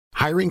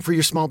Hiring for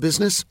your small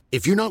business?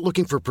 If you're not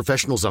looking for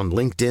professionals on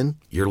LinkedIn,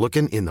 you're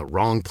looking in the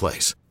wrong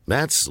place.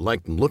 That's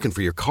like looking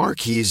for your car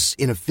keys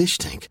in a fish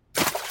tank.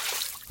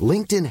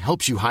 LinkedIn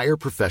helps you hire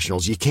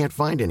professionals you can't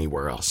find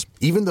anywhere else,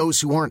 even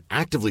those who aren't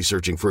actively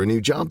searching for a new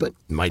job but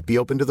might be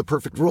open to the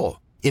perfect role.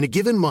 In a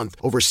given month,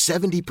 over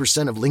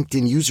 70% of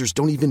LinkedIn users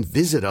don't even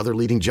visit other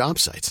leading job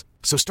sites.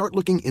 So start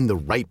looking in the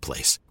right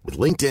place. With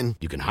LinkedIn,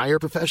 you can hire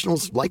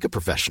professionals like a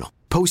professional.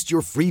 Post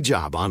your free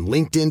job on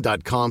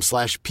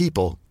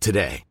linkedin.com/people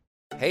today.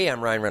 Hey,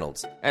 I'm Ryan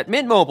Reynolds. At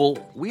Mint Mobile,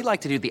 we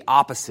like to do the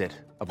opposite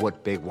of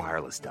what Big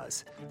Wireless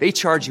does. They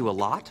charge you a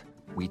lot,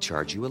 we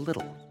charge you a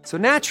little. So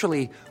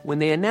naturally, when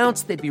they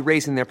announced they'd be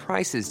raising their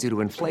prices due to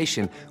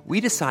inflation,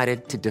 we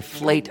decided to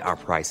deflate our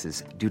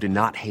prices due to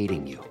not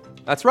hating you.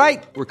 That's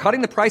right. We're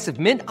cutting the price of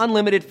Mint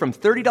Unlimited from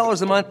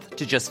 $30 a month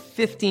to just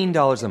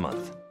 $15 a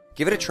month.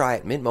 Give it a try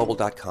at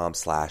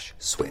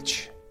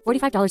mintmobile.com/switch.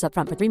 $45 up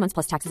front for 3 months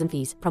plus taxes and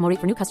fees. Promo rate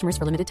for new customers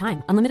for limited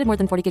time. Unlimited more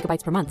than 40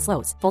 gigabytes per month.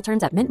 Slows full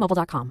terms at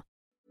mintmobile.com.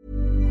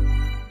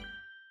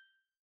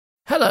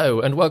 Hello,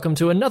 and welcome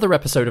to another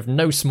episode of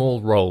No Small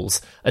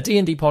Roles, a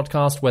D&D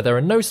podcast where there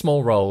are no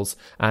small roles,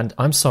 and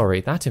I'm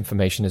sorry, that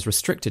information is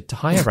restricted to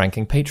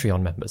higher-ranking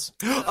Patreon members.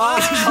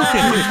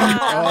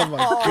 Oh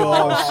my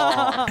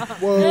gosh.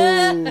 Whoa.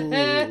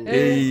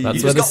 Hey, That's you where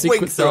just the got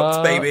secrets wing-throps,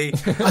 are. baby.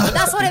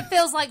 That's what it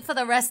feels like for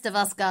the rest of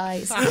us,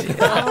 guys.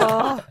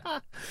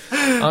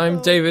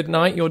 I'm David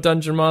Knight, your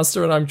Dungeon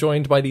Master, and I'm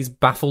joined by these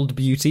baffled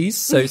beauties,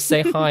 so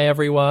say hi,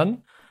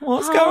 everyone.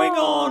 What's going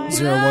on?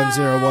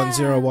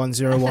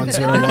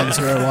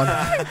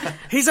 010101010101.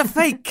 He's a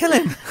fake. Kill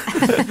him.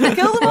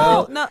 Kill them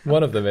all. No.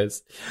 One of them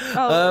is.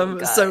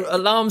 So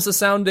alarms are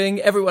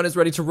sounding, everyone is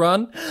ready to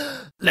run.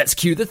 Let's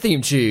cue the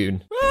theme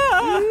tune.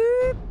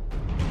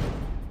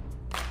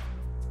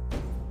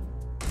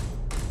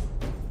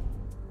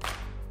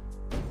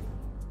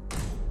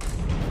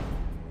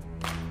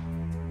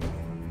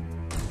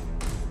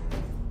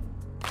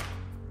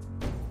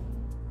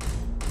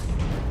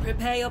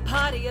 Prepare your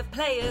party of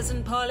players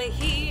and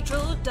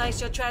polyhedral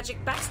dice. Your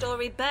tragic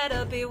backstory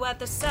better be worth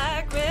the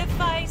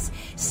sacrifice.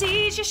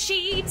 Seize your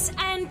sheets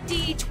and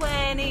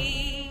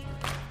D20.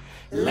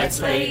 Let's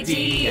play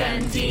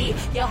D&D.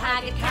 Your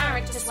haggard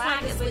character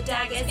swaggers with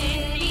daggers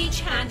in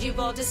each hand. You've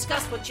all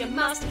discussed what you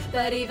must,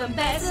 but even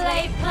better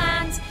laid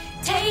plans.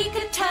 Take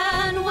a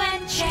turn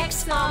when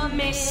checks are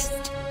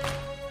missed.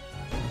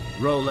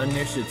 Roll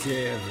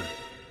initiative.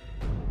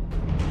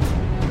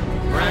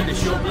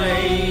 Brandish your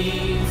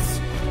blades.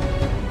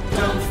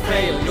 Don't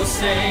fail your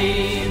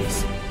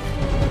saves.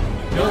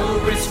 No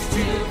risk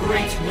too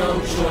great,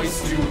 no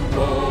choice to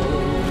roll.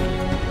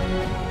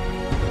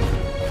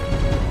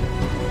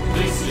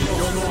 This is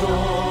your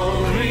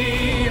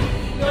story.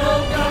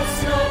 No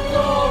guts, no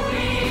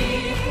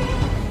glory.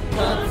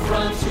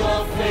 Confront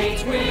your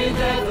fate with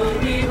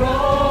every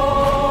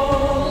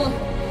roll.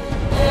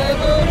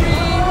 Every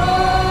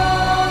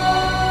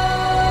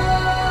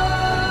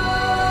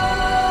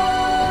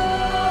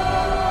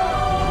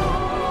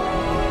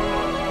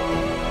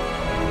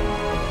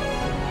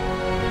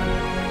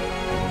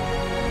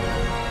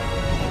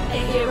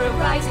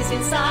rises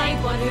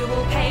inside, one who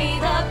will pay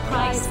the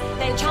price.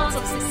 Their chance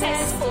of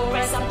success will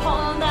rest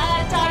upon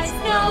the dice.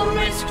 No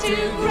risk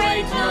too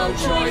great, no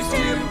choice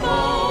too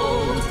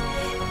bold.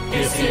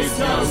 This is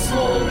No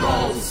Small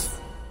Roles.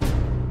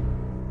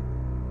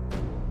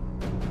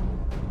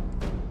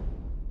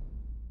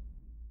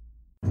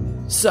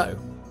 So,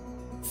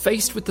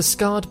 faced with the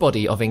scarred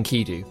body of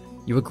Enkidu,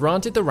 you were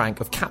granted the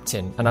rank of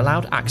captain and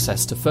allowed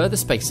access to further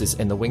spaces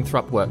in the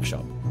Wingthrup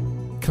workshop.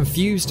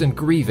 Confused and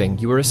grieving,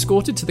 you were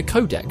escorted to the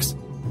Codex,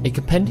 a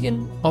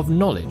compendium of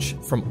knowledge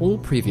from all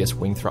previous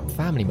Wingthrup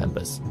family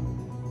members.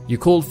 You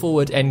called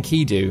forward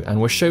Enkidu and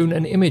were shown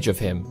an image of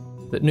him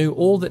that knew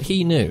all that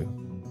he knew,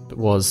 but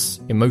was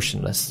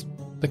emotionless.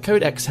 The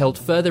Codex held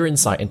further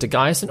insight into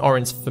Gaius and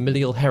Orin's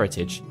familial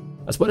heritage,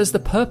 as well as the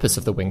purpose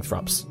of the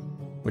Wingthrups,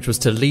 which was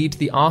to lead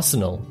the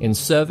Arsenal in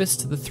service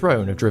to the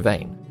throne of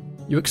Dravain.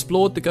 You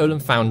explored the Golem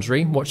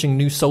Foundry, watching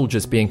new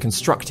soldiers being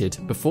constructed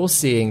before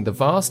seeing the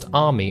vast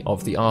army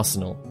of the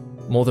Arsenal,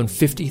 more than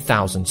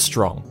 50,000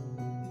 strong.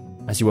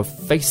 As you were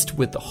faced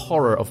with the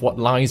horror of what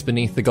lies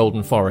beneath the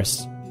Golden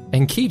Forest,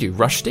 Enkidu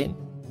rushed in.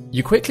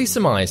 You quickly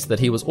surmised that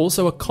he was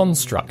also a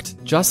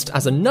construct, just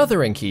as another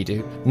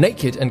Enkidu,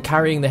 naked and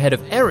carrying the head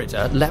of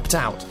Erida, leapt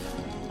out.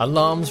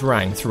 Alarms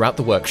rang throughout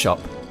the workshop,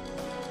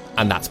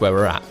 and that's where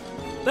we're at.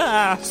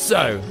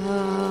 So,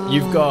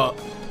 you've got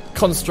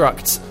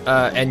construct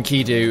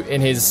Enkidu in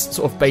his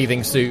sort of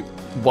bathing suit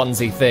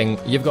onesie thing.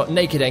 You've got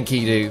naked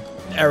Enkidu,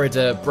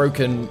 Erida,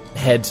 broken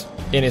head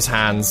in his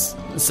hands,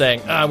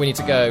 saying, we need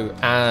to go,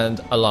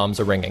 and alarms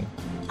are ringing.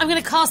 I'm going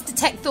to cast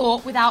Detect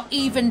Thought without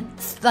even,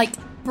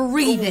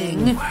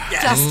 breathing.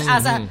 Just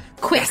as a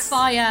quick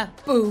fire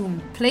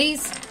boom,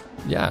 please.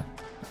 Yeah.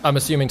 I'm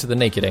assuming to the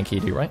naked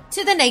Enkidu, right?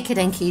 To the naked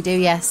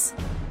Enkidu, yes.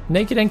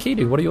 Naked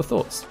Enkidu, what are your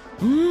thoughts?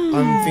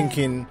 I'm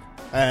thinking,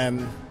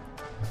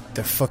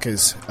 the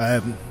fuckers,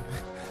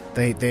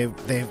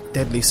 they're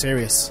deadly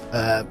serious.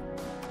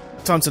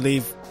 Time to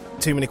leave.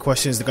 too many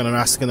questions they're going to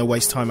ask. They're going to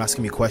waste time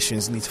asking me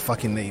questions. I need to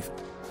fucking leave.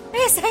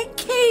 It's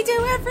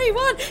Enkidu,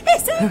 everyone!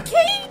 It's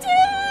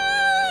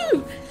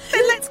Enkidu!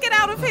 Then let's get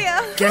out of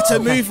here. Get a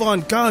move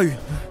on. Go.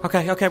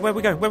 Okay, where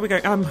we go?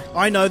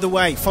 I know the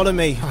way. Follow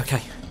me.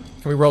 Okay.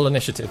 Can we roll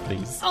initiative,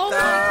 please? Oh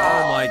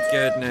my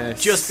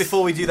goodness. Just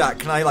before we do that,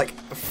 can I, like,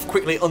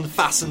 quickly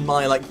unfasten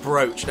my, like,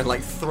 brooch and,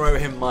 like, throw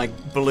him my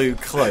blue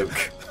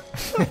cloak?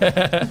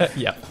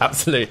 Yeah,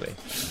 absolutely.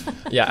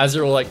 Yeah, as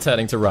you're all, like,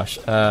 turning to rush.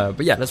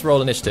 But yeah, let's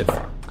roll initiative.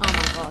 Oh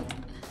my god.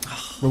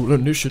 Roll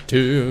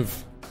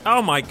initiative.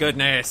 Oh my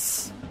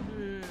goodness.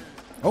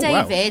 Oh,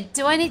 David,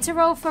 do I need to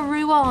roll for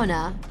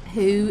Ruana,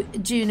 who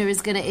Juna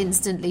is going to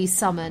instantly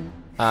summon?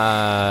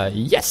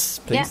 Yes,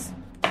 please.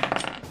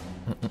 Yeah.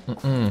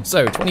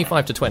 So,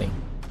 25 to 20.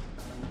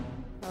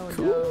 Oh,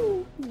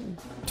 Cool.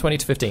 20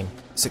 to 15.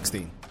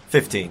 16.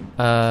 15.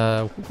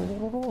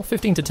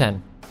 15 to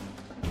 10.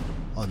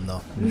 Oh,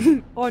 no.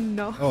 Oh,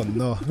 no. Oh,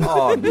 no.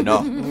 Oh, no.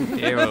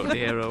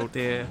 Oh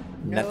dear.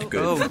 Not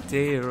good. Oh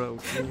dear.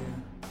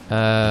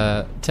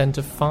 10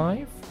 to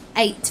 5.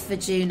 8 for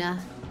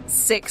Juna.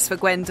 6 for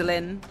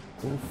Gwendolyn.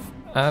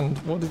 And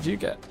what did you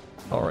get,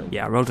 Oren?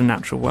 Yeah, I rolled a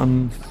natural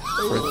 1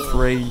 for a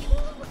 3.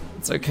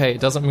 It's okay,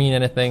 it doesn't mean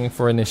anything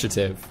for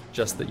initiative,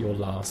 just that you're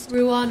last.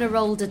 Ruana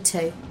rolled a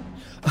 2.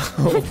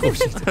 Oh, of course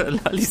you did.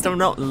 At least I'm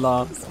not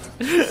last.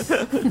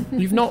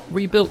 You've not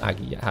rebuilt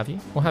Aggie yet, have you?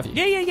 Or have you?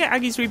 Yeah.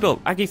 Aggie's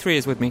rebuilt. Aggie 3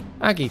 is with me.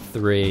 Aggie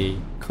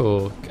 3,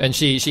 cool. And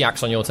she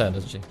acts on your turn,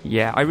 doesn't she?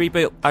 Yeah, I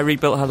rebuilt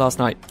her last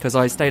night because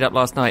I stayed up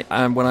last night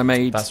when I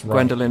made That's right.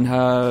 Gwendolyn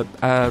her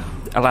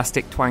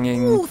elastic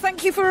twanging. Oh,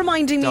 thank you for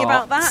reminding me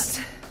about darts.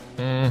 that.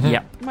 Mm-hmm.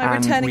 Yep. My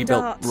and returning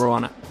rebuilt darts.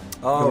 Ruana.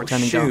 Oh,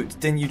 returning shoot.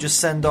 dart.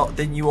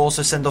 Didn't you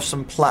also send off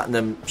some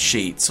platinum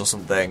sheets or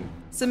something?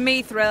 Some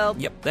mithril.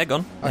 Yep, they're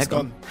gone. That's They're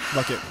gone.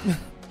 Like it.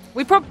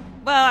 Well,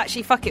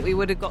 actually, fuck it. We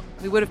would have got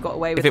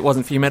away with If it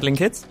wasn't for you meddling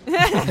kids.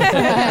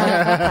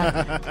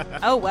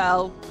 Oh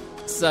well.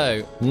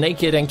 So,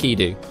 Naked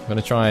Enkidu. I'm going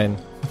to try and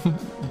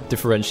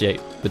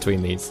differentiate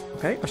between these.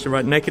 Okay, I should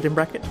write naked in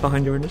brackets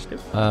behind your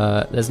initiative.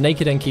 There's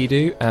Naked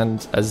Enkidu,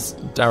 and as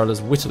Daryl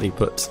has wittily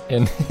put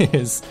in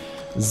his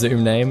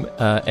Zoom name,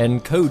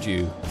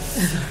 Enkodu.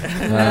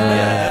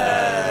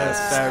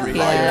 Very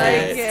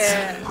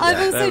I've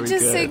also very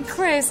just good. seen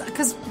Chris,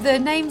 because the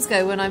names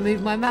go when I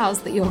move my mouse,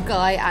 that you're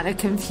Guy and a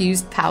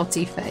confused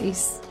pouty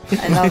face.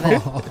 I love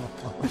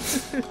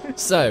it.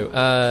 So,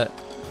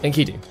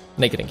 Enkidu.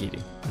 Naked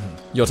Enkidu.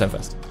 Your turn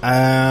first.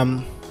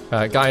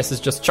 Gaius has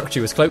just chucked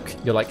you his cloak.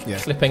 You're like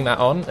clipping that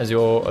on as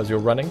you're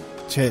running.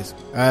 Cheers.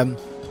 I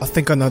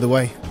think I know the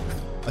way.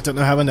 I don't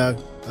know how I know.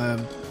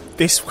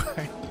 This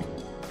way.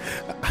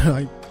 And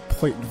I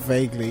point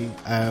vaguely.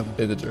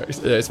 In the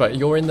direction. It's fine.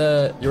 You're in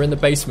the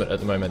basement at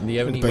the moment.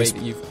 The only way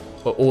that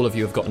all of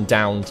you have gotten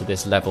down to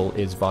this level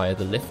is via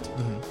the lift.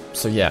 Mm-hmm.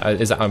 So yeah,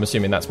 I'm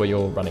assuming that's where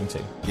you're running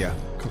to. Yeah.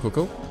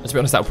 Cool. And to be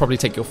honest, that will probably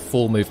take your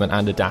full movement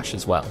and a dash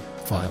as well.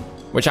 Fine.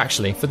 Which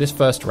actually, for this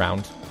first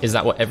round, is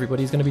that what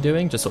everybody's going to be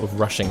doing? Just sort of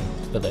rushing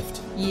to the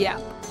lift? Yeah.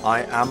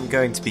 I am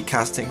going to be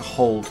casting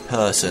Hold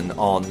Person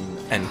on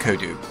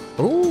Enkodu.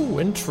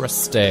 Oh,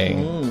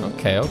 interesting.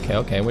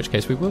 Okay. In which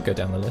case, we will go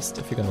down the list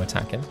if you're going to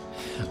attack him.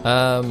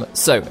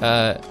 So,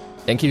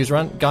 Enkidu's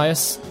run.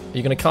 Gaius, are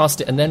you going to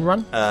cast it and then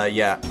run?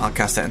 Yeah, I'll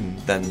cast it and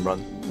then run.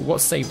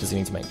 What save does he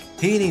need to make?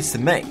 He needs to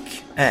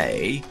make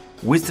a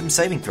Wisdom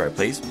saving throw,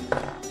 please.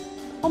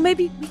 Or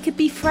maybe we could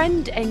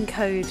befriend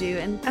Enkodu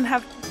and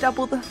have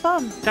double the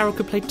fun. Daryl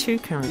could play 2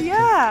 characters.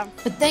 Yeah.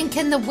 But then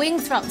can the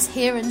Wingthrops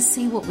hear and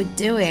see what we're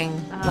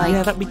doing?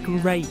 Yeah, that'd be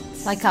great.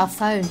 Like our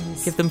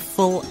phones. Give them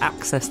full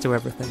access to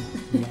everything.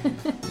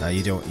 No,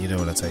 you don't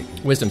want to take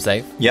it. Wisdom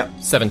save? Yep.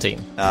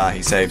 17.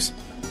 He saves.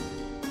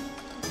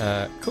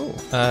 Cool.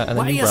 And then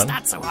Why are you your run.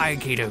 stats so high,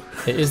 Enkidu?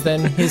 It is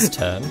then his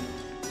turn.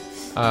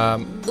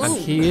 And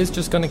he is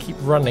just going to keep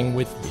running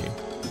with you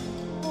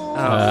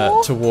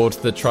toward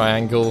the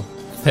triangle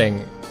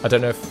thing. I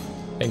don't know if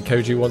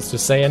Enkodu wants to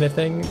say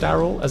anything,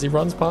 Daryl, as he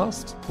runs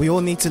past. We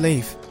all need to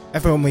leave.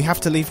 Everyone, we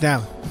have to leave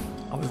now.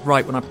 I was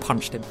right when I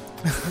punched him.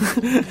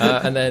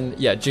 And then,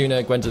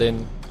 Juna,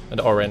 Gwendolyn, and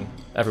Orin,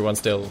 everyone's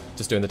still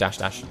just doing the dash.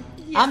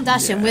 I'm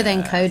dashing with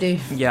Enkodu.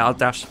 Yeah, I'll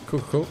dash.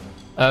 Cool.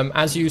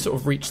 As you sort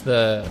of reach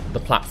the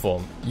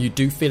platform, you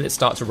do feel it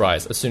start to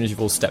rise as soon as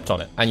you've all stepped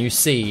on it. And you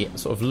see,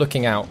 sort of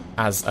looking out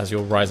as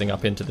you're rising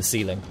up into the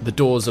ceiling, the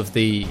doors of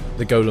the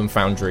Golem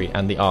Foundry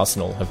and the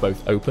Arsenal have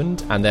both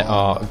opened, and there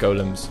are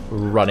golems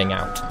running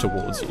out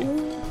towards you.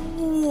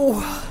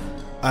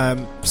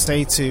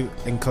 Stay to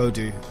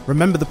Enkodu.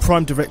 Remember the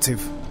Prime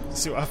Directive.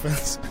 See what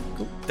happens.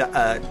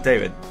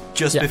 David,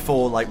 just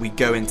before we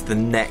go into the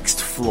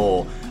next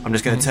floor, I'm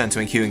just going to turn to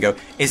Enkidu and go,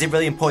 is it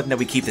really important that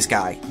we keep this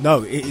guy?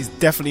 No, it is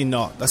definitely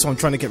not. That's why I'm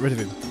trying to get rid of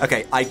him.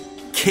 Okay, I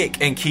kick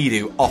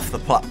Enkidu off the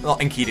platform. Not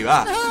Enkidu,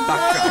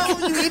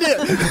 backtrack. You idiot!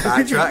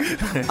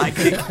 Backtrack. I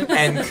kick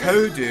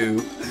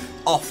Enkodu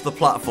off the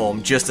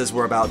platform just as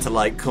we're about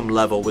to come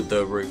level with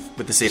the roof,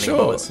 with the ceiling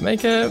above us.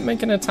 Make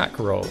an attack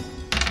roll.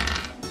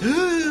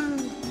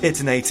 It's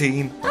an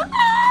 18.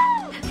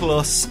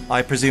 plus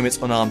I presume it's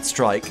unarmed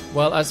strike.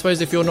 Well, I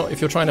suppose if you're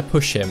trying to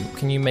push him,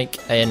 can you make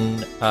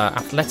an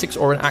athletics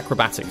or an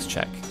acrobatics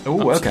check?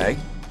 Oh, okay.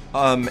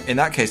 In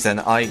that case, then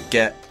I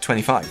get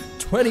 25.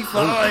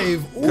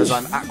 25. Because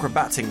I'm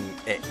acrobating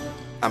it.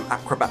 I'm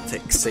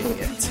acrobaticsing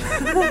it.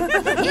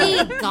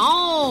 He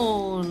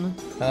gone.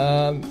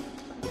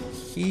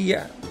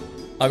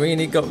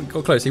 He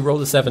got close. He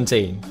rolled a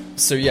 17.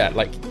 So yeah,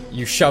 like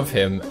you shove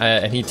him,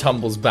 and he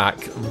tumbles back,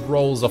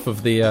 rolls off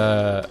of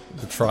the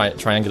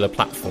triangular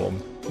platform,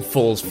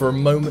 falls for a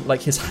moment.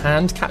 Like his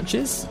hand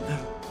catches,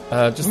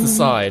 just the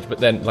side, but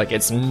then like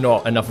it's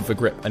not enough of a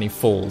grip, and he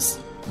falls.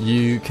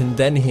 You can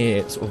then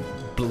hear sort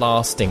of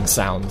blasting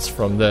sounds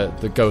from the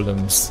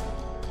golems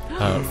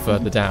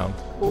further down.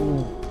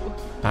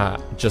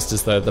 Just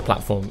as the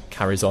platform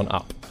carries on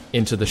up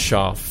into the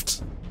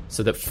shaft,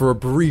 so that for a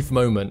brief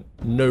moment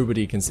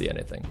nobody can see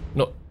anything.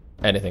 Not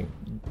anything.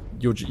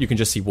 You can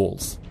just see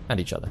walls and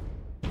each other.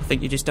 I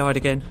think you just died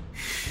again.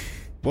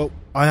 Well,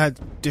 I had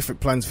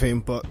different plans for him,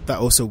 but that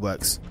also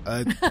works.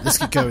 Let's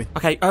keep going.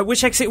 Okay,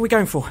 which exit are we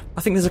going for?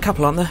 I think there's a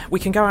couple, aren't there? We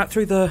can go out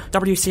through the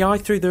WCI,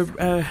 through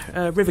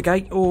the river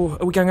gate, or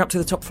are we going up to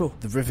the top floor?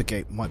 The river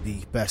gate might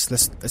be best.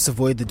 Let's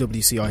avoid the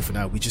WCI for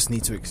now. We just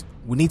need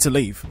to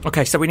leave.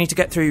 Okay, so we need to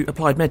get through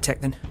Applied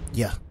Medtech then?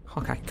 Yeah.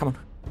 Okay, come on.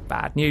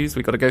 Bad news,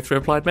 we've got to go through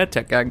Applied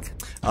Medtech, gang.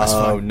 That's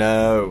fine.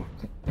 No.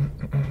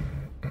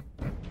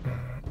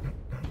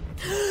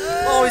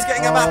 Oh, he's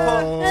getting a map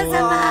on. There's a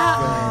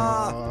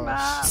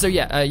map. So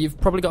yeah, you've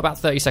probably got about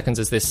 30 seconds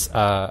as this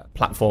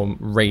platform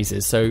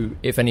raises. So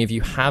if any of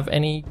you have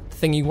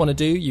anything you want to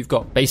do, you've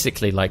got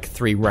basically like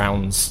 3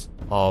 rounds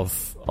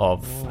of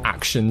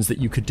actions that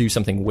you could do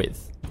something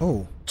with.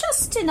 Oh.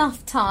 Just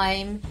enough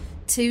time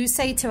to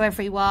say to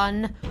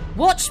everyone,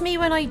 watch me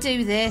when I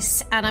do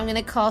this, and I'm going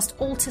to cast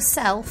Alter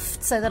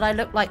Self so that I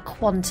look like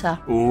Quanta.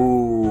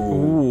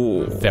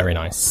 Ooh. Very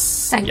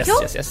nice. Thank you.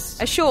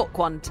 A short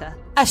Quanta.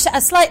 A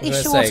slightly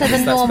shorter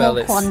than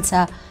normal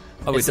Quanta.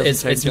 Oh,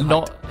 it's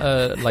not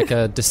like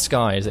a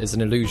disguise, it's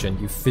an illusion.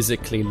 You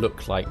physically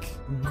look like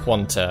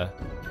Quanta,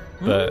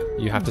 but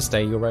you have to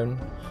stay your own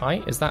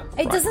height. Is that It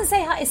right? doesn't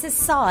say height, it says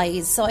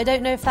size, so I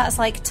don't know if that's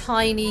like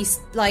tiny,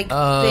 like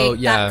Oh,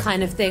 big, yeah. that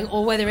kind of thing,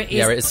 or whether it is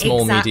Yeah, it's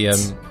small, exact. medium.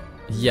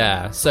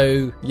 Yeah,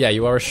 so yeah,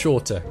 you are a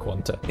shorter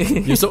Quanta.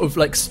 You sort of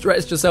like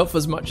stretched yourself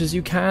as much as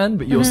you can,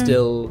 but you're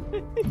still,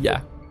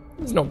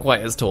 it's not quite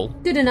as tall.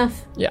 Good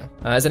enough. Yeah.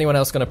 Is anyone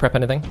else going to prep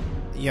anything?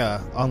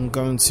 Yeah, I'm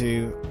going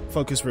to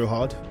focus real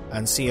hard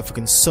and see if I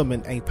can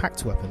summon a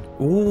pact weapon.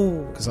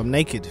 Ooh. Because I'm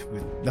naked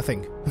with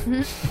nothing.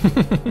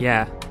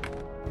 Yeah.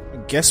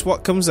 Guess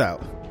what comes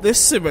out? This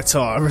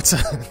scimitar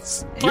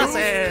returns.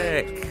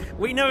 Classic!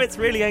 We know it's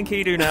really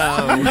Enkidu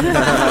now.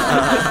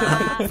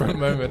 For a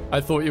moment,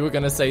 I thought you were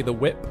going to say the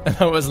whip, and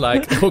I was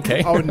like,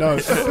 okay. Oh no.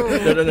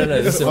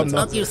 No.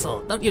 Not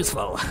useful. Not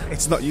useful.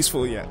 It's not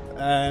useful yet.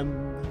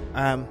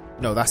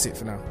 No, that's it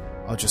for now.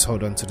 I'll just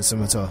hold on to the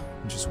scimitar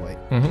and just wait.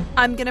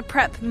 I'm going to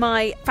prep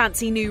my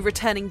fancy new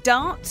returning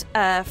dart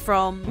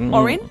from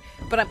Orin,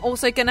 but I'm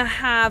also going to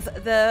have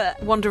the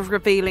Wand of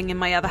Revealing in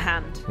my other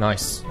hand.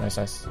 Nice.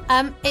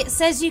 It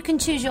says you can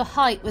choose your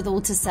height with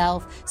Alter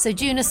Self, so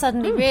Juna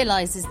suddenly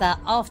realises that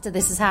after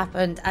this has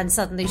happened, and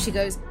suddenly she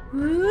goes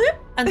whoop,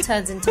 and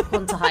turns into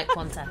Quanta height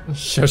Quanta.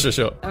 Sure.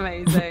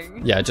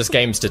 Amazing. Yeah, just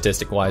game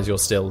statistic wise, you're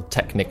still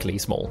technically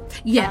small.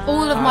 Yeah,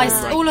 all of my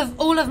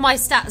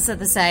stats are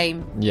the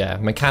same. Yeah,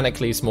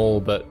 mechanically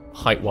small, but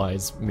height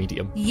wise,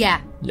 medium.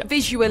 Yeah.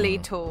 Visually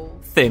tall.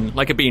 Thin,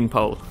 like a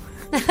beanpole.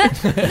 No,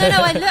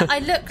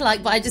 I look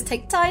like, but I just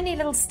take tiny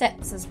little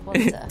steps as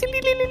Quanta.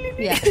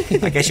 Yeah.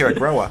 I guess you're a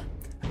grower.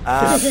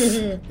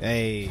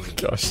 Hey.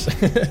 Gosh.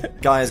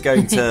 Guy is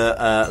going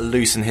to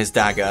loosen his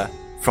dagger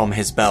from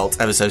his belt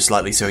ever so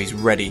slightly so he's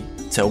ready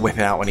to whip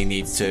it out when he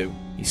needs to.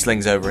 He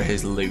slings over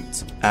his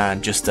loot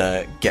and just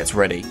gets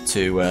ready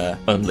to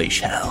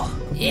unleash hell.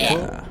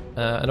 Yeah.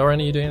 And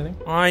Orin, are you doing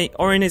anything?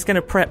 Orin is going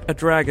to prep a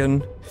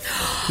dragon.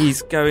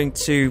 He's going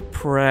to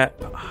prep...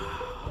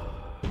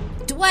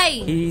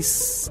 Dwayne.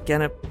 He's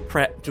going to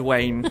prep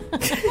Dwayne.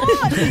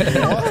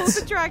 What's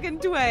the dragon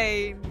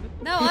Dwayne?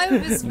 No, I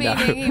was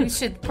meaning he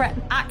should prep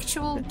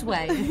actual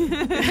Dwayne.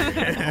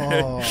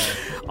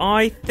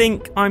 I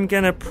think I'm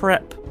going to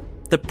prep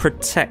the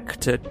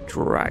Protector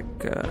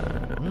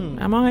Dragon.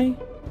 Am I?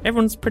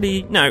 Everyone's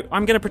pretty... No,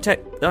 I'm going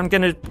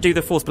to do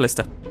the Force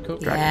Ballista. Cool.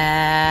 Dragon.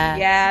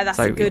 Yeah, that's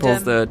so a good he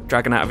pulls the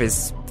dragon out of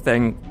his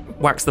thing,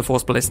 whacks the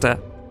Force Ballista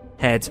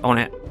head on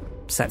it,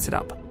 sets it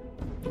up,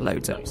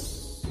 loads it.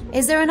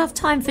 Is there enough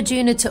time for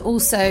Juna to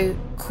also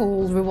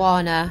call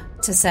Ruana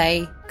to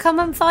say, come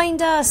and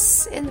find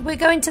us, we're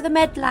going to the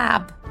med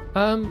lab?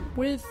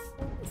 With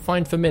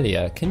Find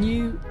Familiar, can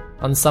you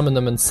unsummon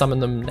them and summon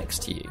them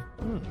next to you?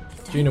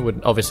 Juna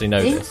would obviously know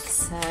I think this.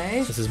 so.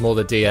 This is more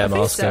the DM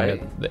asking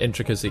so. the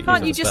intricacies.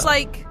 Can't of you the just, spell.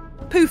 like,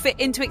 poof it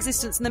into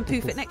existence and then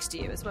poof it next to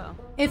you as well?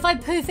 If I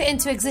poof it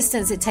into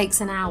existence, it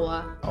takes an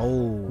hour.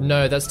 Oh.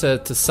 No, that's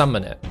to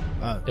summon it.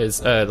 Oh.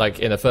 Is like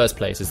in the first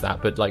place is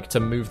that, but like to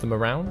move them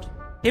around.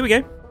 Here we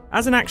go.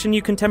 As an action,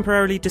 you can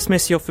temporarily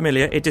dismiss your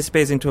familiar. It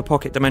disappears into a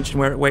pocket dimension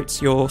where it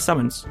waits your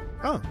summons.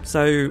 Oh.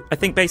 So I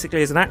think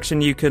basically as an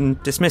action you can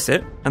dismiss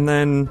it, and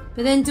then...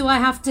 But then do I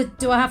have to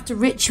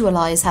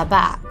ritualize her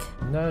back?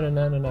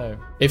 No.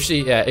 If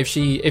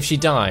she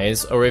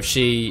dies, or if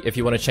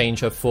you want to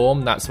change her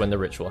form, that's when the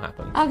ritual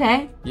happens.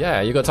 Okay.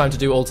 Yeah, you got time to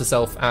do alter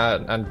self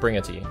and bring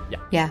her to you.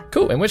 Yeah.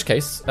 Cool. In which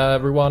case,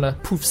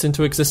 Ruana poofs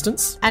into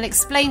existence. And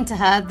explain to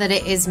her that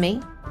it is me.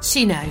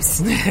 She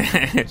knows.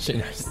 She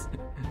knows.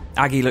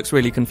 Aggie looks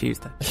really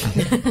confused there.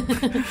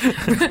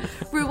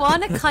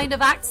 Ruana kind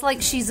of acts like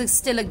she's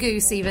still a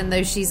goose, even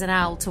though she's an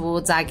owl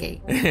towards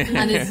Aggie,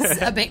 and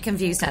is a bit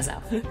confused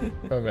herself.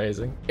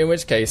 Amazing. In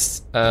which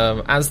case,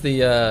 as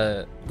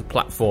the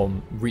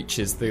platform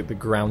reaches the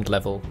ground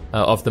level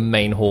of the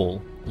main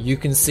hall, you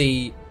can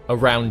see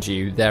around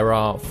you there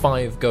are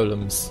 5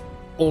 golems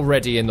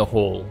already in the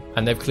hall,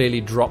 and they've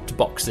clearly dropped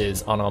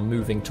boxes and are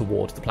moving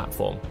toward the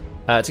platform.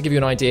 To give you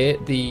an idea,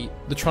 the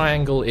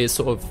triangle is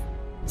sort of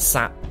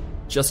sat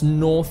just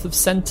north of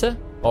center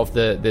of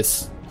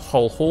this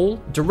whole hall.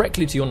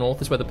 Directly to your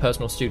north is where the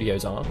personal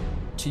studios are.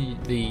 To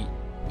the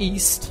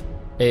east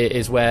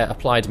is where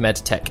Applied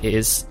MedTech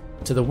is.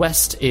 To the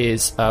west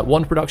is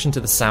Wand Production. To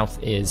the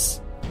south is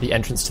the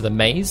entrance to the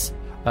maze.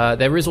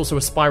 There is also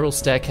a spiral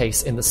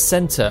staircase in the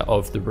center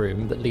of the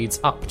room that leads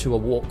up to a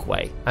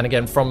walkway. And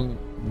again, from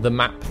the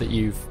map that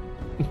you've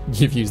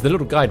used, the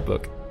little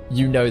guidebook,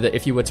 you know that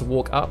if you were to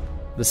walk up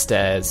the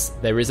stairs,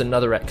 there is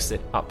another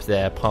exit up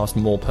there past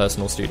more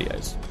personal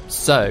studios.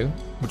 So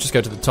we'll just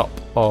go to the top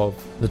of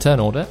the turn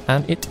order,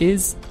 and it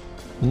is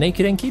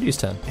Naked Enkidu's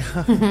turn.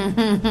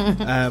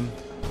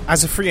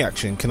 As a free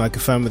action, can I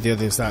confirm with the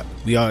others that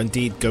we are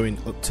indeed going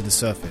up to the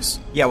surface?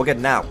 Yeah, we're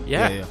getting out.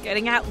 Yeah.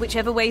 Getting out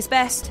whichever way's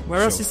best.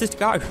 Where else is this to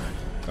go? All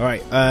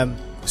right.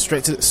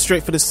 Straight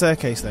for the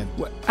staircase then.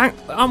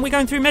 Aren't we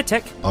going through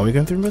MedTech? Are we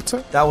going through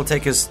MedTech? That will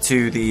take us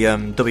to the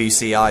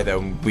WCI, though.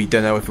 We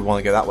don't know if we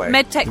want to go that way.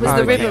 MedTech was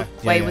the river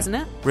way, wasn't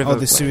it? River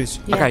the sewage.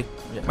 Yeah. Okay,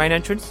 main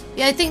entrance.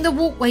 Yeah, I think the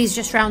walkway's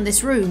just round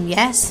this room,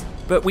 yes?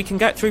 But we can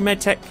get through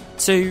MedTech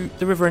to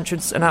the river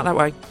entrance and out that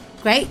way.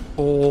 Great.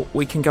 Or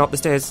we can go up the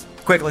stairs.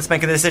 Quick, let's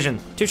make a decision.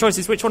 2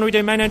 choices. Which one are we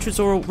doing, main entrance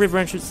or river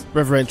entrance?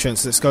 River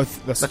entrance. Let's go.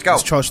 Let's go.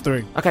 Let's charge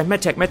through. Okay,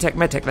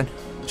 MedTech then.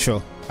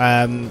 Sure.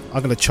 I'm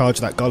going to charge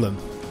that golem.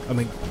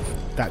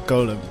 That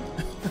golem.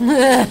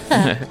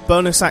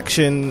 Bonus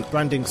action,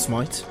 branding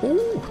smite.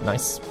 Ooh,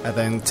 nice. And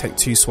then take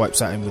 2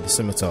 swipes at him with a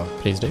scimitar.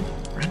 Please do.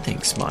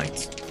 Branding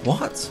smite?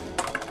 What?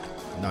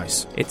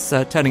 Nice. It's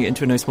turning it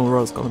into a no small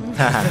rolls golem.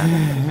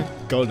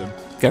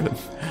 Golem.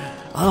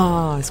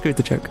 Ah, I screwed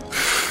the joke.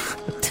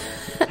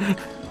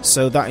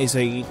 So that is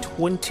a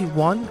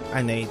 21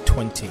 and a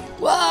 20.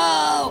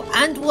 Whoa!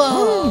 And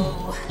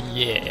whoa!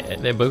 Yeah,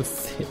 they're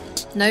both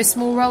hit. No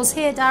small rolls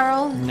here,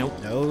 Daryl. Nope.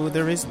 No,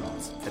 there is not.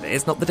 Today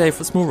is not the day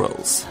for small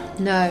rolls.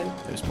 No.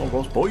 No small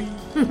rolls, boy.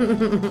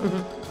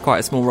 Quite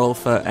a small roll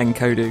for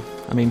Enkodu.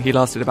 I mean, he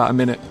lasted about a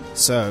minute.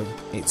 So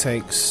it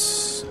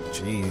takes...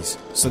 Jeez.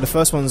 So the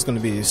first one's going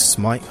to be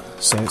smite.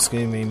 So it's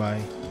going to be my...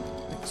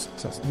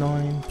 So that's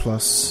 9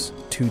 plus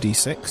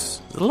 2d6.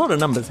 There's a lot of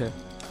numbers here.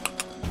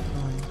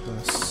 9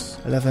 plus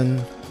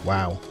 11...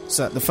 Wow.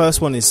 So the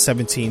first one is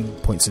 17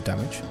 points of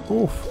damage.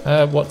 Oof.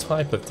 What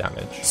type of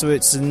damage? So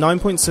it's 9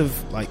 points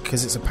of,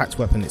 because it's a packed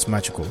weapon, it's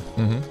magical.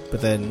 Mm-hmm.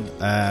 But then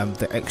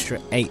the extra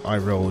 8 I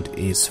rolled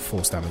is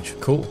force damage.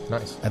 Cool,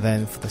 nice. And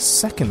then for the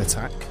second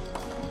attack,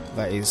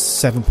 that is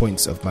 7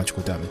 points of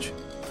magical damage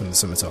from the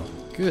scimitar.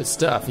 Good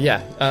stuff.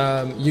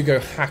 Yeah, you go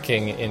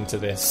hacking into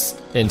this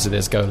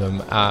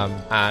golem,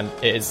 and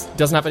it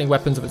doesn't have any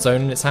weapons of its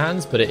own in its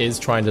hands, but it is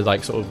trying to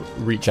sort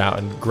of reach out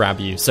and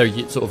grab you. So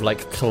you sort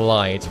of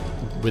collide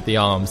with the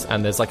arms,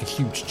 and there's a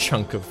huge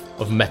chunk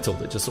of metal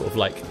that just sort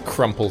of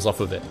crumples off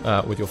of it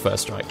with your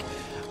first strike.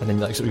 And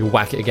then you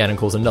whack it again and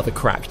cause another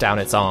crack down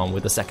its arm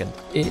with the second.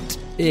 It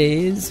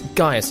is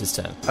Gaius'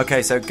 turn.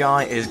 Okay, so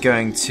Guy is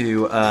going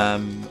to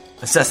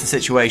assess the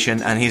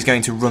situation, and he's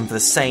going to run for the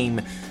same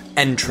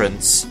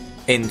entrance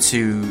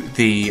into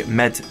the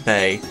med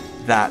bay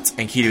that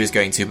Enkidu is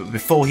going to. But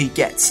before he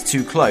gets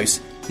too close,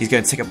 he's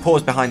going to take a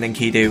pause behind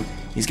Enkidu.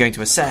 He's going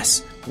to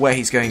assess where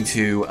he's going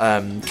to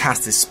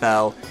cast his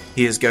spell.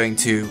 He is going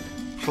to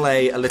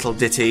play a little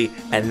ditty,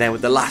 and then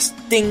with the last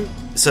ding,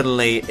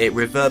 suddenly it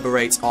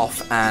reverberates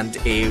off, and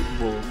it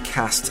will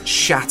cast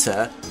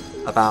Shatter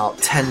about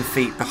 10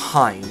 feet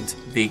behind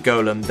the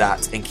golem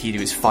that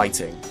Enkidu is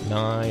fighting.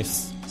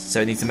 Nice.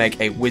 So it needs to make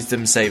a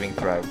wisdom saving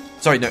throw.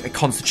 Sorry, no, a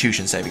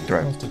constitution saving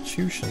throw.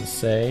 Constitution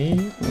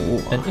save.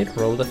 And it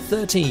rolled a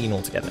 13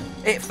 altogether.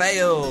 It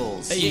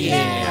fails!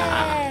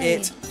 Yeah!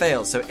 It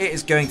fails. So it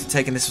is going to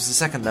take, and this was the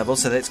second level,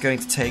 so it's going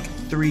to take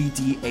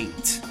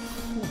 3d8.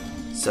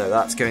 So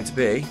that's going to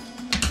be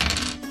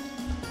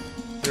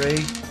 3,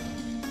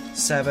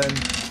 7,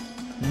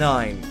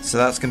 9. So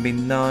that's going to be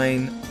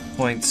 9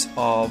 points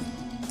of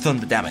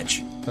thunder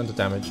damage. Thunder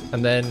damage.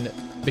 And then,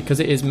 because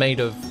it is made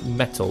of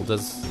metal,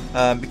 does...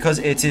 because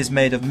it is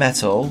made of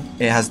metal,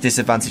 it has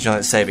disadvantage on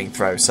its saving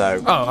throw,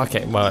 so... Oh,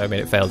 okay. Well, I mean,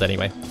 it failed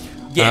anyway.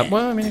 Yeah.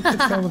 Well, I mean, it could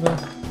fail with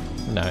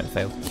a No, it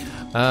failed.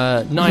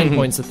 9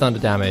 points of thunder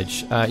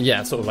damage.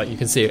 Yeah, sort of like you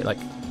can see it like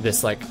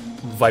this like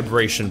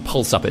vibration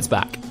pulse up its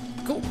back.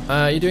 Cool.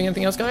 You doing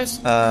anything else, guys?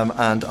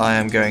 And I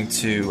am going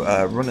to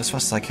run as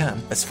fast as I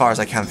can. As far as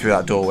I can through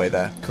that doorway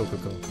there. Cool.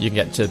 You can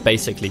get to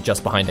basically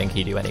just behind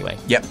Enkidu anyway.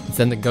 Yep. It's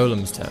then the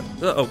golem's turn.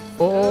 Uh-oh.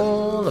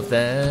 All of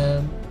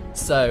them.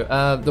 So,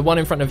 the one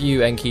in front of you,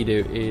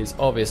 Enkidu, is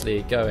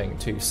obviously going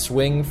to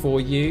swing for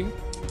you.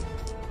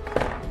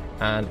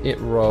 And it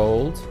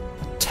rolled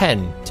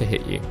 10 to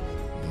hit you.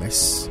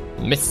 Miss.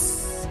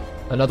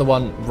 Another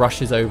one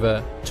rushes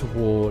over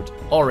toward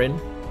Orin.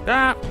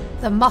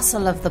 The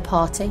muscle of the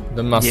party.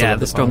 The muscle of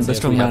the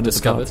strong man of the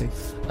discovered. party.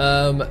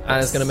 And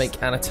it's going to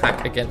make an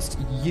attack against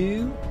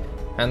you.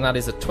 And that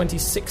is a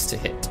 26 to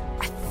hit.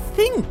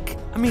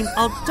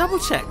 I'll double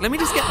check. Let me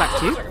just get back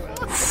to you.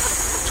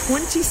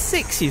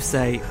 26, you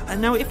say?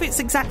 Now, if it's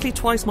exactly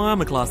twice my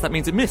armor class, that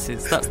means it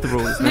misses. That's the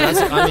rule, isn't it?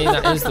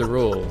 That is the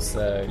rule.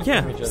 So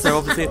so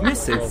obviously it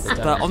misses.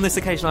 But on this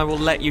occasion, I will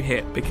let you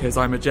hit because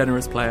I'm a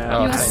generous player.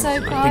 Oh, You're so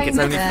kind. I think it's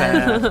only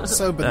fair.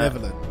 So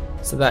benevolent.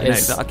 So that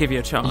is... I'll give you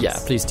a chance. Yeah,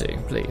 please do,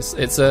 please.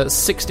 It's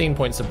 16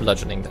 points of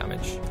bludgeoning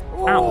damage.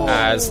 Ow.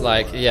 As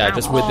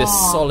just with this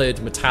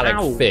solid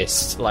metallic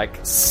fist,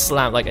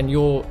 slam, and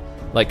you're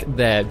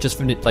there just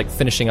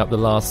finishing up the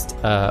last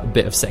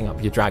bit of setting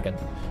up your dragon,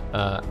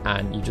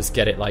 and you just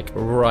get it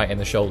right in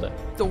the shoulder.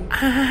 Did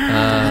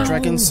the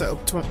dragon set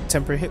up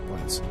temporary hit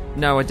points?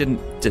 No, I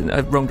didn't.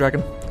 Wrong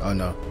dragon. Oh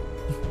no.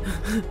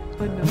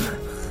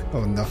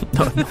 Oh no.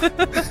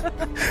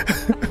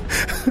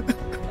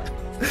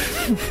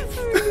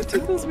 It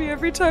tickles me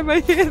every time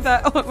I hear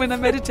that when I'm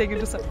meditating.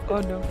 I'm just like,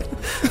 oh no.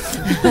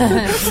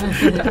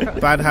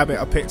 Bad habit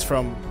I picked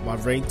from my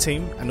raid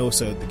team and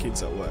also the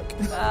kids at work.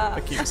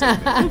 I keep saying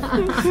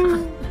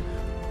it.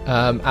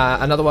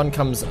 Another one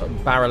comes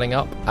barreling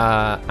up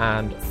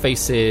and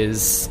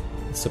faces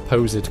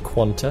supposed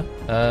Quanta.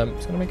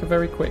 It's going to make a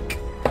very quick.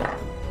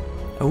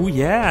 Oh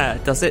yeah,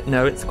 does it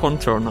know it's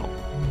Quanta or not?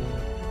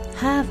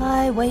 Have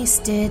I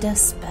wasted a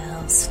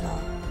spell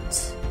slot?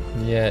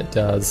 Yeah, it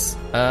does.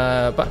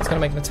 But it's going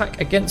to make an attack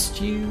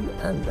against you,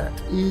 and that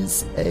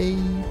is a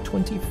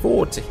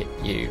 24 to hit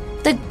you.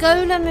 The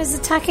golem is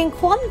attacking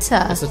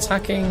Quanta. It's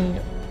attacking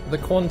the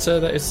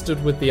Quanta that is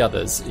stood with the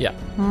others. Yeah.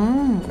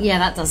 Yeah,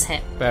 that does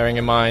hit. Bearing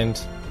in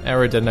mind,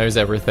 Erida knows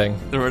everything.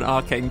 There are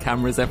arcane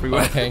cameras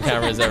everywhere.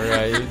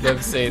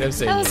 They've seen It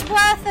was you.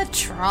 worth a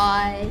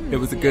try. It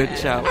was a good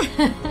shout.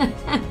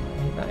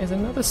 That is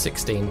another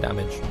 16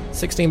 damage.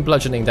 16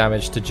 bludgeoning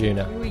damage to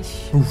Juna.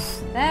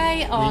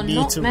 They are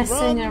not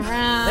messing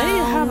around. They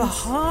have a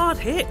hard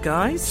hit,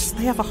 guys.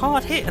 They have a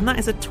hard hit, and that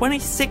is a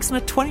 26 and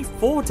a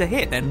 24 to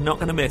hit. They're not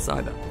going to miss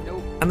either.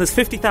 Nope. And there's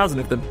 50,000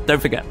 of them.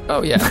 Don't forget.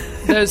 Oh yeah,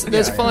 there's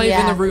 5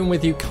 in the room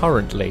with you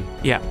currently.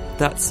 Yeah,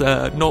 that's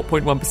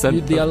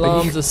 0.1%. The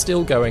alarms are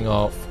still going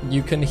off.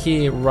 You can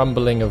hear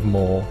rumbling of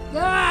more.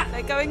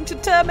 They're going to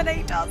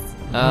terminate us.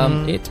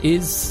 It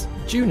is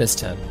Juna's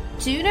turn.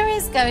 Juna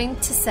is going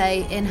to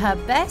say in her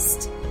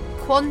best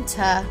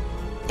Quanta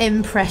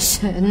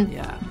impression.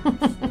 Yeah.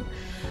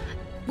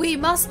 We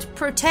must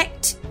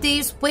protect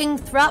these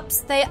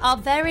wingthrups. They are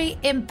very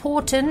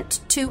important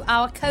to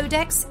our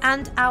codex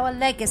and our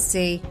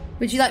legacy.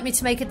 Would you like me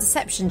to make a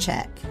deception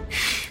check?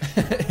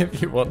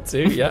 If you want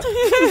to, yeah.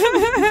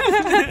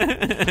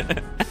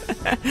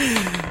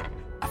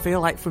 I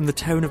feel like from the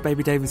tone of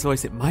Baby David's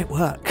voice, it might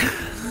work.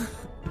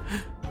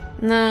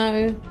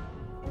 No,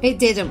 it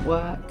didn't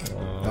work.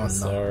 Oh,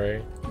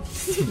 sorry.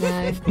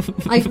 No.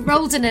 I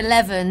rolled an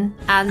 11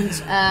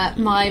 and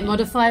my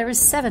modifier is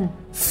 7.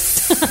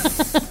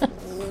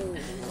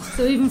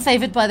 So even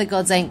favoured by the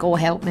gods ain't gonna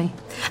help me.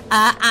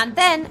 And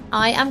then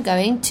I am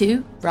going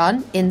to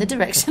run in the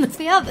direction of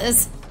the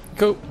others.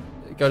 Cool.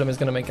 Golem is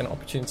going to make an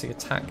opportunity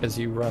attack as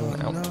you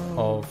run out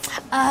of...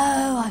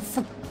 Oh, I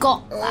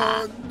forgot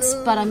that.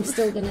 But I'm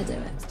still going to do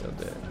it. Still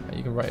do it.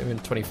 You can write him in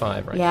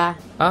 25, right? Yeah.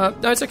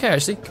 No, it's okay,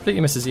 actually.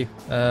 Completely misses you.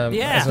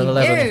 As an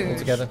 11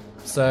 altogether.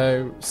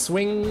 So,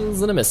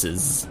 swings and a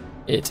misses.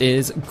 It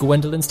is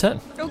Gwendolyn's turn.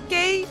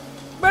 Okay,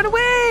 run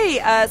away!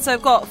 So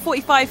I've got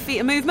 45 feet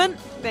of movement.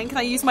 Then can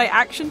I use my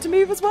action to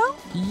move as well?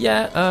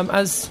 Yeah,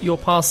 as you're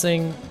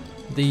passing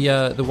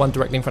the one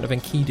directly in front of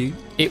Enkidu,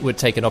 it would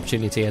take an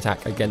opportunity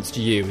attack against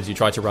you as you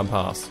try to run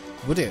past.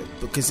 Would it?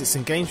 Because it's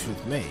engaged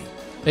with me.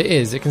 It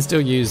is. It can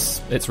still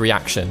use its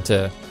reaction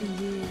to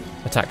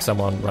attack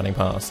someone running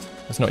past.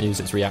 It's not used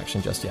its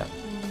reaction just yet.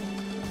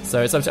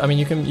 So it's up to,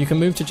 you can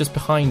move to just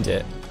behind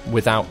it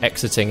without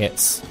exiting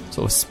its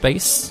sort of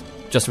space,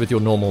 just with your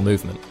normal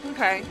movement.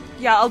 Okay,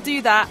 yeah, I'll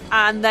do that,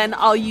 and then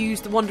I'll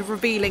use the Wand of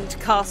Revealing to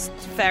cast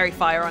Fairy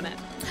Fire on it.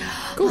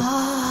 Cool.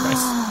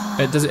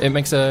 Nice. It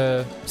makes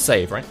a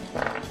save, right?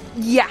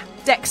 Yeah,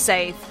 Dex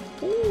save.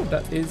 Ooh,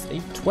 that is a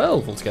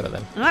 12 altogether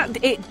then.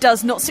 It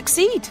does not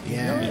succeed.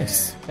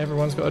 Yes.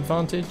 Everyone's got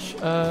advantage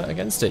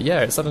against it.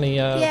 Yeah, it suddenly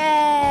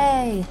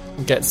Yay!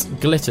 gets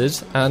glittered,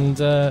 and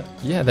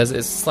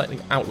it's slightly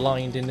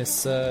outlined in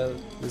this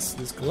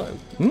glow.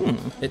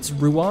 It's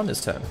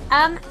Ruana's turn.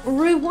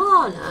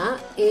 Ruana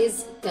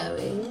is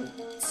going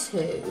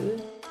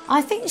to...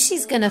 I think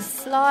she's going to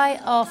fly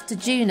after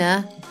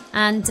Juna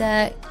and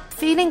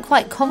feeling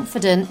quite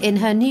confident in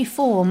her new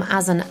form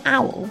as an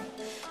owl,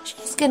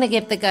 she's going to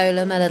give the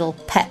golem a little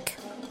peck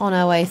on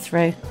her way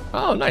through.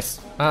 Oh, nice.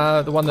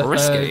 The one that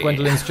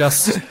Gwendolyn's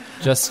just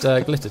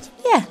glittered.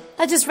 Yeah,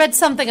 I just read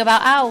something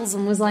about owls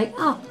and was like,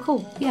 oh,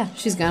 cool. Yeah,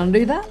 she's going to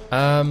do that.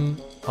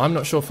 I'm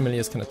not sure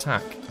familiars can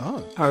attack.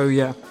 Oh,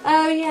 yeah.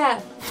 Oh, yeah.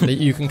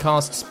 You can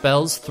cast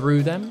spells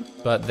through them,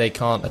 but they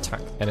can't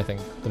attack anything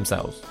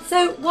themselves.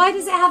 So why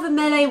does it have a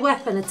melee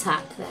weapon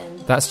attack then?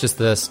 That's just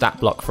the stat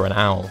block for an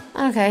owl.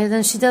 Okay,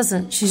 then she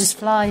doesn't. She just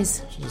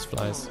flies. She just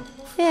flies.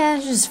 Yeah,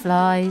 she just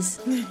flies.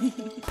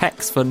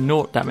 Pecks for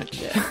 0 damage.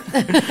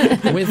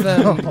 With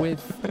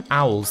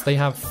owls, they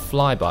have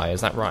flyby, is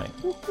that right?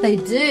 They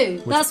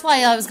do. That's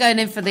why I was going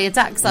in for the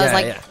attack, because I was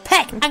like,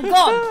 peck and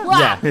gone. Wow.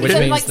 Yeah, which so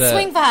means like that...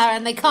 swing for her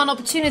and they can't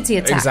opportunity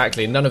attack.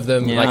 Exactly. None of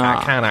them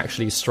can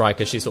actually strike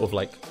as she sort of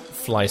like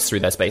flies through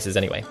their spaces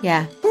anyway.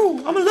 Yeah.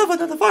 Ooh, I'm in love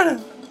with another fighter.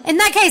 In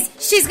that case,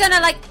 she's going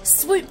to like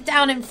swoop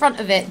down in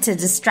front of it to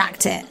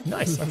distract it.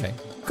 Nice. Okay.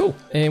 Cool.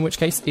 In which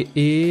case, it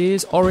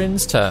is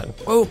Orin's turn.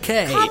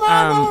 Okay. Come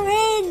on,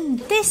 Orin!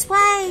 This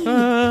way!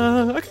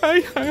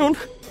 Okay, hang on.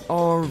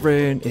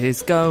 Orin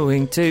is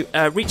going to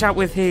reach out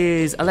with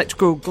his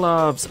electrical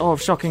gloves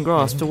of shocking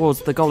grasp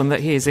towards the golem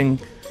that he is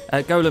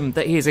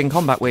in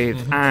combat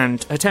with,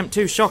 and attempt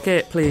to shock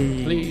it,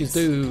 please. Please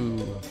do.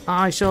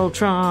 I shall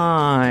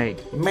try.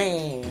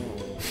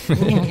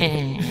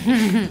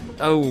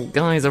 Oh,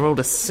 guys, I rolled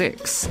a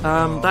 6.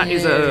 That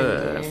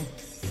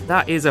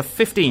is a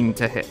 15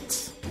 to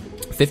hit.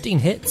 15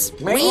 hits.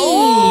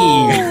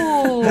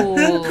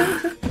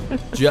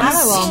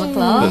 Just armor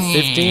class.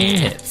 The 15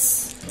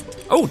 hits.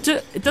 Oh,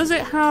 does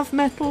it have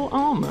metal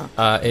armor?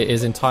 It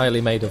is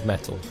entirely made of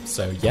metal,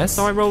 so yes.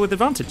 So I roll with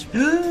advantage.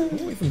 Ooh,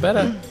 even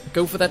better.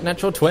 Go for that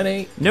natural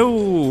 20.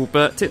 No,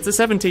 but it's a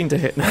 17 to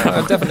hit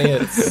now. It definitely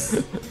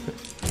is.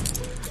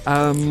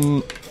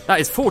 That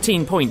is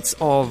 14 points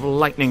of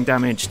lightning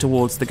damage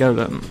towards the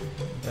golem.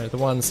 The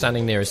one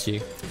standing nearest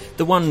you.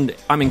 The one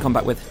I'm in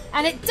combat with.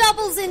 And it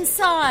doubles in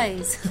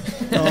size.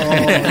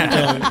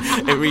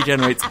 It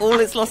regenerates all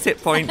its lost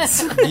hit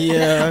points.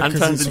 Yeah, and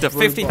turns into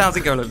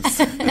 50,000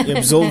 golems. It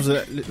absorbs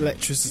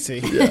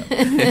electricity.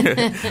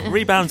 Yeah.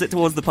 Rebounds it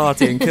towards the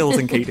party and kills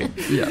Enkidu.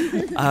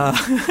 Yeah.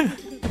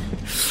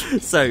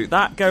 So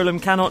that golem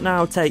cannot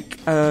now take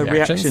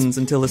reactions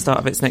until the start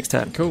of its next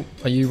turn. Cool.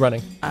 Are you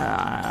running?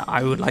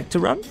 I would like to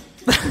run.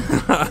 What's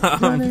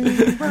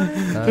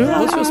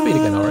your speed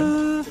again,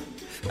 Orin?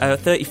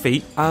 30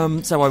 feet.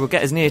 So I will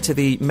get as near to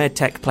the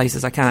medtech place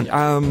as I can.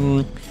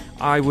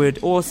 I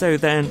would also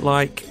then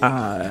like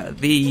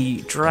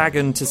the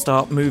dragon to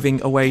start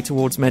moving away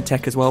towards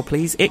medtech as well,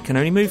 please. It can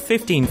only move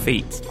 15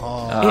 feet.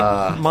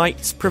 It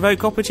might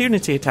provoke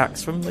opportunity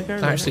attacks from the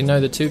golem. Actually, no,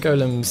 the two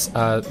golems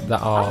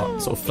that are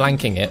sort of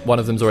flanking it, one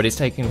of them's already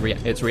taken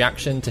its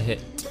reaction to hit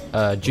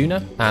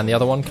Juna, and the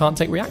other one can't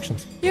take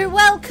reactions. You're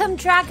welcome,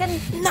 dragon.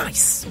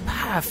 Nice.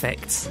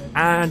 Perfect.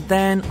 And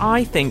then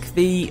I think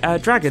the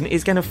dragon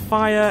is going to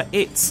fire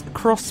its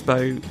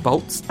crossbow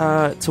bolts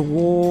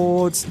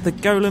towards the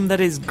golem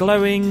that is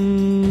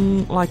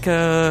glowing like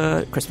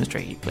a Christmas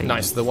tree, please.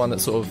 Nice. The one that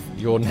sort of,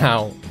 you're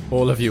now,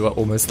 all of you are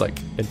almost like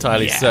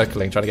entirely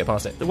circling, trying to get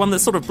past it. The one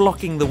that's sort of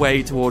blocking the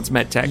way towards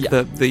medtech,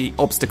 the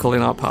obstacle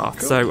in our path.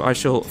 Cool. So I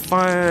shall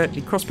fire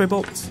the crossbow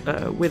bolt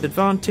with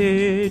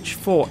advantage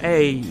for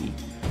a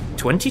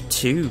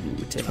 22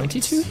 to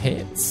 22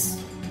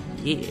 hits.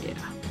 Yeah.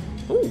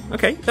 Oh,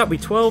 okay. That'll be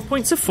 12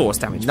 points of force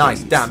damage. Nice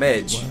please.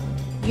 damage. Wow.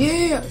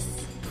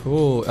 Yes.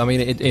 Cool. I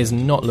mean, it is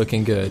not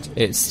looking good.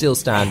 It's still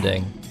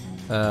standing,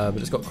 but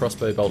it's got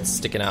crossbow bolts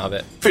sticking out of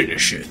it.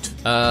 Finish it.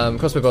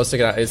 Crossbow bolts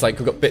sticking out. It's like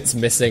we've got bits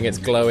missing. It's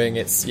glowing.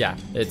 It's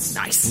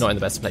nice. Not in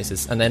the best of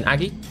places. And then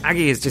Aggie.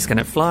 Aggie is just going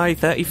to fly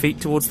 30 feet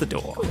towards the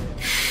door.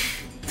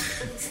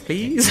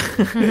 Please.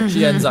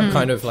 She ends up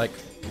kind of like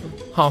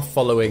half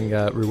following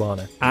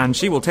Ruana. And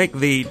she will take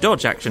the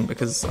dodge action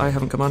because I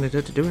haven't commanded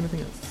her to do anything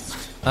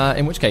else.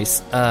 In which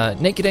case,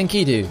 Naked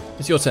Enkidu,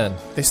 it's your turn.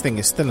 This thing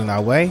is still in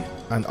our way,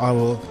 and I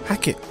will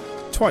hack it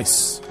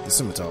twice, the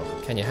scimitar.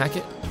 Can you hack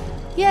it?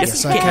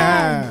 Yes, I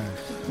can.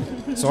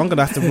 So I'm going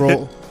to have to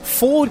roll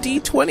 4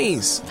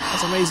 d20s.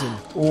 That's amazing.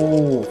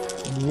 Oh,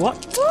 what?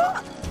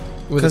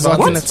 Because I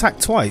can attack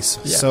twice,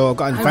 so I've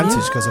got an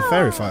advantage because of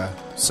Fairy Fire.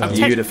 So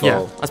beautiful.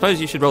 Yeah, I suppose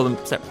you should roll them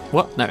separate.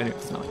 What? No, anyway,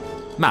 it's not.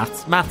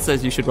 Math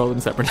says you should roll them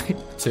separately.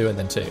 2 and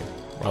then 2,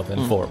 rather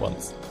than 4 at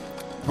once.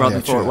 Rather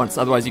than 4 at once.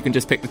 Otherwise, you can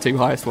just pick the 2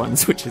 highest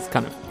ones, which is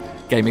kind of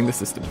gaming the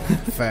system.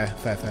 Fair.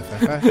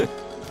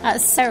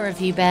 That's so of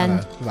you,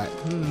 Ben.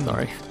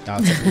 Sorry.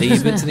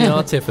 Leave it to the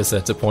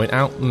artificer to point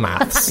out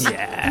maths.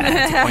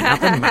 Yeah, to point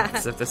out the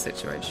maths of the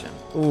situation.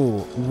 Ooh,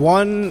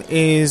 one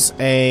is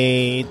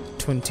a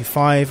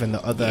 25 and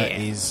the other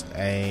is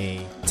a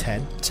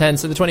 10. 10,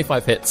 so the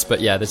 25 hits, but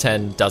yeah, the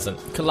 10 doesn't.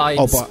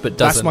 Collides, but doesn't.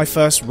 That's my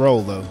first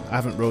roll, though. I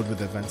haven't rolled with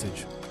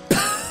advantage.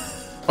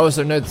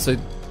 So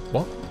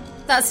what?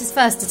 That's his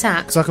first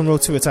attack. Because I can roll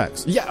 2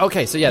 attacks. Yeah,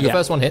 okay, so the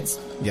first one hits.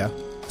 Yeah.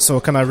 So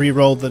can I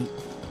re-roll the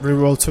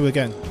reroll 2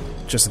 again,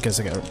 just in case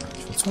I get a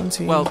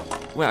 20. Well,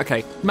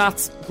 okay.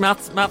 Maths.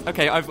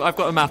 Okay, I've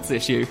got a maths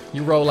issue.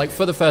 You roll like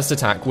for the first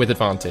attack with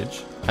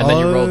advantage, and then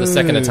you roll the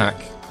second attack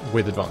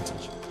with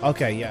advantage.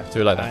 Okay, yeah.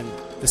 Do it like that. And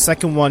the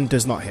second one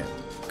does not hit.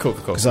 Cool.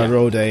 Because I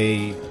rolled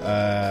a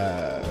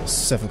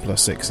 7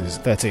 plus 6 is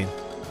 13.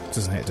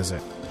 Doesn't hit, does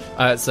it?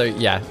 So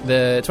yeah,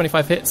 the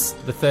 25 hits,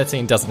 the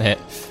 13 doesn't hit.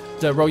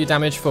 Roll your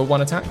damage for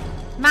 1 attack.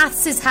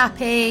 Maths is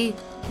happy.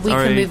 We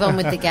can move on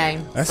with the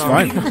game. That's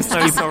fine. I'm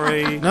so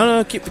sorry.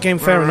 No, keep the game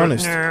fair and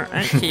honest.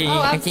 Actually,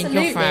 I think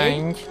you're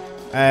fine.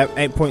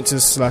 8 points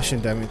of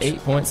slashing damage. 8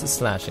 points of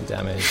slashing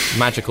damage.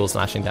 Magical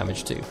slashing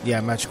damage too. Yeah,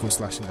 magical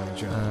slashing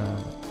damage. Yeah.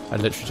 I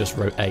literally just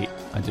wrote 8.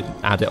 I didn't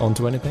add it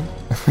onto anything.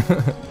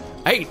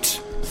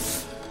 8!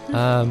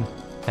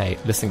 Hey,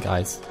 listen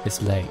guys,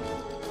 it's late.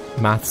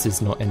 Maths is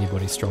not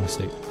anybody's strong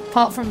suit.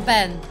 Apart from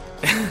Ben.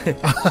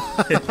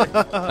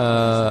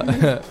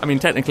 I mean,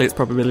 technically it's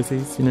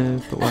probabilities,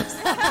 but what?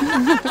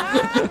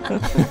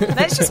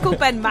 Let's just call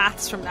Ben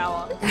Maths from now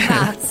on.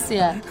 Maths,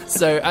 yeah.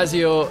 So as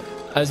you're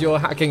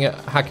hacking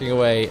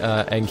away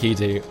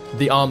Enkidu,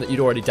 the arm that you'd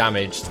already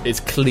damaged is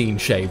clean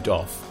shaved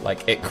off.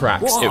 Like, it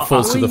cracks. It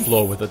falls to the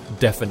floor with a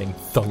deafening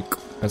thunk.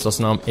 And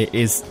Sosnam, it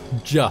is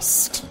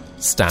just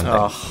standing.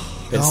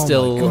 It's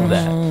still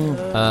there.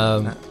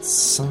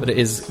 But it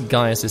is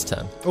Gaius'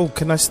 turn. Oh,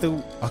 can I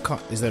still... I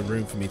can't... Is there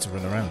room for me to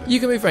run around it? You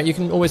can move around. You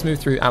can always move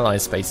through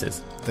allies'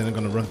 spaces. Then I'm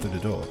going to run through the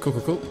door.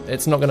 Cool.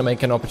 It's not going to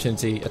make an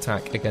opportunity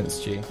attack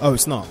against you. Oh,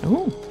 it's not?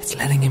 Ooh, it's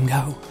letting him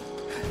go.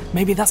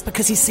 Maybe that's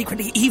because he's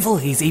secretly evil.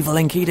 He's evil,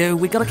 Enkidu.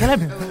 We gotta kill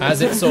him.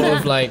 As it's sort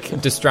of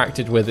like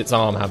distracted with its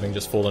arm having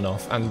just fallen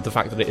off, and the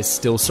fact that it is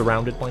still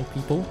surrounded by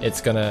people, it's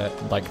gonna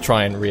like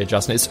try and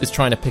readjust. And it's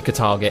trying to pick a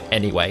target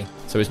anyway,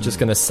 so it's just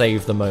gonna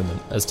save the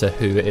moment as to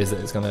who it is that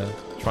it's gonna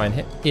try and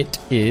hit. It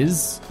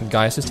is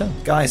Gaius' turn.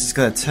 Gaius is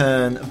going to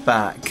turn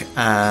back,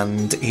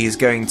 and he's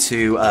going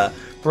to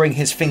bring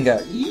his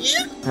finger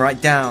right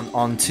down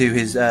onto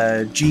his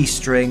G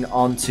string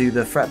onto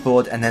the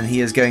fretboard, and then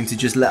he is going to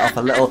just let off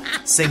a little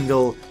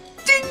single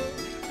ding.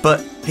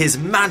 But his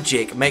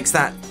magic makes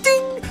that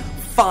ding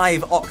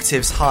 5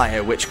 octaves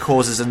higher, which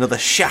causes another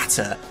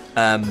shatter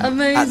at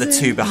the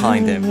 2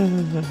 behind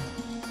him.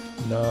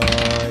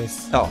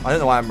 Nice. Oh, I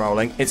don't know why I'm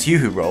rolling. It's you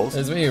who rolls.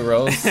 It's me who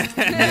rolls.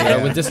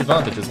 With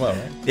disadvantage as well,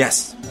 right?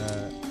 Yes.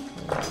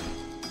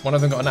 One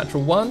of them got a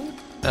natural 1.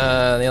 The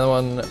other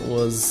one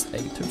was a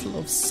total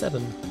of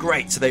 7.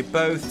 Great, so they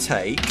both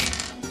take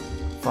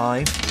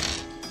 5,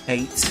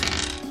 8,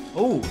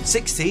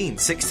 16.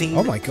 16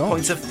 oh my God.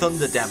 Points of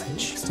thunder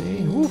damage.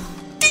 16.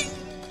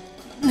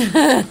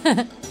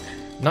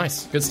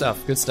 Nice, good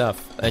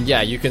stuff. And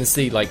yeah, you can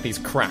see like these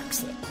cracks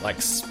that like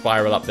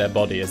spiral up their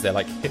body as they're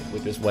like hit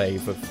with this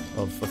wave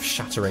of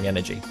shattering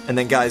energy. And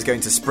then Guy's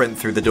going to sprint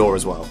through the door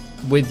as well.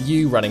 With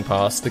you running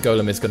past, the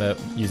golem is going to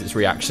use its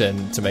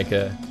reaction to make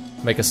a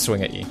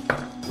swing at you.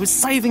 We're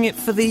saving it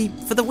for the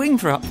wing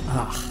drop.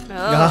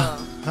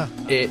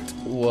 It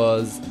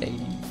was a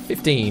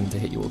 15 to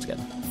hit you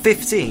altogether.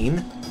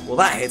 15? Well,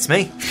 that hits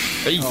me.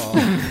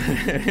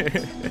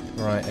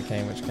 Right, okay,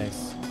 in which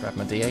case, grab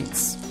my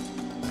d8s.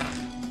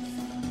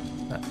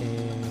 That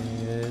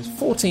is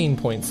 14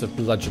 points of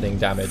bludgeoning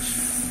damage.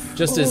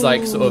 Just as,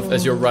 like, sort of,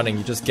 as you're running,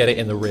 you just get it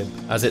in the rib.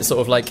 As it's sort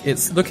of like,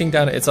 it's looking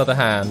down at its other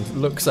hand,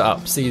 looks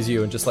up, sees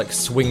you, and just, like,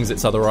 swings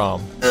its other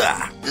arm.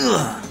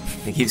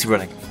 It keeps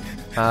running.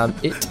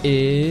 It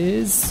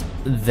is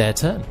their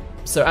turn.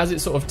 So as it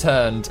sort of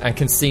turned and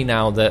can see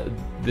now that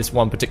this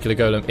one particular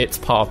golem, its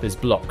path is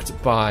blocked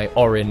by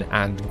Orin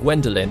and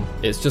Gwendolyn,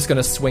 it's just going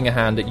to swing a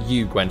hand at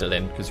you,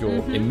 Gwendolyn, because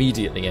you're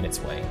immediately in its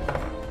way.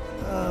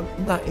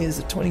 That is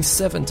a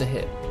 27 to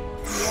hit.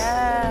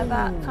 Yeah,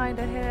 that kind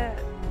of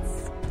hits.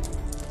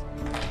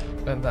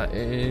 And that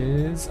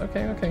is...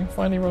 Okay.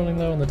 Finally rolling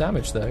low on the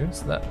damage, though.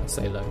 So that, I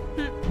say low.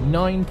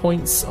 9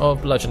 points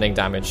of bludgeoning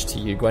damage to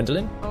you,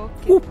 Gwendolyn.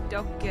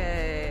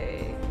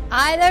 Okay.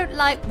 I don't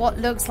like what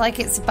looks like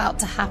it's about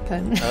to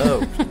happen.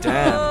 Oh,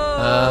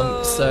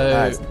 damn. So...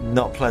 That's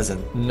not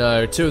pleasant.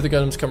 No, 2 of the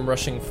golems come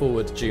rushing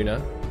forward,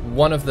 Juna.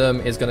 One of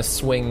them is going to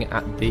swing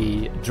at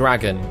the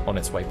dragon on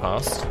its way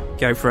past.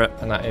 Go for it.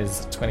 And that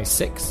is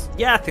 26.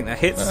 Yeah, I think that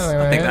hits.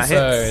 Anyway, I think that hits.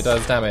 So it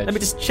does damage. Let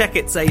me just check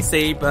its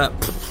AC, but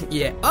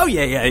yeah. Oh,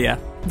 yeah.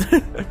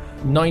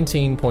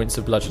 19 points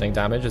of bludgeoning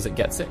damage as it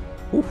gets it.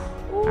 Oof.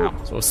 Ow.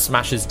 Sort of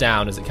smashes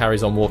down as it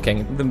carries on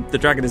walking. The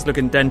dragon is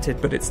looking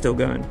dented, but it's still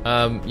going.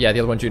 Yeah, the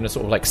other one, Juna,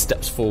 sort of like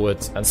steps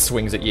forward and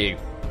swings at you.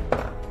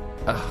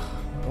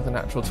 With a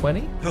natural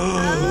 20.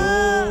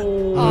 Oh,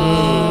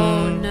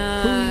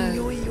 no.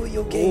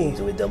 Okay,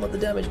 so we're done with the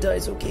damage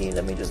dice. Okay,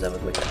 let me just have a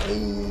quick...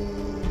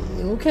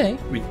 Okay.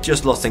 We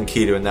just lost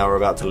Enkidu and now we're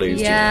about to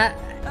lose. Yeah,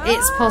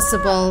 it's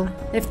possible.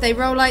 If they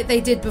roll like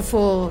they did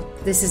before,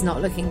 this is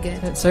not looking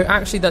good. So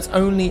actually that's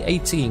only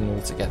 18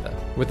 altogether,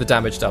 with the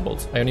damage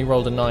doubled. I only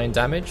rolled a 9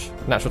 damage.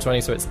 Natural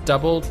 20, so it's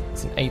doubled.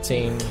 It's an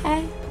 18.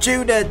 Okay.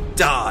 Juna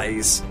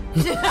dies.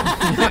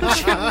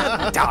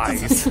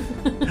 Dies.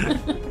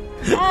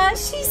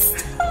 She's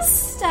still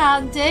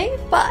standing,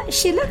 but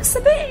she looks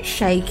a bit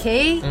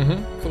shaky.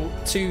 Cool.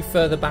 2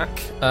 further back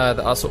that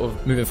are sort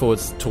of moving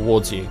forwards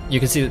towards you. You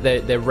can see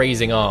that they're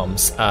raising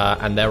arms,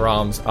 and their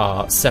arms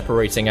are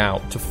separating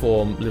out to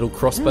form little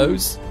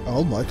crossbows.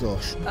 Oh my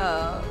gosh.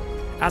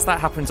 As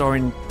that happens,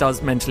 Orin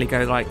does mentally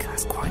go like,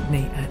 that's quite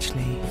neat,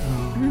 actually.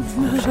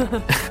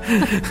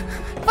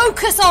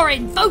 Focus,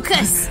 Orin,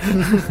 focus!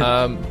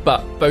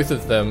 But both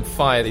of them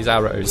fire these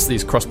arrows,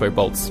 these crossbow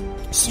bolts,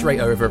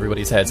 straight over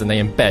everybody's heads, and they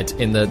embed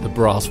in the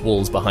brass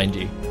walls behind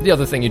you. The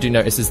other thing you do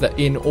notice is that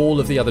in all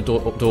of the other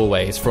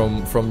doorways,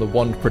 from the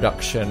wand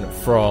production,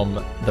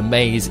 from the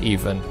maze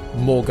even,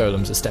 more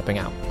golems are stepping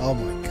out. Oh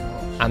my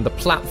gosh. And the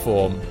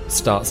platform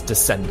starts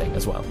descending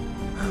as well.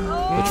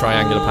 The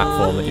triangular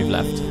platform that you've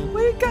left.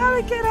 We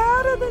gotta get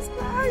out of this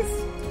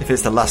place. If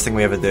it's the last thing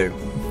we ever do.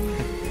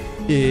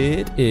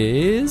 It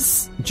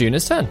is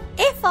Juna's turn.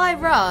 If I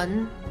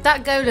run,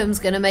 that golem's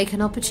going to make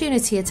an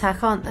opportunity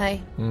attack, aren't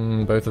they?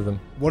 Both of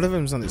them. One of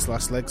them's on its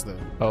last legs, though.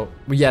 Oh,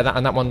 yeah,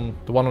 that one,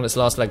 the one on its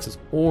last legs, has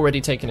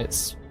already taken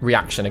its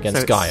reaction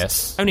against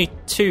Gaius. Only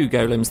 2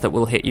 golems that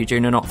will hit you,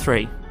 Juna, not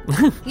 3.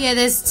 Yeah,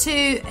 there's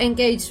 2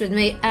 engaged with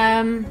me.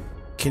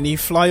 Can you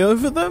fly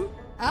over them?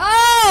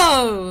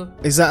 Oh!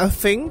 Is that a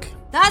thing?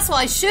 That's what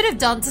I should have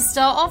done to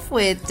start off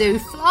with, do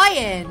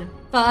flying.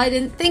 But I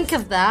didn't think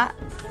of that.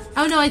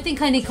 Oh no, I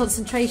think I need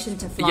concentration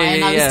to fly,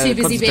 and I was too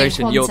busy being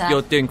Quanta.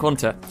 You're doing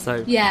Quanta,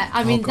 so... Yeah,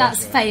 I mean,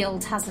 that's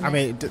failed, hasn't it? I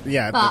mean,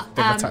 yeah, but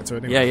they've attacked her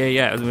anyway.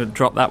 Yeah, I'm going to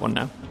drop that one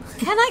now.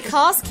 Can I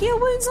cast Cure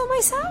Wounds on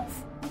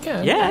myself?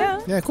 Yeah,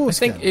 of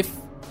course. I think if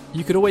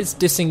you could always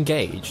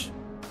disengage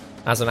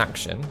as an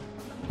action,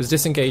 because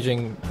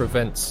disengaging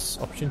prevents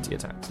opportunity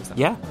attacks, is that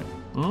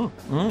right?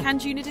 Can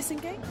Juna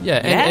disengage? Yeah,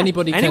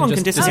 anybody Anyone can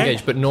just disengage.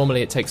 disengage, but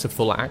normally it takes a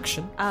full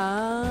action.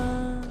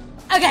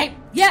 Okay,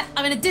 yeah,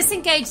 I'm going to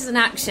disengage as an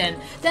action.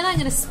 Then I'm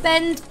going to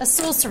spend a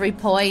sorcery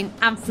point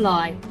and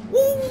fly.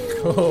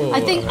 Cool. I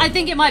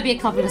think it might be a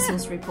couple of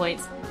sorcery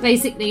points.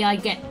 Basically, I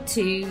get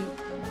to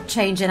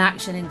change an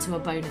action into a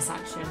bonus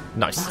action.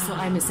 Nice. That's what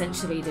I'm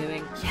essentially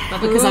doing. Yeah.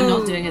 But because I'm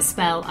not doing a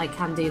spell, I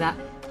can do that.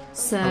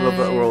 So I love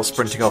that we're all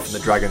sprinting off and the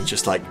dragon's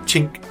just like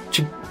chink,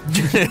 chink,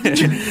 chink,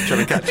 chink, trying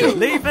to catch up.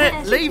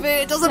 Leave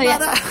it doesn't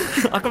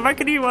matter. I can make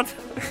a new one.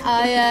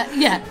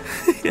 Yeah.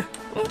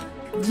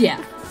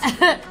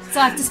 So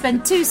I have to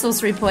spend 2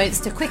 sorcery points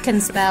to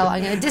quicken spell.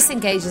 I'm going to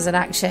disengage as an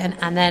action,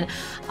 and then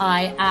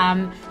I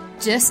am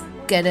just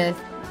going to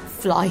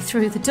fly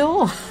through the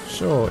door.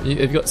 Sure.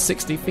 You've got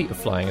 60 feet of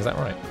flying, is that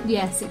right?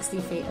 Yeah, 60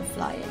 feet of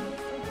flying.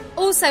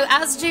 Also,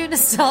 as Juna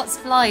starts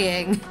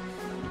flying,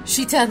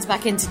 she turns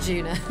back into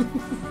Juna.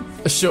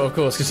 Sure, of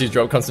course, because she's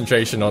dropped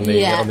concentration on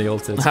the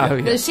altars. Oh,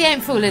 yeah. But she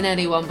ain't fooling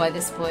anyone by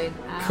this point.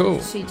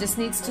 Cool. She just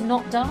needs to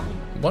not die.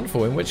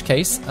 Wonderful, in which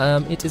case,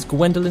 it is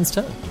Gwendolyn's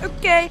turn.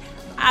 Okay,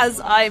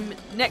 as I'm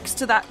next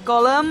to that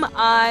golem,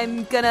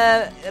 I'm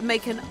gonna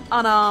make an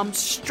unarmed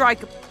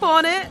strike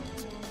upon it.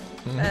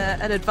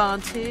 An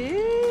advantage.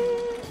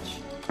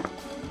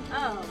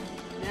 Oh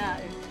no,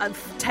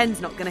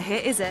 10's not gonna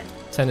hit, is it?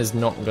 10 is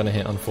not going to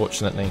hit,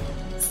 unfortunately.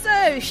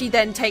 So she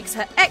then takes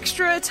her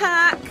extra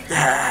attack.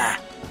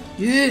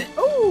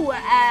 Ooh,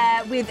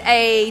 with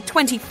a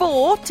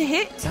 24 to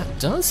hit. That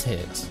does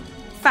hit.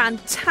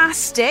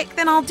 Fantastic.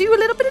 Then I'll do a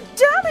little bit of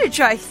damage,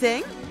 I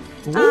think.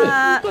 Ooh,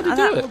 that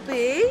will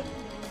be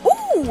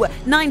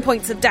 9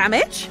 points of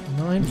damage.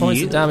 9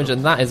 points of damage,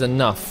 and that is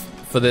enough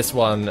for this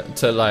one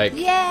to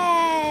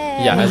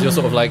Yeah, as you're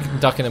sort of like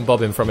ducking and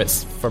bobbing from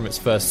its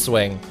first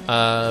swing.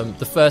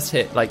 The first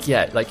hit,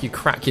 you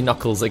crack your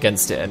knuckles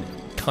against it and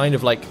it kind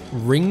of like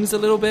rings a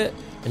little bit,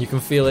 and you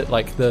can feel it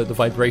like the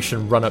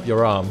vibration run up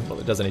your arm. Not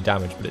that it does any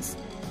damage, but it's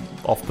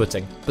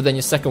off-putting. But then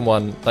your second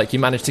one, you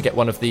manage to get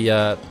one of the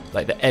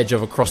the edge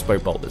of a crossbow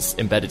bolt that's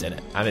embedded in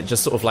it, and it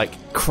just sort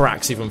of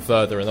cracks even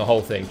further, and the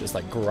whole thing just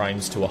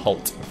grinds to a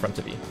halt in front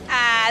of you.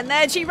 And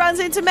then she runs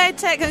into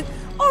Medtech and,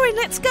 Orin,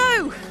 let's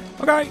go.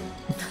 Okay.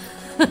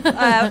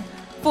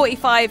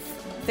 45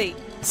 feet.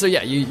 So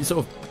yeah, you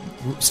sort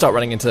of start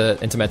running into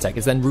Medtech.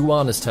 It's then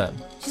Ruana's turn.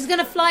 she's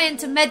gonna fly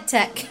into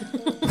Medtech.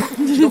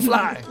 She'll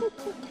fly.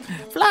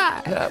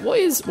 Fly. What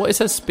is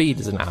her speed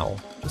as an owl?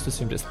 Just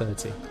assumed it's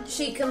 30.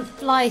 She can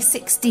fly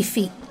 60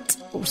 feet.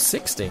 Oh,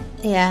 60.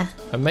 Yeah.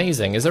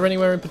 Amazing. Is there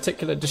anywhere in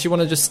particular? Does she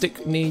want to just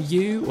stick near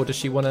you, or does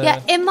she want to... Yeah,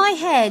 in my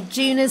head,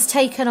 Juna's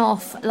taken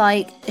off,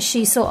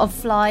 she sort of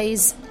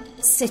flies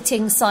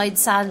sitting side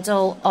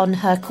saddle on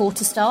her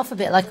quarterstaff, a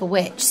bit like a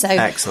witch. So,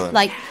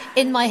 excellent.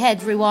 In my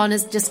head,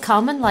 Ruana's just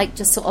come and,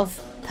 just sort of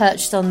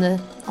perched on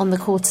the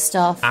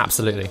quarterstaff.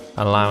 Absolutely.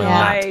 Allowing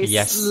Nice. that.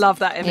 Yes. Love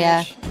that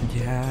image.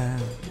 Yeah.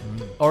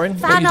 Orin,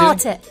 what Fan are you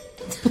doing? art it.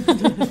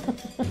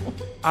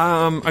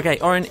 Okay,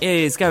 Orin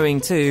is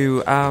going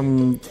to...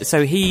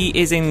 so he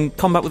is in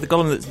combat with the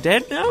golem that's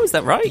dead now, is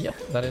that right? Yeah,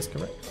 that is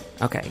correct.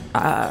 Okay,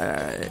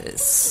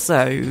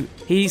 so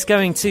he's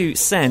going to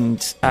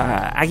send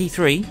Aggie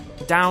 3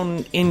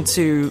 down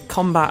into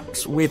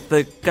combat with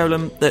the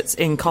golem that's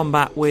in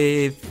combat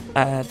with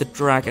the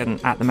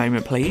dragon at the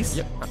moment, please.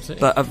 Yep, absolutely.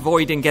 But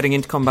avoiding getting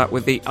into combat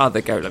with the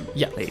other golem,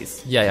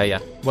 please. Yeah.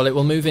 Well, it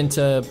will move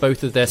into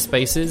both of their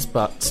spaces,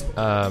 but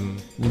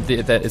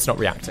it's not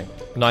reacting.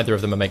 Neither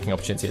of them are making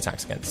opportunity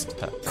attacks against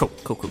her. Cool.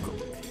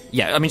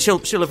 Yeah, I mean,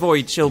 she'll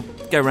avoid. She'll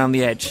go around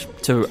the edge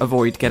to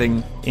avoid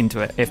getting into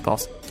it, if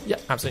possible. Yeah,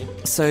 absolutely.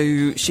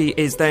 So she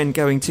is then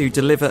going to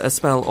deliver a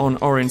spell on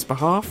Orin's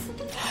behalf.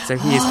 So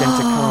he is going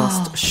to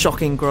cast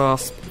Shocking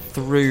Grasp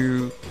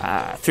through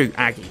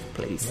Aggie,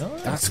 please. Oh,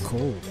 that's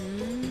cool.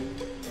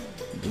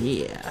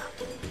 Yeah.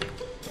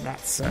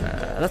 That's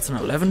an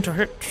 11 to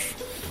hit.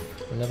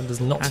 11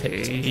 does not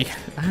hit.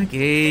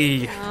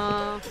 Aggie.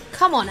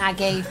 Come on,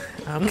 Aggie.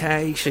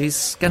 Okay,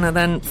 she's gonna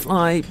then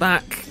fly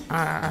back,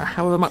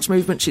 however much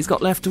movement she's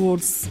got left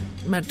towards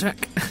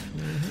MedTech.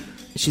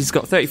 She's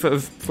got 30 foot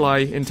of fly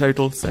in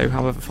total, so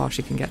however far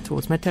she can get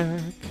towards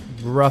MedTech.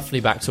 Roughly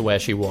back to where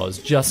she was,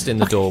 just in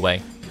the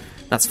doorway.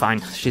 That's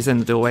fine, she's in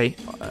the doorway.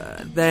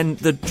 Then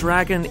the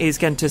dragon is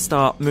going to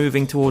start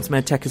moving towards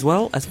MedTech as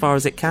well, as far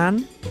as it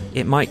can.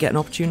 It might get an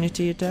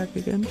opportunity attack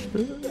again.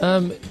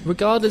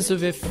 Regardless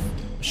of if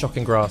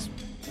Shocking Grasp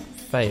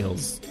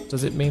fails,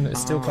 does it mean that it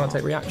still can't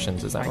take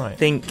reactions? Is that right? I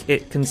think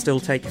it can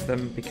still take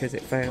them because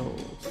it failed.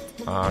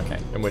 Okay.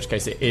 In which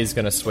case it is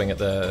going to swing at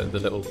the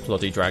little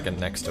ploddy dragon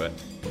next to it.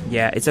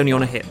 Yeah, it's only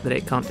on a hit that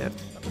it can't do it.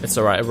 It's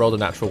alright, I rolled a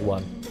natural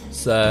 1.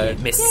 So it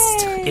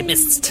missed. Yay! It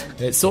missed.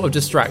 It's sort of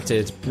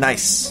distracted.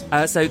 Nice.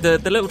 So the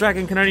little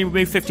dragon can only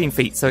move 15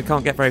 feet, so it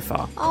can't get very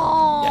far.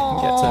 Oh. Yeah, it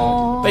can get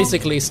to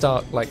basically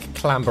start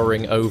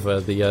clambering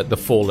over the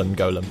fallen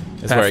golem.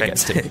 Is where it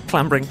gets to.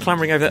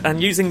 clambering over,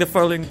 and using the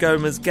fallen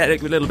golem as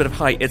getting a little bit of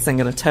height, it's then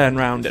going to turn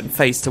around and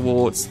face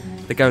towards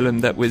the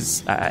golem that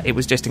was it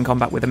was just in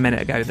combat with a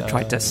minute ago that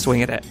tried to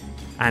swing at it,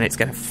 and it's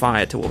going to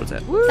fire towards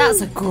it. Woo.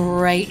 That's a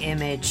great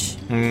image.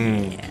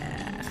 Yeah.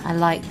 I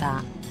like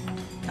that.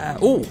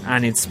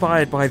 And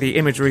inspired by the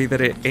imagery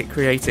that it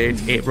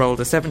created, it rolled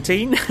a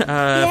 17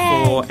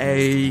 for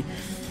a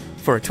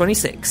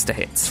 26 to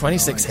hit.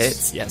 26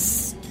 hits,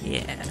 yes.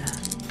 Yeah.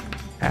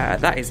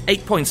 That is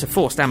 8 points of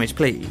force damage,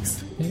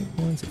 please. 8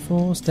 points of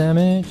force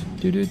damage.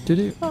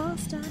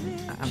 Force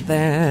damage. And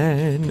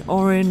then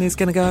Orin is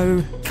going to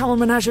go, come on,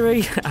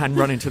 Menagerie, and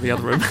run into the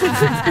other room.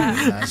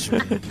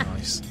 Menagerie,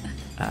 nice.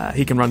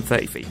 He can run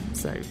 30 feet,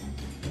 so...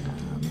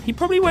 he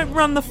probably won't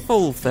run the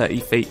full 30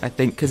 feet, I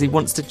think, because he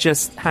wants to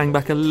just hang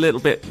back a little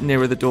bit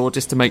nearer the door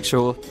just to make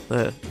sure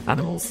the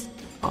animals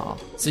are...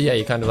 So yeah,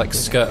 you kind of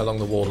skirt along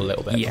the wall a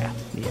little bit. Yeah.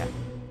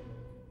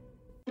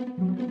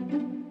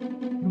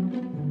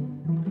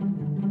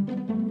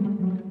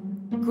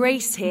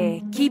 Grace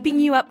here, keeping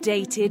you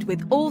updated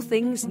with all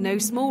things No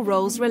Small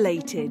Rolls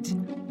related.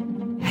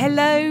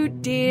 Hello,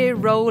 dear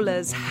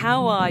rollers,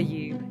 how are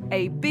you?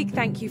 A big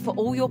thank you for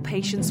all your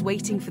patience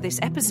waiting for this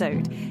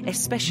episode,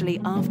 especially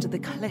after the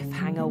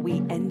cliffhanger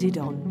we ended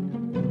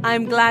on.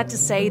 I'm glad to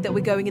say that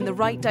we're going in the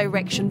right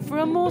direction for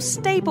a more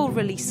stable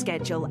release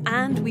schedule,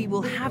 and we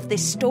will have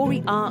this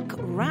story arc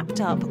wrapped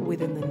up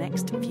within the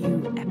next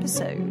few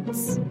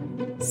episodes.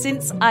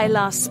 Since I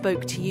last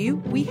spoke to you,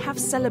 we have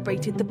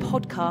celebrated the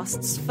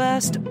podcast's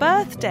first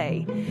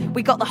birthday.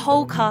 We got the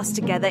whole cast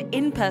together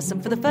in person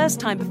for the first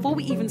time before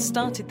we even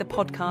started the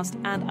podcast,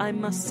 and I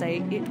must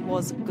say it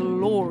was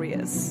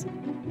glorious.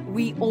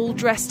 We all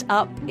dressed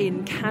up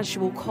in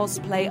casual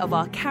cosplay of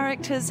our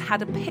characters,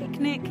 had a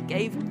picnic,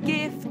 gave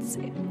gifts.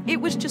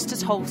 It was just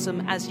as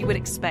wholesome as you would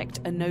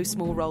expect a No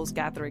Small Rolls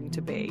gathering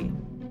to be.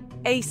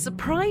 A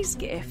surprise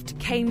gift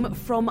came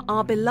from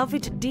our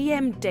beloved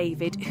DM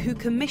David, who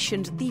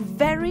commissioned the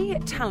very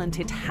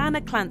talented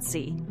Hannah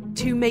Clancy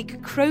to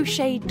make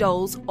crochet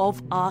dolls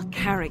of our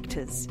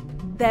characters.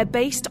 They're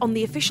based on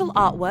the official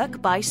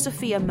artwork by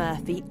Sophia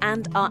Murphy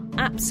and are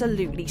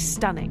absolutely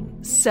stunning.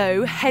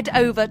 So head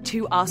over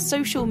to our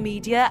social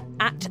media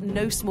at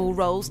No Small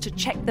Rolls to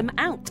check them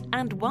out.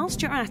 And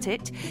whilst you're at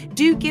it,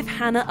 do give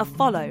Hannah a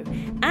follow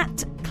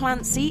at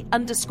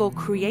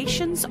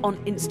Clancy_Creations on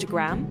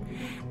Instagram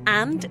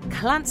and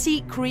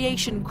Clancy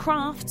Creation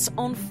Crafts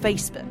on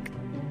Facebook.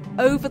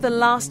 Over the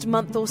last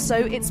month or so,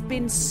 it's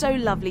been so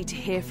lovely to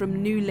hear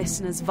from new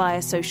listeners via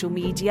social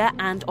media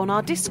and on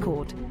our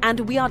Discord.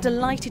 And we are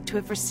delighted to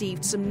have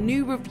received some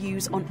new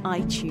reviews on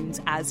iTunes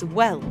as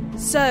well.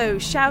 So,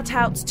 shout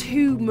outs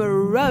to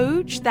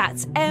Maroj,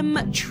 that's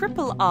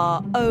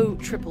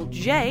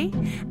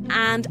MRROJJJ,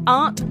 and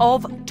Art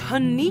of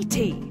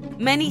Toniti.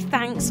 Many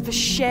thanks for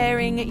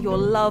sharing your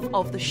love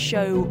of the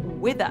show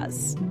with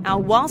us. Now,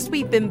 whilst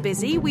we've been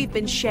busy, we've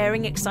been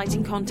sharing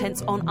exciting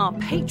contents on our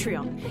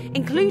Patreon,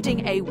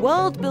 including a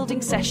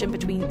world-building session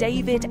between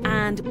David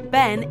and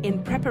Ben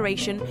in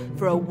preparation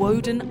for a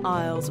Woden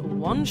Isles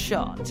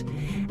one-shot.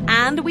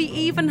 And we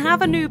even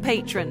have a new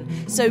patron,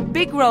 so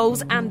big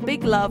rolls and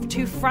big love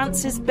to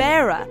Francis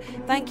Bearer.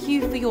 Thank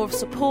you for your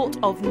support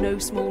of No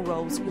Small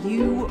Rolls.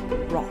 You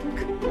rock.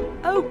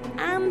 Oh,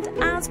 and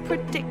as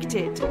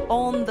predicted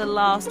on the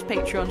last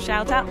Patreon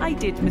shoutout, I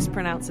did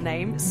mispronounce a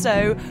name.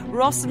 So,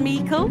 Ross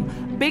Meikle,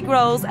 big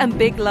rolls and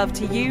big love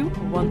to you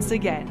once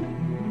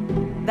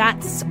again.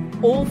 That's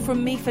all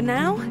from me for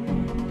now.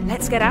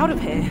 Let's get out of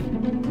here.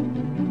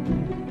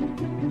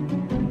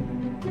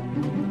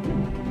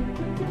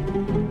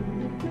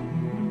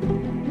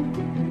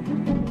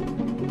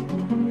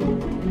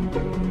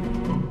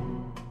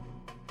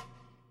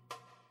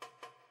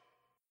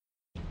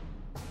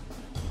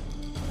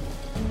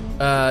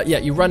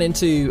 You run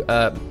into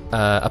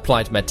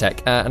Applied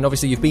MedTech, and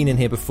obviously you've been in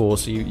here before,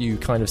 so you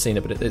kind of seen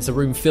it, but it's a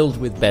room filled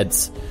with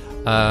beds.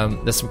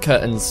 There's some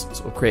curtains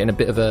sort of creating a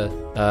bit of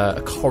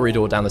a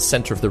corridor down the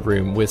centre of the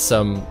room with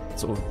some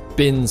sort of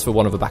bins, for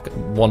want of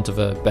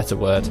a better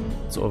word,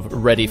 sort of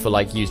ready for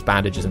like used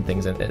bandages and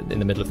things in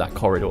the middle of that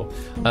corridor.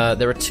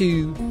 There are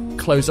 2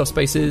 closed off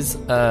spaces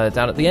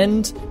down at the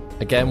end.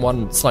 Again,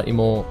 one slightly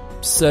more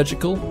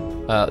surgical.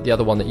 The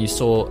other one that you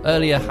saw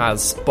earlier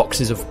has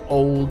boxes of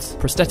old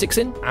prosthetics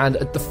in. And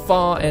at the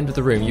far end of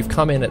the room, you've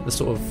come in at the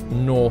sort of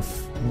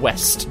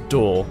northwest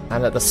door,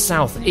 and at the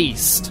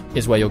southeast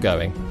is where you're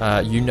going.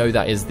 You know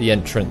that is the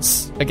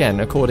entrance, again,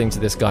 according to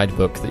this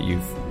guidebook that you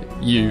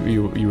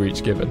were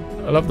each given.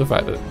 I love the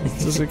fact that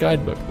it's just a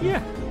guidebook.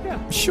 Yeah.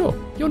 Sure,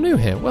 you're new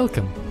here.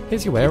 Welcome.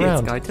 Here's your way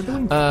around. Guide to the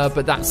wing.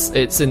 But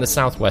it's in the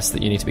southwest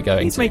that you need to be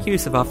going. Please make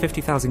use of our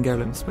 50,000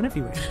 golems whenever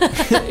you wish.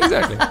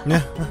 Exactly.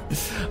 Yeah.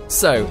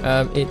 So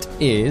it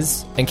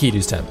is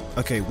Enkidu's turn.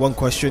 Okay, one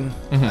question.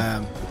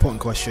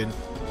 Important question.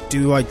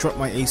 Do I drop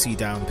my AC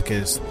down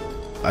because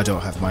I don't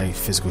have my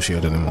physical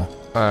shield anymore?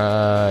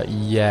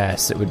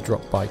 Yes, it would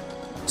drop by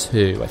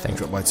 2, I think.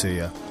 Drop by 2,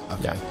 yeah.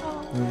 Okay. Yeah.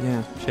 Oh,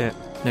 yeah. Shit.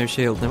 No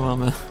shield, no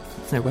armour.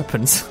 No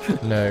weapons.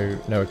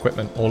 no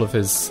equipment. All of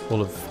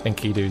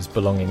Enkidu's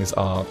belongings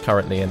are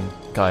currently in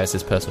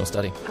Gaius' personal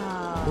study.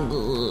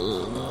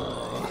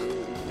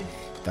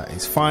 That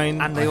is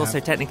fine. And they also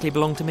technically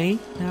belong to me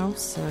now,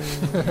 so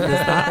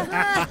there's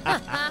that.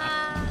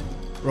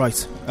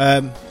 Right.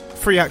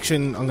 Free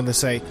action, I'm going to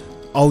say.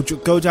 I'll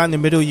go down the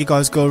middle, you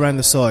guys go around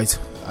the side.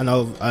 And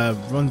I'll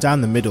run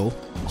down the middle,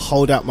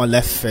 hold out my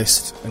left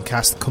fist, and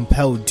cast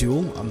Compel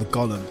Duel on the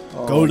golem.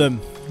 Golem.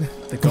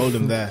 The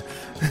golem there.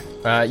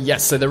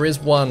 Yes, so there is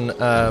one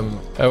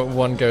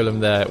golem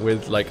there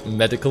with like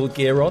medical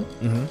gear on.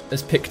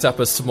 Has picked up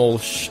a small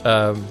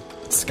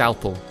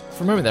scalpel.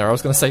 For a moment there, I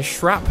was going to say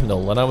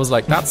shrapnel, and I was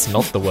like, that's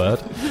not the word.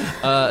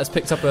 Has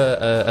picked up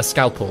a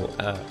scalpel,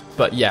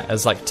 but yeah,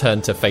 has like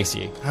turned to face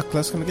you. How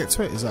close can I get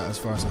to it? Is that as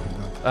far as I can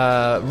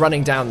go?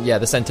 Running down,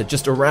 the centre,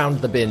 just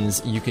around the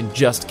bins, you can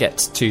just get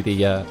to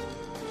the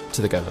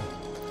golem.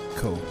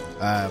 Cool.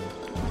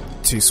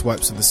 2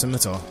 swipes of the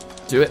scimitar.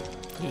 Do it.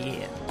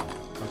 Yeah.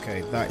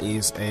 Okay, that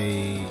is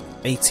a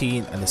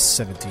 18 and a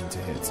 17 to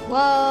hit.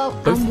 Whoa,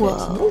 Both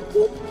whoa.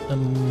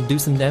 Do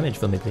some damage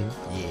for me, please.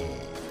 Yeah.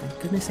 Thank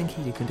goodness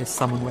Enkidu can just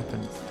summon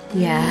weapons.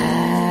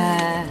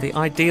 Yeah. The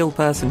ideal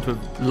person to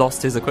have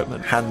lost his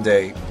equipment.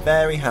 Handy.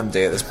 Very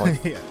handy at this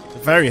point. Yeah,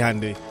 very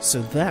handy.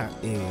 So that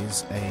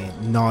is a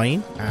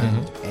 9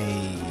 and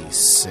a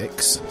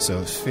 6. So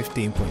it's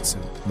 15 points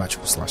of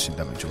magical slashing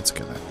damage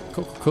altogether.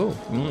 Cool.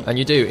 And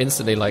you do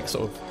instantly, like,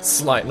 sort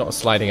of not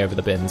sliding over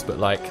the bins, but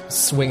like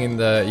swinging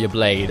your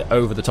blade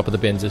over the top of the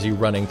bins as you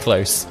run in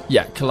close.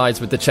 Yeah, collides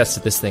with the chest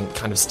of this thing,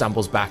 kind of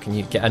stumbles back, and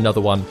you get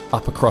another one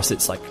up across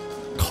its like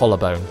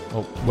collarbone,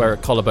 or where a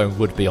collarbone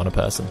would be on a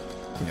person.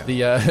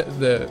 Yeah.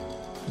 The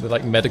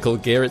like medical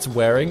gear it's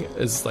wearing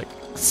is like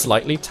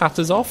slightly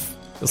tatters off.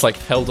 It's like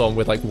held on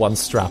with like one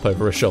strap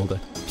over a shoulder.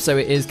 So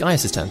it is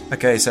Gaius' turn.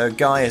 Okay, so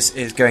Gaius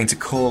is going to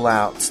call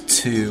out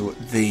to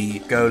the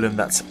golem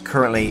that's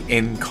currently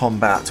in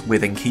combat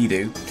with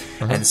Enkidu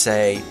and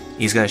say,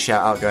 he's going to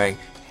shout out going,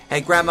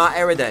 "Hey Grandma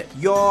Erida,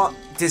 your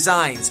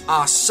designs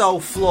are so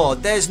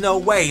flawed. There's no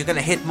way you're going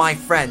to hit my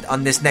friend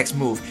on this next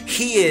move.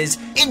 He is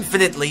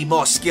infinitely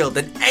more skilled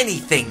than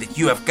anything that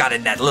you have got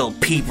in that little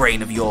pea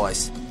brain of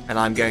yours." And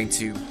I'm going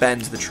to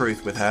bend the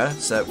truth with her,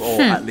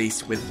 or at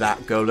least with that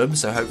golem,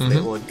 so hopefully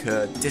it will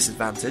incur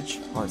disadvantage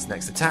on its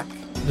next attack.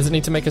 Does it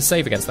need to make a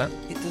save against that?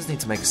 It does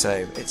need to make a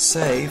save. Its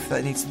save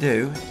that it needs to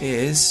do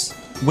is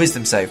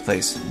wisdom save,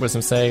 please.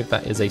 Wisdom save,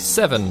 that is a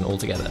 7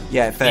 altogether.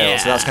 Yeah, it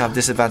fails, so that's going to have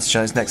disadvantage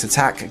on its next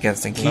attack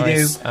against Enkidu.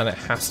 Nice. And it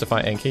has to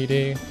fight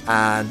Enkidu.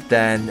 And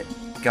then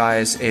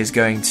Gaius is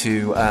going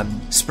to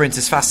sprint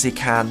as fast as he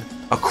can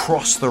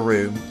across the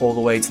room, all the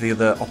way to the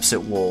other opposite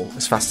wall,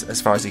 as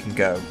far as he can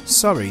go.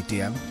 Sorry,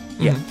 DM.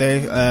 Yeah.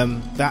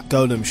 That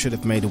golem should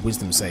have made a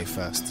wisdom save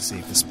first to see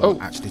if the spell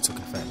actually took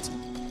effect.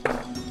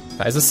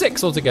 That is a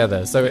 6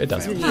 altogether, so it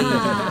does.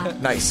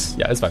 Nice.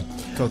 Yeah, it's fine.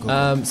 Cool.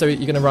 So you're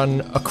going to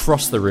run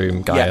across the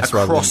room, Gaius?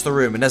 Yeah, across the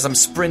room. And as I'm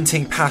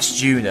sprinting past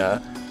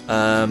Juna,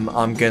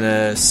 I'm going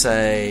to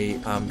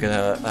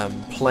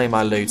play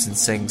my lute and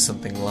sing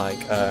something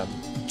like,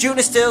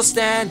 "Juna's still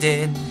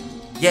standing.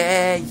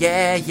 Yeah,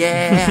 yeah,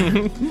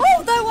 yeah."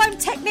 Although I'm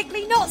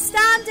technically not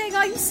standing,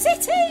 I'm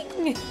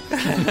sitting.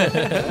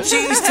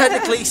 She's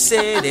technically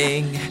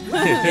sitting.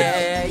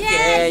 Yeah,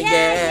 yeah,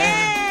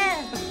 yeah.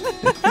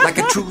 like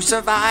a true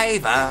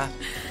survivor.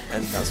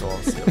 And that's all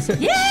I'll say.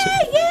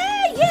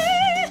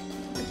 Yeah.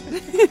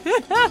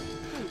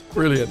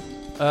 Brilliant.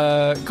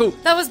 Cool.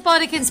 That was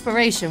bardic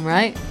inspiration,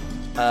 right?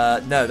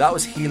 No, that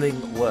was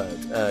healing word.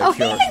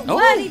 Healing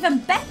word, even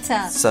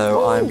better.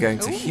 So I'm going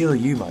to heal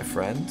you, my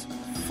friend,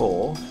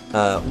 for...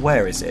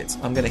 where is it?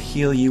 I'm going to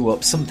heal you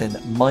up something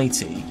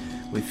mighty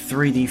with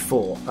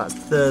 3d4. That's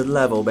 3rd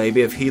level,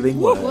 baby, of healing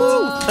word.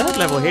 Whoa. 3rd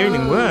level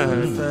healing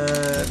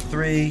word.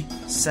 3,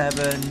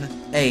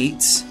 7,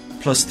 8,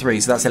 plus 3.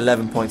 So that's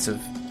 11 points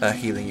of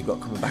healing you've got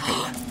coming back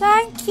at you.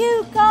 Thank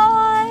you,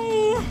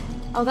 guy.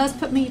 Oh, that's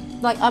put me,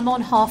 I'm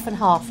on half and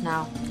half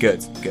now.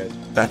 Good.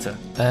 Better.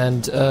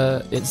 And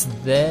it's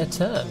their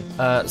turn.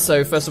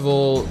 So first of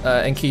all,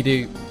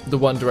 Enkidu, the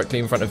one directly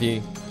in front of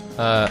you,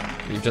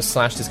 you've just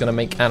slashed, is going to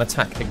make an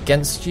attack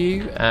against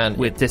you, and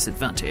with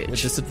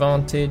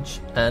disadvantage.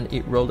 And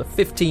it rolled a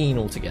 15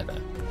 altogether.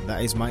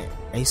 That is my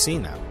AC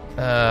now.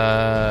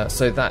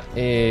 So that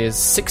is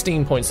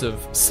 16 points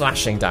of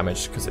slashing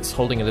damage because it's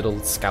holding a little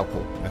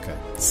scalpel. Okay.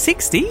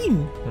 16?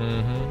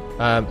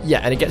 Mm-hmm. Yeah,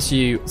 and it gets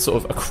you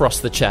sort of across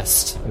the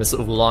chest, and a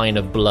sort of line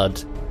of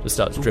blood just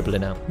starts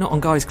dribbling out. Not on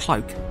Guy's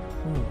cloak.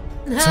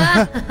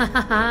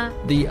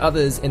 The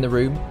others in the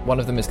room, one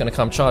of them is going to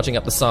come charging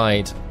up the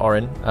side,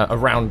 Orin,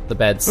 around the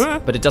beds,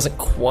 but it doesn't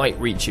quite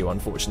reach you,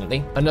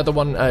 unfortunately. Another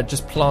one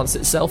just plants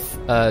itself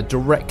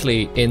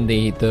directly in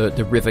the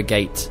river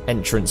gate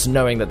entrance,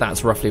 knowing that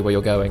that's roughly where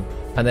you're going.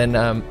 And then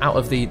out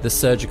of the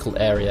surgical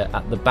area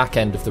at the back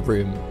end of the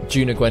room,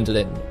 Juna,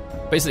 Gwendolyn,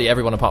 basically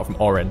everyone apart from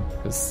Orin,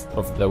 because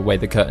of the way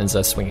the curtains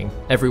are swinging,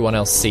 everyone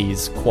else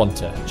sees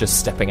Quanta just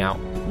stepping out.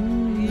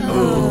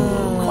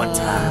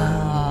 Quanta.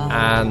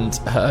 And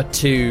her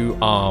 2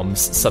 arms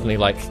suddenly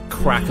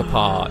crack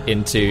apart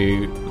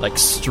into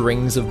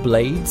strings of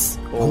blades.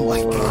 Oh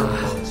my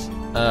god!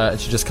 And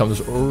she just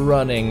comes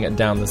running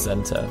down the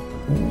center.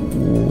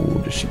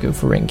 Ooh, does she go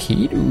for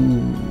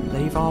Enkidu?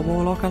 Leave our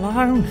warlock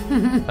alone.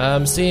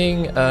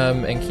 Seeing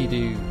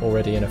Enkidu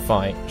already in a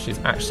fight, she's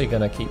actually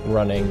going to keep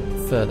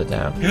running further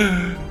down.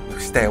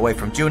 Stay away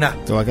from Juna.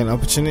 Do I get an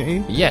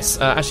opportunity? Yes,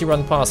 as you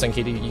run past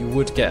Enkidu, you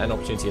would get an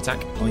opportunity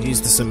attack. I'll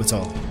use the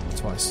scimitar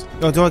twice.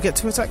 Oh, do I get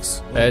 2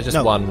 attacks?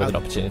 Just one with an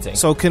opportunity.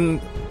 So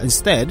can,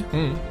 instead,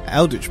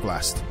 Eldritch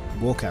Blast,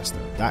 Warcaster.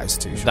 That is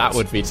 2 shots. That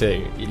would be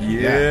 2.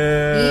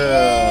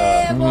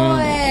 Yeah.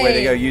 Boy. Way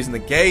to go, using the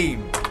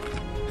game.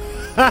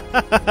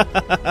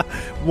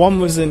 1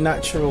 was a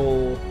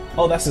natural...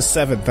 Oh, that's a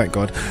 7, thank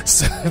God.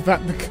 So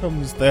that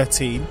becomes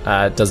 13.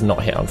 Does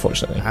not hit,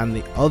 unfortunately. And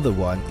the other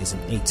one is an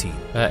 18.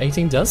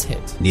 18 does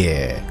hit.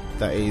 Yeah.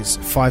 That is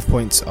 5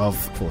 points of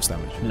force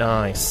damage.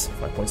 Nice.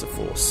 5 points of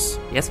force.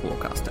 Yes,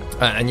 Warcaster.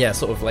 And yeah,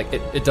 sort of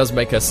it does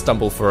make her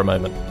stumble for a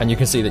moment. And you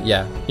can see that,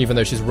 yeah, even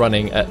though she's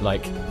running at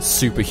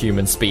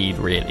superhuman speed,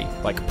 really,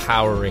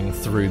 powering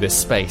through this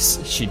space,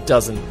 she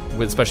doesn't,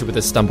 especially with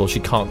this stumble, she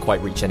can't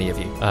quite reach any of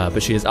you.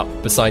 But she is up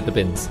beside the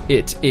bins.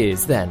 It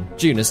is then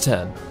Juna's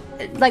turn.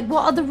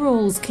 What are the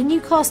rules? Can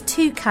you cast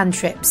 2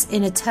 cantrips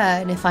in a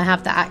turn if I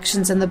have the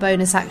actions and the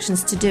bonus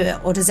actions to do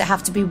it? Or does it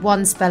have to be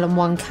 1 spell and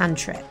 1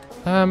 cantrip?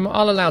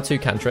 I'll allow 2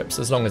 cantrips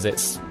as long as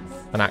it's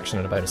an action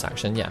and a bonus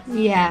action, yeah.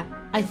 Yeah,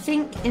 I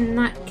think in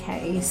that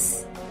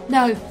case...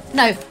 No.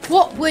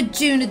 What would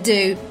Juna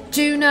do?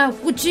 Juna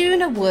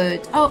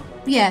would. Oh,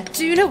 yeah,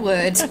 Juna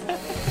would.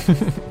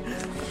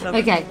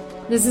 Okay,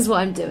 this is what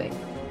I'm doing.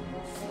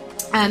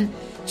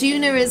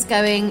 Juna is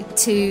going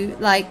to,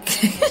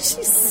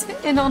 she's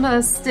sitting on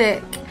her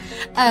stick.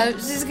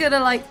 She's going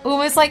to,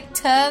 almost,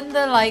 turn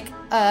the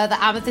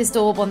amethyst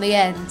orb on the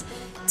end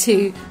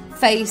to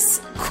face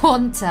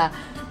Quanta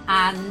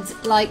and,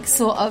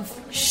 sort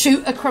of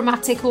shoot a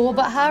chromatic orb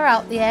at her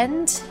out the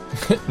end.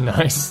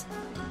 Nice.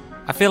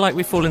 I feel like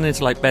we've fallen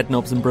into, bed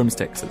knobs and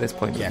broomsticks at this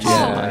point. Yes.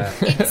 Yeah.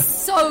 It's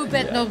so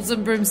bed knobs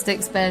and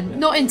broomsticks, Ben.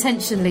 Not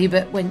intentionally,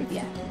 but when,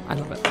 yeah. I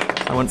love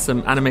it. I want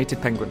some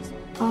animated penguins.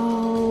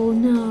 Oh,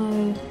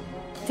 no.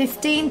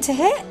 15 to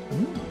hit?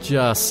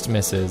 Just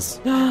misses.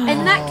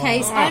 In that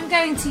case, I'm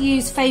going to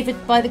use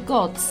Favoured by the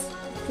Gods.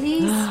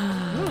 Please?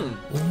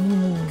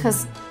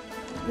 Because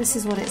this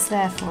is what it's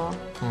there for.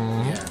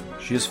 Yeah.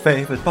 She is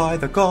favoured by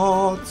the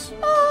gods.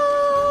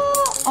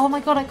 Oh my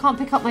god, I can't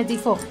pick up my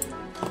D4.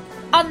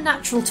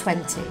 Unnatural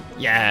 20.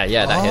 Yeah,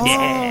 that hits.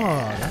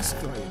 Yeah. That's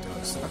good.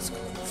 That's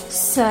good.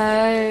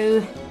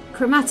 So,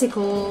 Chromatic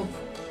Orb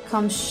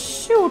comes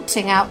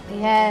shooting out the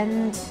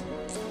end.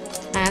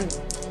 And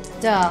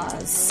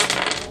does.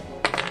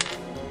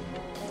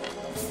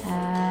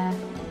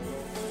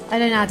 I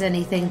don't add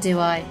anything, do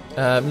I?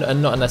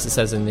 Not unless it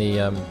says in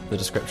the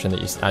description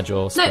that you add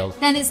your spell. No,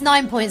 then it's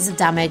 9 points of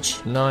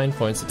damage. 9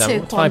 points of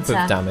damage. What type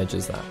of damage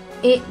is that?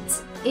 It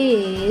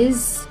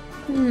is...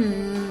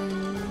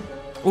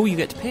 Oh, you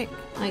get to pick.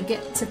 I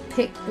get to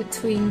pick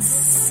between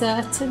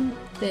certain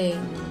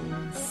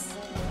things.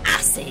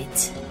 Acid.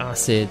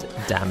 Acid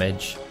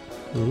damage.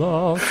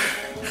 Love.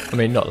 I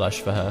mean, not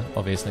lush for her,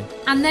 obviously.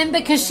 And then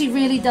because she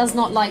really does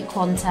not like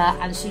Quanta,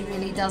 and she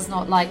really does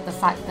not like the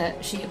fact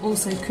that she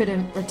also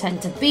couldn't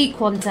pretend to be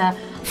Quanta,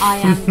 I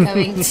am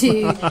going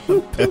to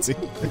Petty.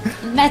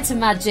 Meta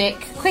Magic,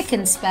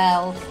 Quicken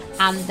Spell,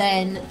 and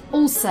then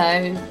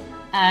also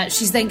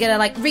she's then going to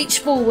like reach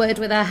forward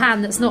with her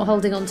hand that's not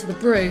holding onto the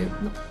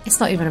broom. It's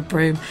not even a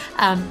broom.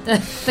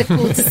 The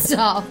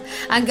quarterstaff,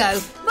 and go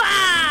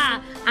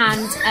Wah!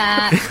 And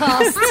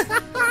cast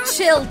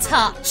Chill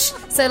Touch.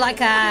 So like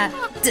a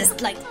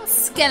just like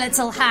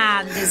skeletal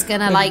hand is going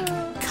to like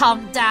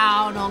come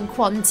down on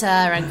Quanta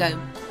and go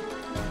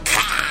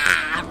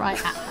right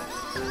at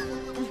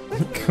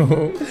her.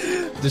 Cool.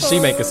 Does she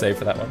make a save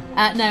for that one?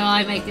 No,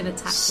 I make an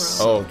attack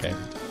roll. Oh, okay.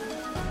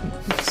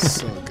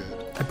 So good.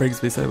 It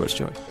brings me so much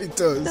joy. It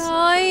does.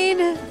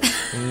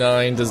 9.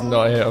 9 does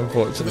not hit,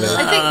 unfortunately. I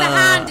think the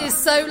hand is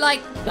so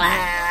like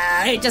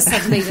it just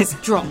suddenly just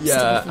drops.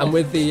 Yeah, and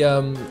with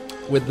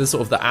the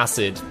sort of the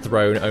acid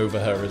thrown over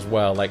her as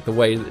well, like the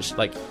way that she,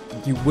 like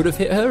you would have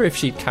hit her if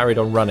she'd carried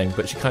on running,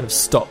 but she kind of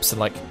stops and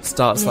like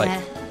starts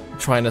like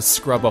trying to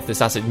scrub off this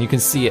acid, and you can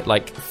see it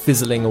like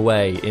fizzling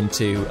away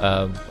into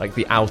like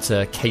the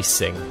outer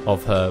casing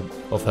of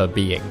her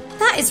being.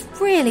 That is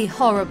really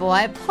horrible.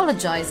 I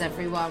apologise,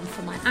 everyone,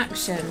 for my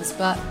actions,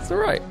 but It's all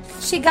right.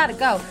 she gotta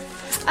go.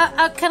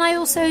 Can I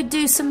also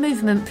do some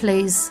movement,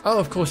 please? Oh,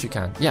 of course you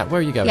can. Yeah, where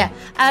are you going? Yeah,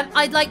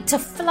 I'd like to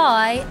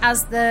fly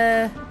as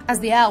the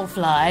owl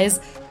flies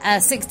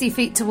 60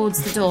 feet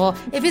towards the door.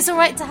 If it's all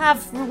right to have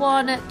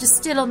Ruana just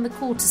still on the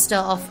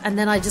quarterstaff, and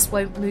then I just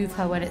won't move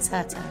her when it's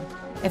her turn.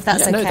 If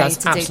that's okay no, that's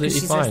to do, 'cause absolutely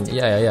she's fine. rested.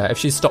 Yeah. If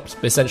she's stopped,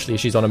 essentially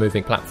she's on a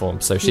moving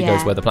platform, so she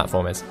goes where the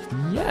platform is.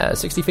 Yeah,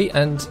 60 feet,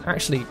 and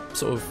actually,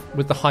 sort of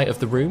with the height of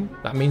the room,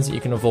 that means that you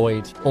can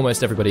avoid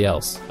almost everybody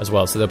else as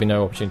well, so there'll be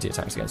no opportunity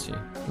attacks against you.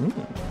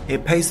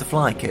 It pays to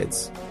fly,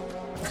 kids.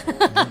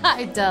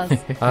 It does.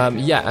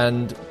 Yeah,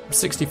 and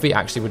 60 feet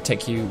actually would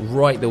take you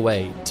right the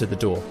way to the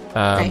door.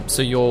 Great.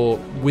 So you're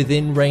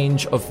within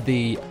range of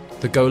the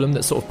golem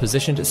that sort of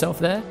positioned itself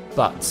there,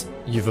 but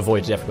you've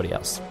avoided everybody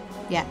else.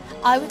 Yeah,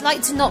 I would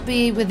like to not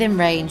be within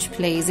range,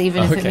 please,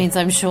 even if it Okay. means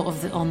I'm short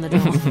on the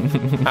door.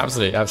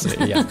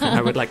 Absolutely, yeah.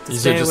 I would like to You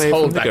stay should just away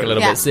hold from the back a door.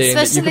 little Yeah, bit, seeing that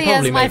you especially could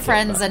probably as my make it,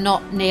 friends but- are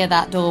not near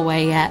that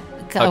doorway yet.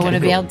 I Okay, want to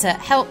be cool. able to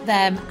help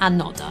them and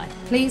not die.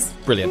 Please?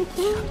 Brilliant.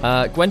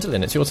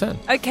 Gwendolyn, it's your turn.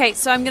 Okay,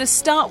 so I'm going to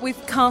start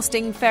with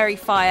casting Fairy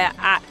Fire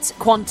at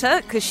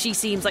Quanta, because she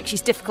seems like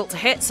she's difficult to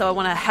hit, so I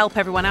want to help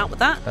everyone out with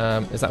that.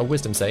 Is that a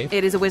wisdom save?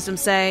 It is a wisdom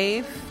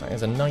save. That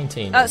is a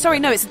 19. Sorry,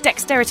 no, it's a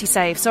dexterity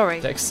save, sorry.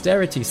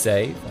 Dexterity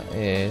save, that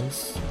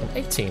is an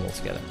 18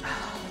 altogether.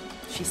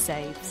 She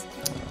saves.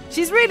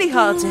 She's really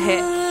hard to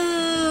hit.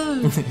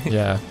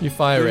 Yeah, you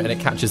fire it and it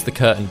catches the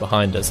curtain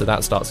behind her, so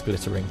that starts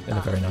glittering in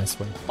a very nice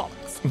way.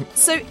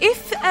 So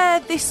if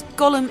this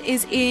golem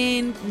is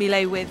in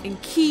melee with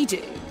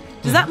Enkidu,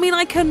 does that mean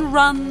I can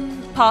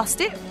run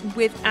past it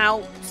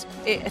without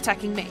it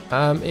attacking me?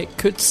 It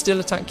could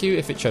still attack you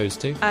if it chose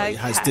to. It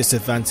has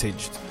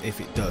disadvantaged if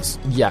it does.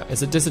 Yeah,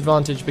 it's a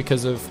disadvantage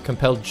because of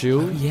Compelled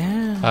Duel.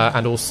 Yeah.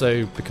 And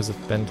also because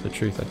of Bend the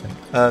Truth, I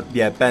think.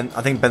 Yeah,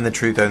 I think Bend the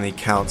Truth only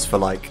counts for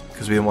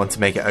because we want to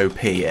make it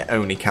OP, it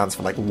only counts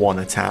for one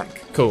attack.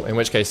 Cool, in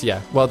which case,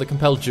 yeah. Well, the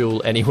Compelled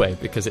Duel anyway,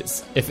 because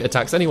if it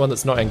attacks anyone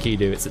that's not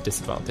Enkidu, it's a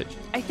disadvantage.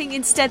 I think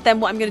instead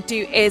then what I'm going to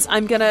do is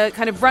I'm going to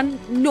kind of run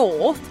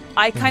north.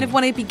 I kind of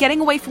want to be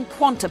getting away from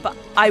Quanta, but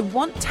I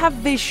want to have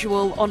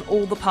visual on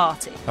all the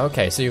party.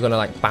 Okay, so you're going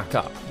to back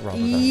up rather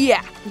than...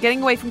 Yeah, I'm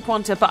getting away from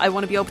Quanta, but I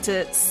want to be able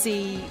to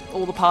see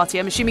all the party.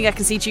 I'm assuming I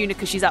can see Juna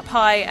because she's up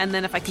high, and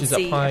then if I can She's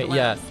see up high, everyone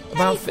yeah.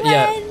 else.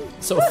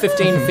 About sort of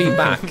 15 feet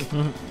back.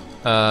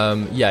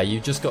 Yeah,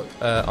 you've just got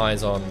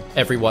eyes on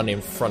everyone in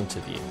front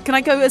of you. Can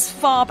I go as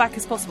far back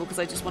as possible because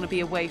I just want to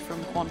be away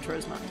from Quanta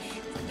as much?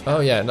 Oh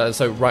yeah, no,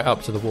 so right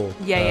up to the wall.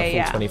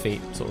 Yeah. 20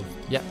 feet, sort of.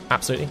 Yeah,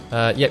 absolutely.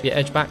 Yep, you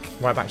edge back,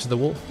 right back to the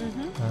wall.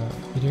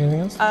 You doing anything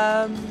else?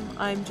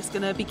 I'm just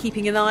going to be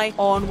keeping an eye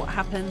on what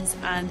happens,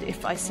 and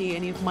if I see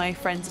any of my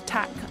friends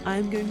attack,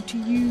 I'm going to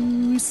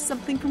use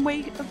something from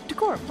Way of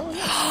Decorum.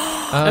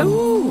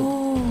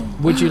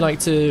 Would you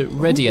like to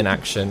ready an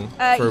action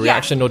for a yeah.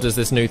 reaction, or does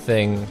this new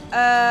thing use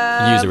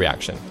a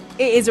reaction?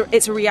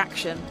 It's a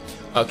reaction.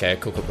 Okay,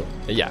 cool.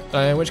 Yeah.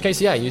 In which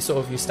case, yeah, you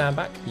stand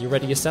back, you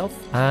ready yourself,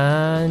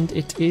 and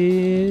it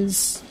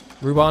is...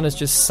 Ruana's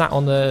just sat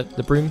on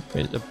the broom.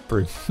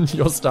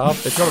 Your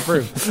staff. It's not a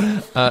broom.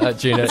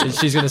 Juna,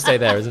 she's going to stay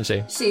there, isn't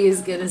she? She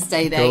is going to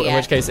stay there, Cool. yeah. In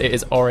which case, it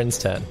is Orin's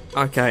turn.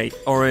 Okay,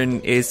 Orin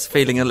is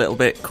feeling a little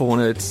bit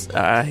cornered.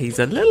 He's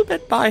a little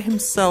bit by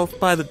himself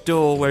by the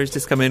door where he's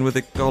just come in with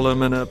a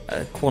golem and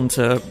a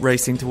Quanta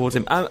racing towards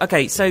him.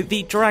 Okay, so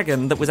the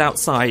dragon that was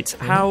outside,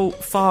 how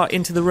far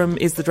into the room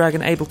is the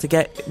dragon able to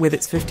get with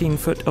its 15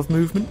 foot of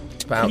movement?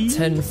 About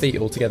 10 feet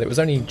altogether. It was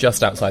only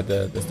just outside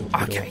the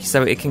door. Okay,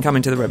 so it can come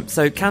into the room.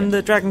 So can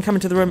the dragon come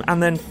into the room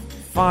and then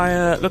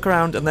fire, look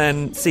around, and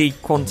then see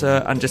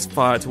Quanta and just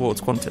fire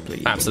towards Quanta,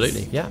 please?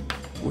 Absolutely, yeah.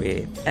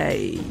 With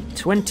a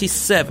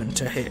 27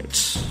 to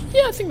hit.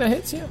 Yeah, I think that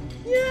hits, yeah.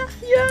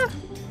 Yeah,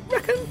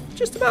 reckon,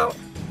 just about.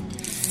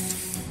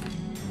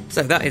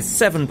 So that is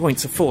 7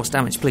 points of force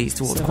damage, please,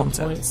 towards 7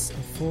 Quanta. points of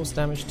force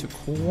damage to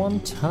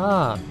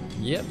Quanta.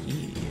 Yep.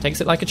 Takes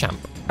it like a champ.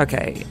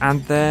 Okay,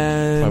 and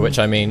then... By which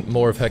I mean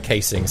more of her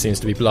casing seems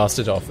to be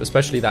blasted off,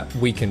 especially that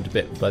weakened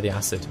bit by the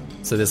acid.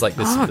 So there's like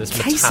this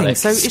casing. metallic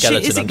So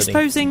skeleton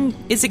underneath.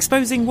 is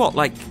exposing what,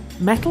 like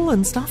metal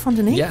and stuff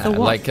underneath? Yeah, or what?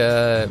 like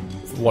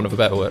one of a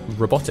better word,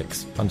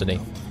 robotics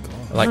underneath.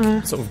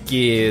 Like sort of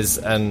gears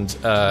and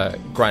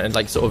grind, and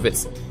like sort of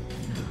its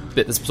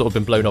bit that's sort of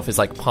been blown off is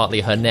like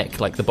partly her neck,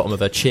 like the bottom of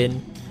her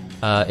chin.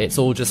 It's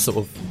all just sort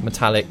of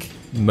metallic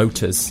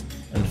motors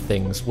and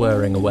things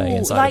whirring away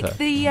inside of her. Like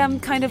the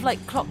kind of like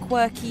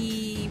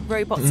clockworky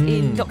robots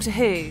in Doctor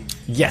Who.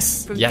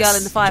 Yes, From yes. Girl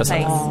in the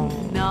Fireplace. Just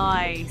like-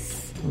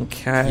 Nice.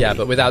 Okay. Yeah,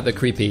 but without the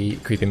creepy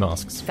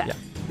masks. Fair. Yeah.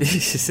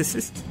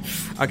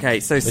 Okay,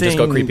 so They just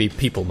got creepy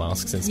people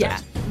masks instead. Yeah,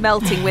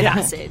 melting with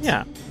acid.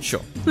 Yeah, Sure.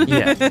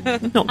 yeah,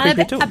 not And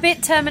creepy at all. a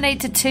bit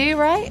Terminator 2,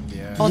 right?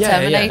 Yeah. Or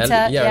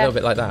Terminator. Yeah, a little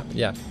bit like that.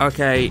 Yeah.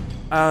 Okay,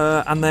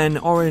 and then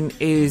Orin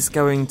is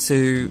going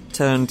to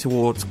turn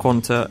towards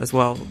Quanta as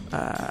well,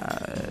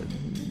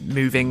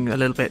 moving a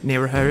little bit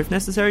nearer her if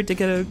necessary to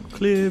get a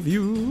clear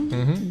view,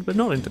 but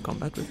not into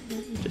combat with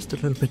her, just a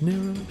little bit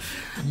nearer.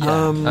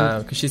 Yeah,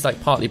 because she's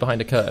like partly behind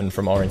a curtain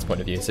from Orin's point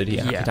of view, so he'd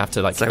have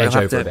to like So edge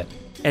he'll have over to a bit.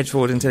 edge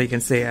forward until he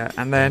can see her,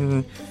 and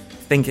then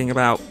thinking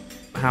about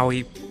how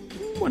he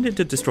wanted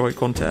to destroy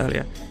Quanta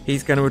earlier,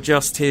 he's going to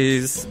adjust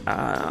his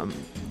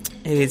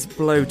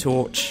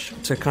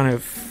blowtorch to kind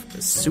of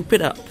soup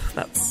it up.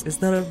 Is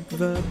that a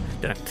verb?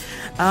 Don't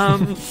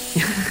know.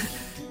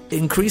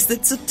 Increase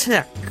its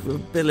attack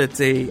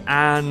ability,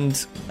 and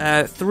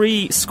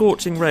 3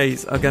 scorching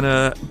rays are going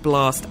to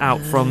blast out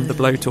from the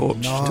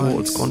blowtorch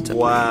towards Quanta.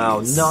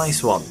 Wow,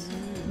 nice one.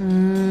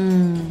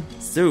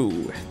 So,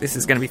 this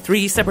is going to be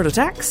 3 separate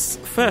attacks.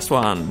 First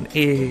one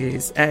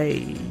is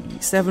a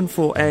 7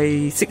 for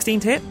a 16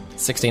 to hit.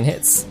 16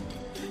 hits.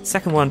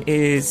 Second one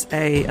is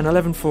an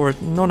 11 for a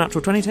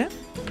non-natural 20 to hit.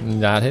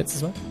 That hits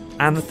as well.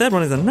 And the third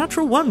one is a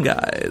natural 1,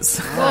 guys.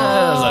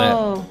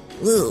 Oh.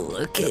 Ooh,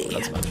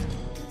 okay.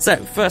 So,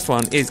 first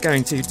one is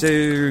going to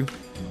do...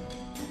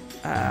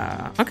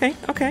 Okay.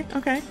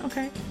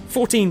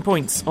 14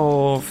 points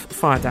of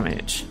fire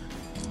damage.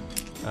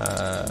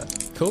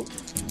 Cool.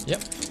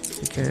 Yep.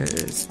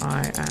 Because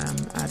I am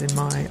adding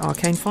my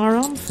arcane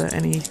firearm for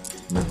any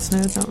maths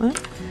nerds out there.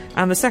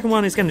 And the second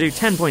one is going to do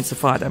 10 points of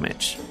fire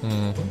damage.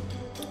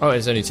 Oh,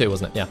 it's only 2,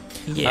 wasn't it? Yeah.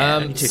 Yeah,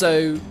 only 2.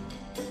 So,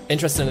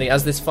 interestingly,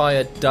 as this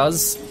fire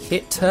does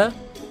hit her,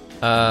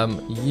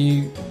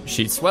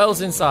 she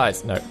swells in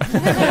size. No.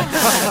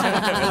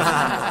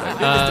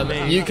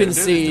 You can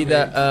see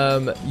that,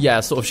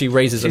 sort of she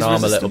raises an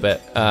arm a little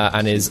bit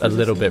and is a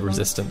little bit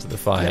resistant to the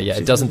fire. Yeah,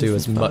 it doesn't do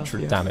as much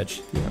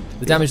damage. Yeah.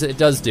 The damage that it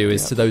does do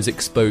is to those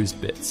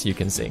exposed bits, you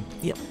can see.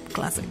 Yep,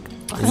 classic.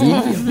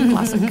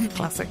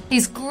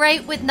 He's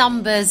great with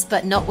numbers,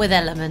 but not with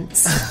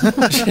elements.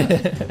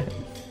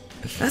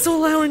 That's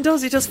all Aaron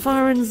does. He does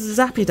fire and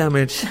zappy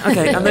damage.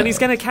 Okay, and then he's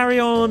going to carry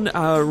on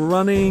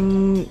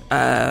running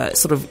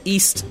sort of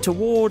east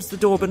towards the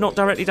door, but not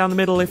directly down the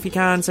middle if he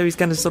can. So he's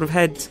going to sort of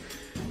head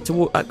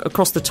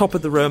across the top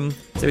of the room.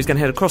 So he's going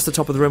to head across the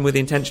top of the room with the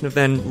intention of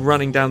then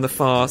running down the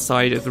far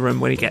side of the room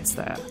when he gets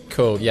there.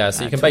 Cool, yeah.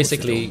 So you can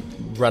basically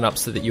run up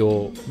so that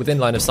you're within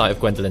line of sight of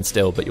Gwendolyn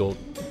still, but you're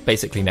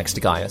basically next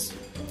to Gaius.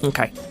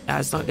 Okay,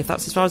 if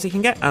that's as far as he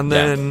can get, and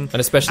then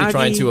and especially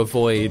trying to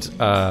avoid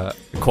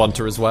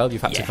Quanta as well,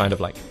 you've had to kind of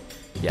like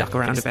duck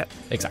around a bit.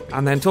 Exactly.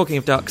 And then talking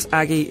of ducks,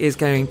 Aggie is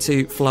going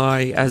to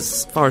fly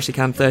as far as she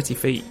can, 30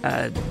 feet,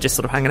 just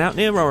sort of hanging out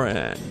near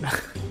Orin.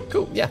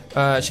 Cool,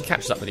 yeah. She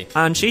catches up with you.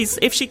 And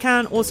if she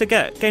can, also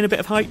gain a bit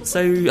of height,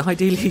 so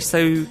ideally,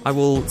 I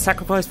will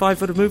sacrifice 5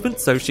 foot of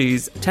movement, so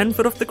she's 10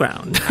 foot off the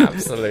ground.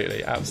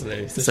 Absolutely.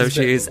 So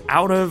she is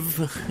out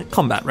of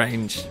combat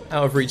range.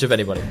 Out of reach of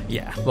anybody.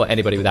 Yeah. Well,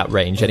 anybody without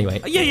range,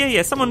 anyway.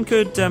 Yeah. Someone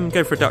could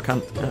go for a duck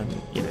hunt,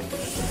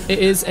 It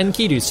is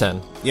Enkidu's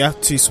turn. Yeah,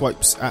 2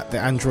 swipes at the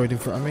android in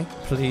front of me.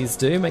 Please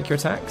do, make your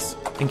attacks.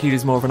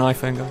 Enkidu's more of an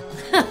iPhone guy.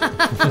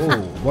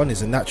 One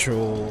is a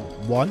natural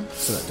 1,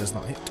 so that does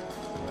not hit.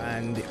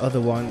 And the other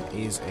one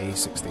is a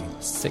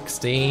 16.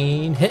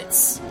 16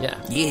 hits. Yeah.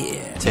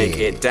 Take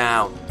it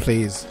down.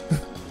 Please.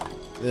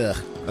 Ugh.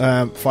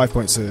 5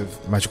 points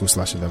of magical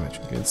slashing damage.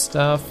 Good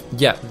stuff.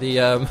 Yeah, the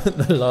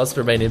last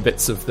remaining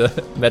bits of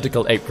the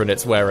medical apron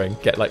it's wearing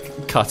get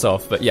cut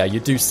off, but yeah, you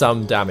do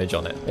some damage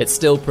on it. It's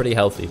still pretty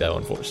healthy though,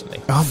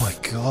 unfortunately. Oh my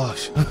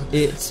gosh.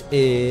 It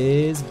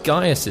is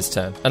Gaius's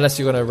turn, unless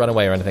you're going to run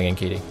away or anything,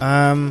 Enkidu.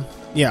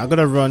 Yeah, I'm going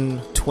to run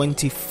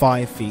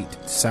 25 feet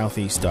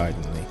southeast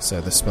diagonally,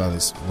 so the spell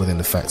is within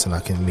effect and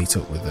I can meet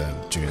up with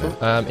Juno.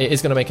 Cool. It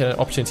is going to make an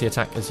opportunity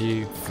attack as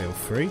you feel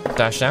free.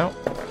 Dash out,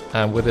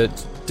 and with a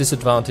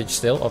disadvantage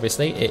still,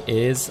 obviously, it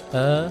is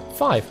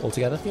 5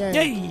 altogether.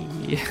 Yay!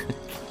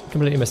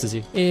 Completely misses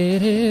you.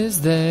 It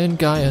is then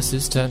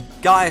Gaius's turn.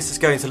 Gaius is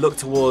going to look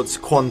towards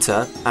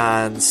Quanta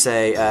and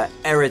say,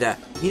 Erida,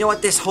 you know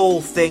what, this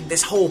whole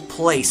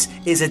place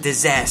is a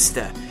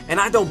disaster. And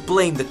I don't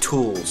blame the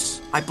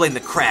tools. I blame the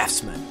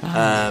craftsman.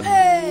 And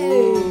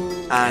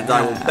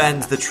I will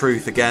bend the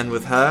truth again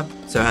with her.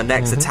 So her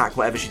next attack,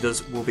 whatever she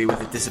does, will be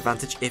with a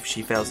disadvantage if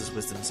she fails his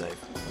wisdom save.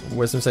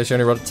 Wisdom says she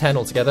only rolled a 10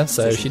 altogether,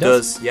 so she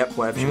does. Yep,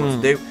 whatever she wants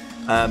to do.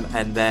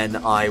 And then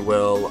I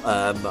will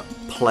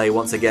play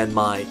once again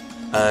my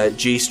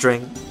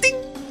G-string. Ding!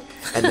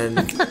 And then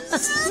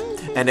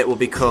and it will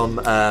become,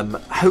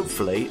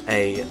 hopefully,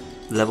 a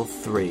level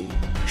 3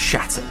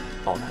 shatter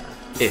on her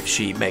if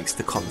she makes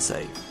the con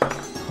save.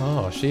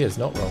 Oh, she is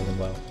not rolling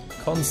well.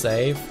 Con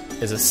save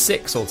is a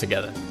 6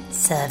 altogether.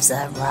 Serves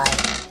her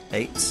right.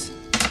 8,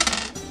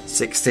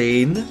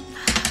 16,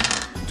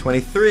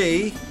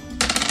 23,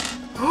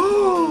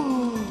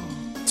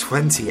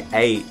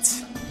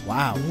 28.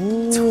 Wow.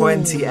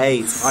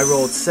 28. I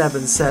rolled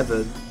 7,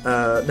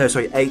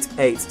 8,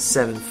 8,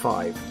 7,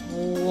 5.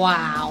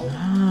 Wow.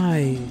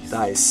 Nice.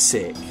 That is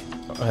sick.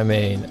 I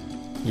mean,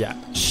 yeah,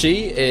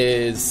 she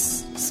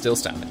is still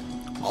standing.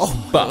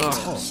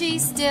 But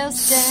She's still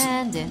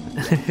standing.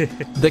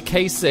 the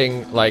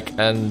casing,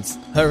 and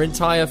her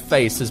entire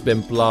face has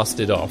been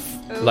blasted off,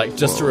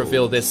 just to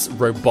reveal this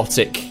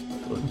robotic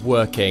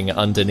working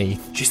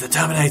underneath. She's the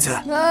Terminator.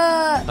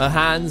 Her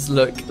hands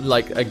look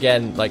like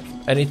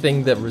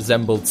anything that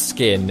resembled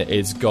skin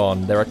is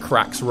gone. There are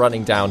cracks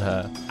running down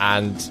her,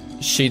 and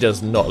she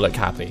does not look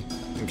happy.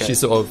 Okay. She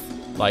sort of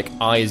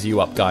eyes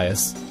you up,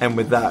 Gaius. And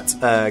with that,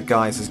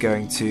 Gaius is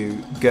going to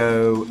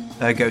go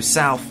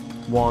south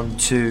 1,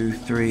 2,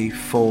 3,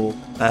 4.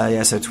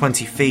 So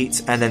 20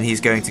 feet, and then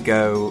he's going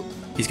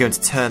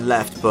to turn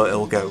left, but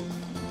it'll go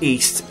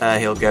east.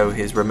 He'll go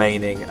his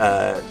remaining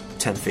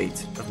 10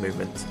 feet of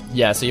movement.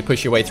 Yeah, so you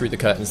push your way through the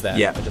curtains there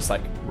and just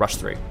rush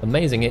through.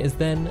 Amazing. It is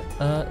then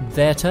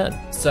their turn.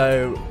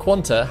 So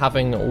Quanta,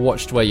 having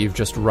watched where you've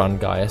just run,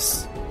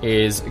 Gaius,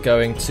 is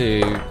going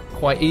to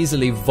quite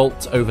easily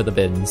vault over the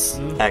bins.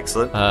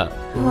 Excellent.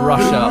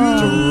 Rush up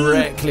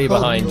directly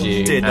behind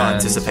you. Did not and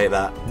anticipate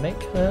that.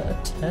 Make her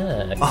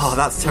attack. Oh,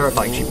 that's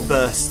terrifying. She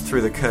bursts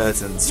through the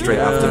curtain straight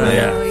after me.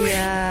 Oh,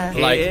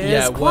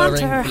 yeah.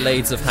 Wearing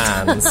blades of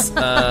hands.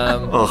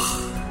 But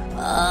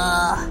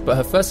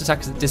her first attack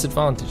is at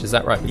disadvantage, is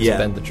that right? Because you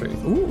bend the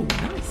truth. Ooh,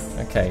 nice.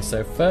 Okay,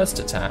 so first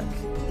attack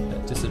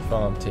at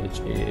disadvantage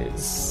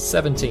is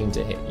 17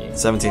 to hit you.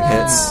 17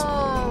 hits.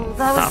 Oh,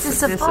 that was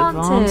That's a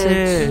disadvantage.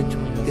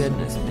 disadvantage.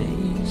 Goodness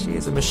me. She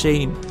is a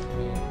machine.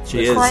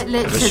 She is Quite a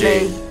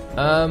literally.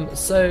 machine.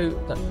 So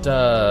that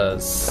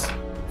does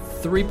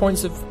 3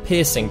 points of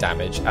piercing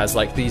damage as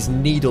these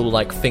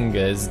needle-like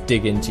fingers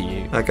dig into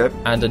you. Okay.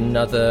 And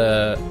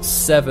another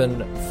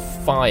 7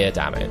 fire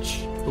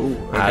damage. Ooh,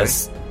 okay.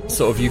 As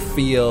sort of you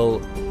feel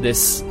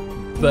this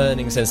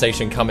burning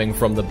sensation coming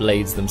from the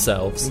blades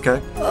themselves.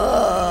 Okay.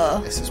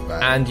 This is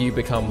bad. And you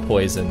become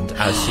poisoned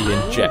as she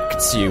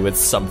injects you with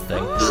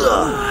something.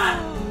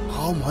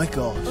 Oh my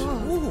god.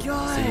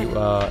 So you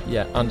are,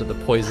 under the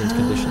poisoned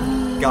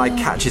condition. Guy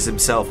catches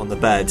himself on the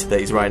bed that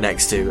he's right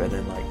next to and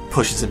then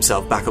pushes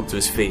himself back up to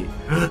his feet.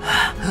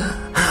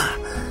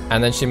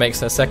 And then she makes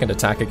her second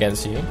attack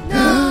against you.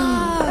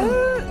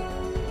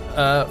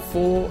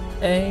 For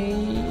a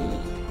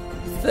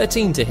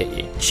 13 to hit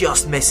you.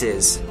 Just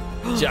misses.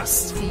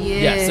 Just. Yeah.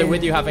 Yeah, so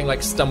with you having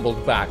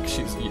stumbled back,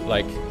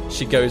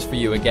 she goes for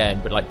you again,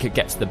 but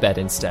gets the bed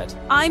instead.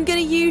 I'm going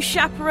to use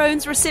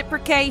Chaperone's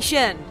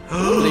Reciprocation.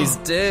 Please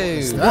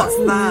do. What's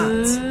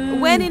that?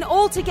 When in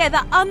altogether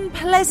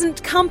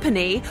unpleasant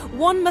company,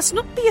 one must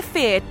not be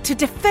afeard to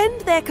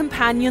defend their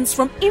companions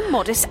from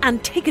immodest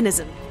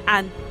antagonism.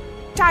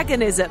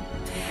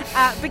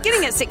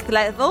 Beginning at 6th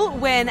level,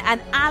 when an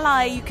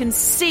ally you can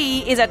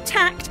see is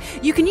attacked,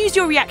 you can use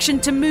your reaction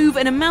to move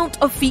an amount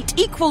of feet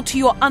equal to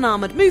your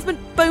unarmored movement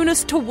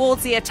bonus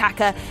towards the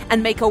attacker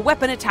and make a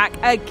weapon attack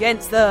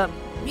against them.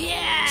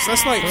 Yeah! So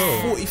that's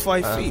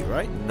 45 feet,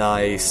 right?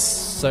 Nice.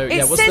 So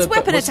It says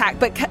weapon attack,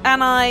 but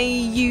can I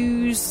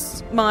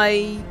use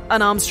my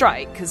unarmed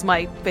strike? Because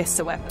my fist's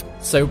a weapon.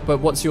 So, but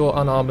what's your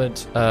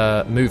unarmored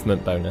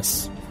movement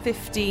bonus?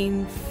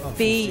 15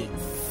 feet.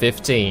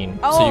 15.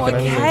 Oh, so you can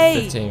only okay.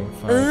 move 15,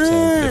 5,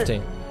 10,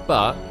 15.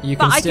 But you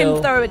can But still... I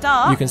can throw a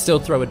dart. You can still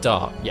throw a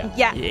dart, yeah.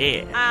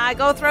 Yeah. I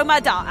go throw my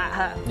dart at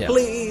her. Yeah.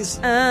 Please.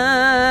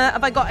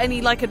 Have I got any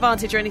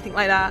advantage or anything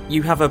like that?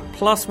 You have a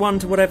 +1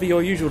 to whatever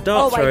your usual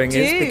dart Oh, I throwing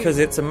do. is because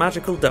it's a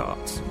magical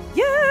dart.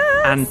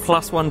 Yes. And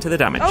 +1 to the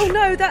damage. Oh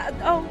no,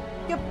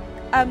 yep.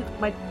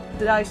 My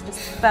dice just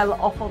fell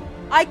off on.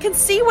 I can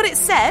see what it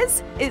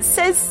says. It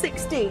says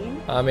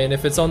 16. I mean,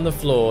 if it's on the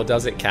floor,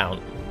 does it count?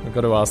 I've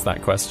got to ask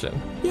that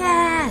question.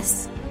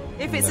 Yes.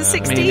 If it's a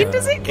 16,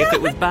 does it count? If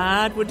it was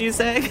bad, would you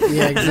say?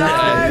 Yeah,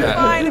 exactly. No,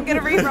 fine, I'm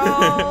gonna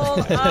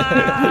re-roll.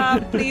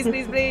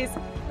 Please.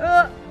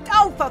 For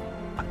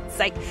fuck's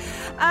sake.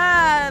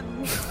 I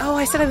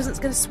said I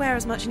wasn't going to swear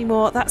as much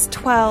anymore. That's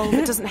 12.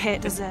 It doesn't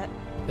hit, does it?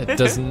 It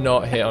does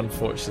not hit,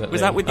 unfortunately. Was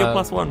that with your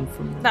 +1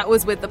 from... That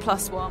was with the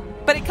 +1.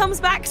 But it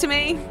comes back to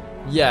me.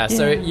 Yeah,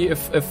 so it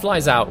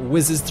flies out,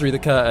 whizzes through the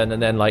curtain,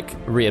 and then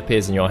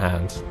reappears in your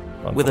hand.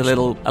 With a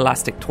little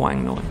elastic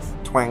twang noise.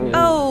 Twang.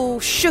 Oh,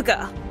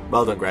 sugar.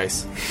 Well done,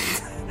 Grace.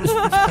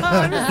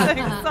 I'm so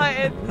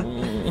excited.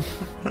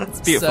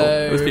 It's beautiful.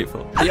 So, It was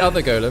beautiful. The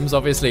other golems,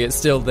 obviously, it's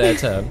still their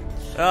turn.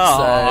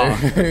 Oh.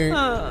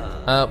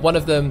 So, one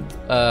of them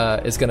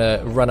is going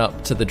to run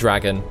up to the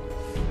dragon,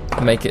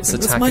 make its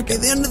attack. This might be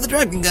again. the end of the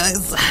dragon,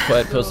 guys.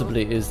 Quite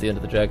possibly is the end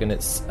of the dragon.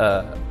 It's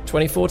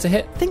 24 to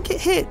hit. I think it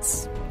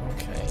hits.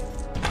 Okay.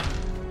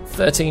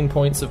 13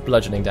 points of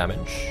bludgeoning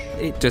damage.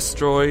 It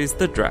destroys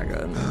the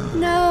dragon.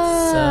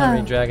 No.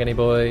 Sorry, dragony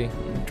boy.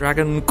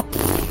 Dragon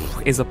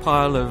is a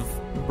pile of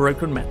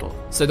broken metal.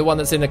 So the one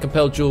that's in a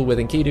compelled duel with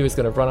Enkidu is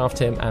going to run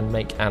after him and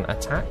make an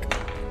attack.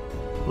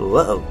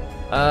 Whoa.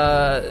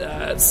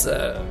 That's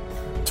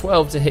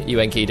 12 to hit you,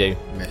 Enkidu.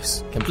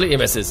 Miss. Completely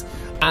misses.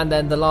 And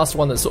then the last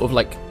one that's sort of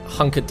like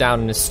hunkered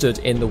down and is stood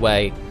in the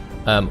way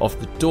of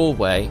the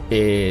doorway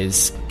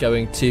is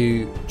going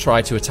to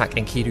try to attack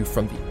Enkidu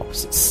from the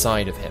opposite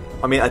side of him.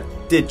 I mean, I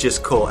did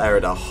just call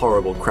Erid a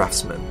horrible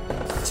craftsman.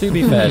 To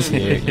be fair to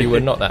you, you were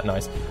not that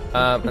nice.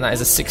 And that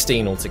is a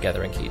 16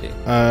 altogether,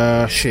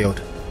 Enkidu.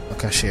 Shield.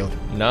 Okay, shield.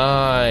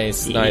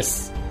 Nice,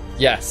 nice.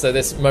 Yeah, so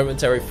this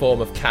momentary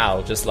form of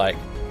Cal just like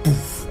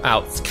poof,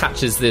 out,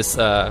 catches this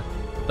the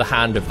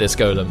hand of this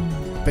golem.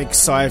 Big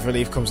sigh of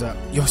relief comes out.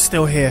 You're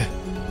still here.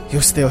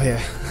 You're still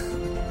here.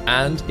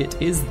 And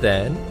it is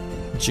then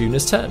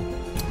Juna's turn.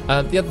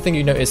 The other thing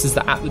you notice is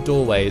that at the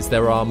doorways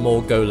there are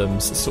more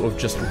golems sort of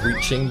just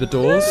reaching the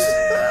doors.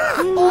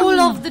 All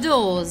of the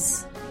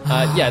doors.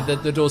 Yeah,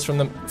 the doors from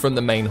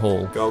the main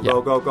hall. Go, Yeah.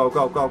 go, go, go,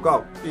 go, go,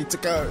 go. Need to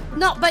go.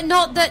 Not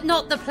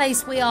the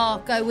place we are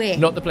going.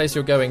 Not the place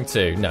you're going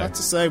to, no. That's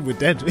the same. We're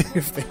dead.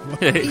 If they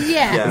were.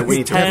 Yeah. Yeah, we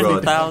need to run.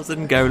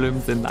 10,000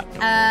 golems in that.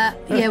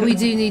 Yeah, we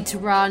do need to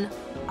run.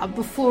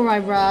 Before I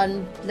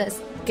run, let's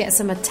get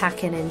some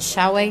attacking in,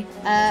 shall we?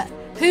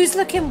 Who's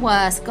looking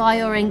worse, Guy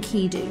or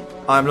Enkidu?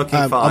 I'm looking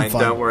I'm fine.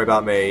 fine. Don't worry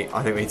about me.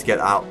 I think we need to get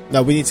out.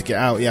 No, we need to get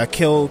out. Yeah,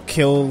 kill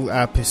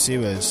our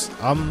pursuers.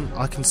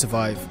 I can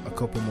survive a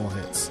couple more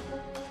hits,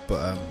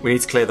 but We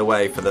need to clear the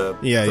way for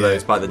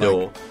those by the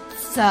door.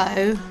 So,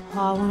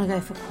 I want to go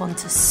for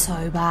Qantas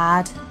so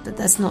bad, but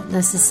that's not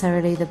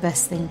necessarily the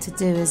best thing to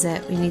do, is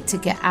it? We need to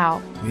get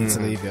out. we need to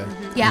leave. Yeah.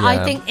 Yeah,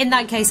 I think in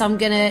that case I'm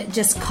going to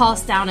just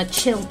cast down a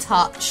chill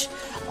touch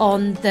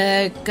on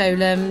the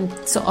golem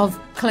sort of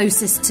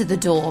closest to the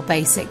door,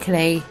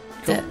 basically,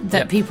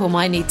 that people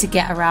might need to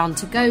get around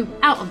to go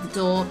out of the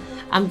door.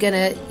 I'm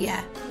going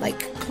to,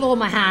 claw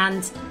my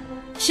hand,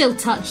 chill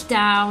touch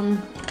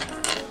down.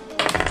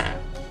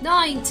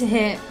 9 to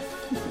hit.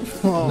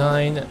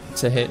 9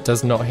 to hit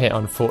does not hit,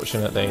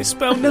 unfortunately.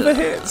 Spell never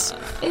hits.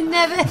 It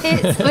never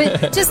hits.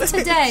 But just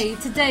today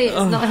it's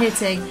not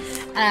hitting.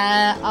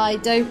 I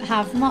don't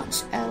have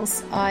much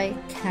else I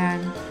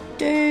can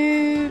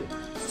do,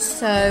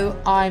 so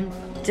I'm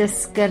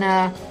just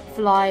gonna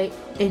fly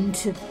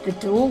into the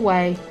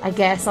doorway, I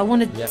guess. I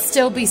want to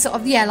still be sort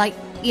of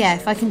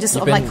if I can just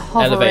sort You've of been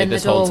hover elevated in the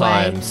this whole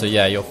doorway. time, so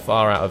yeah, you're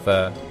far out of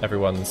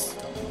everyone's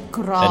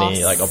Grass.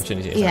 any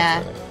opportunity attacks or Yeah,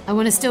 anything. I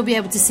want to still be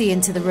able to see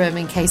into the room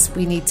in case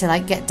we need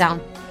to get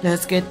down.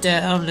 Let's get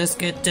down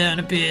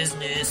to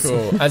business.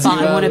 Cool. But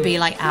I want to be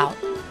out.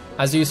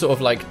 As you sort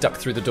of duck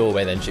through the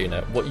doorway then,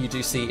 Juna, what you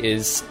do see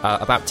is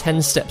about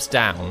 10 steps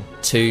down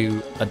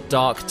to a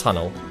dark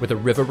tunnel with a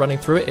river running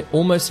through it. It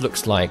almost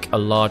looks like a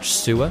large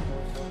sewer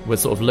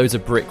with sort of loads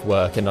of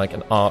brickwork in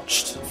an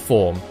arched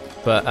form.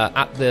 But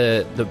at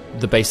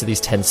the base of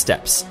these 10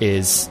 steps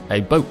is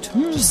a boat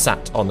just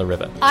sat on the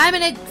river. I'm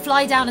going to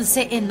fly down and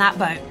sit in that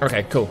boat.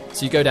 Okay, cool.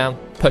 So you go down,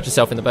 perch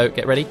yourself in the boat,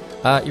 get ready.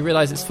 You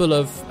realise it's full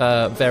of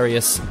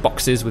various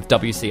boxes with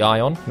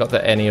WCI on. Not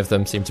that any of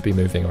them seem to be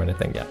moving or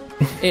anything yet.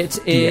 It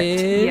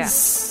is...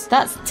 Yes.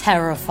 That's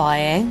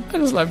terrifying. I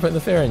just like putting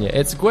the fear in you.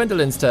 It's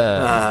Gwendolyn's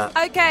turn.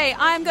 Okay,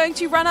 I am going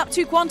to run up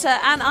to Quanta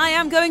and I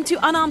am going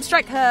to unarmed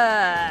strike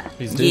her.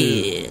 Please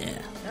do.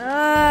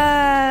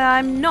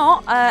 I'm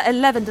not.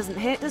 11 doesn't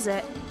hit, does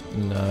it?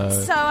 No.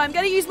 So I'm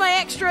going to use my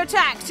extra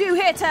attack to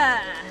hit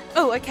her.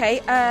 Oh, okay.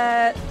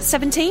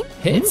 17.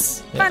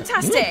 Hits? Yeah.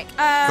 Fantastic.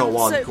 Go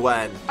on, so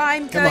Gwen.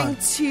 I'm going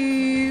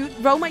to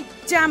roll my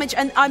damage,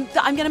 and I'm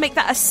going to make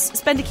that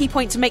spend a key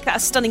point to make that a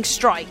stunning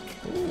strike.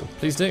 Ooh,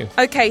 please do.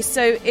 Okay,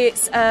 so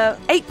it's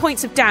 8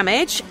 points of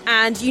damage,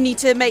 and you need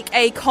to make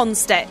a con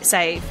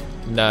save.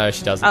 No,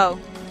 she doesn't. Oh.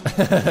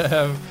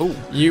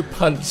 You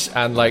punch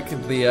and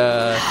the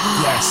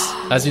yes,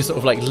 as you sort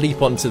of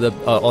leap onto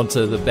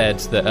the bed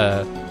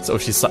that sort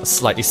of she's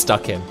slightly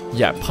stuck in.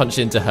 Yeah, punch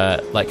into her,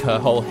 her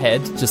whole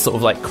head just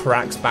sort of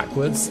cracks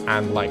backwards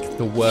and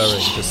the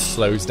whirring just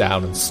slows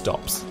down and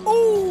stops.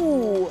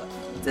 Ooh,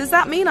 does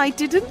that mean I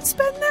didn't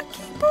spend that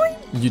key point?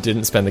 You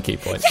didn't spend the key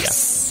points.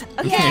 Yes.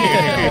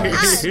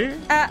 Okay.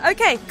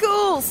 Okay,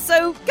 cool.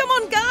 So come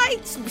on, guy.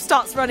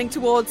 Starts running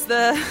towards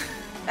the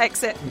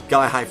exit.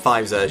 Guy high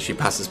fives her as she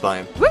passes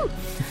by him. Woo!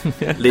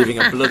 Leaving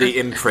a bloody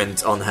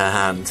imprint on her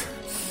hand.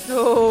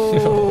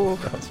 Oh.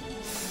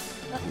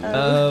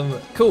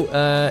 Cool.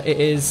 It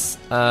is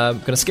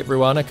going to skip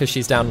Ruana because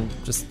she's down,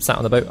 just sat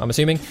on the boat, I'm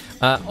assuming.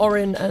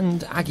 Orin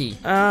and Aggie.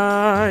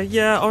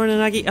 Yeah, Orin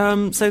and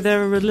Aggie. So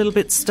they're a little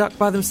bit stuck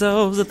by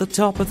themselves at the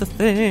top of the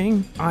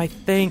thing. I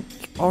think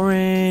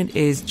Orin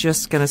is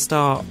just going to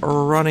start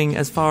running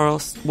as far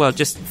as, well,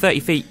 just 30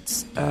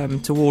 feet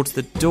towards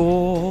the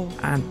door,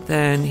 and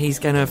then he's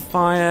going to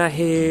fire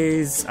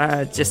his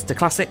just a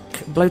classic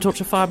blowtorch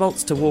of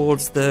firebolts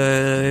towards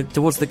the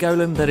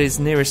golem that is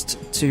nearest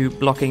to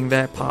blocking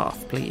their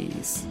path,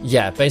 please.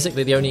 Yeah,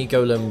 basically the only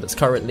golem that's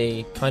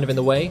currently kind of in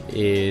the way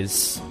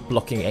is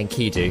blocking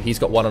Enkidu. He's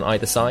got one on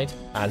either side,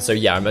 and so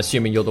yeah, I'm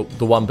assuming you're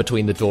the one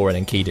between the door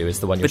and Enkidu is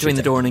the one you're between shooting.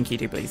 the door and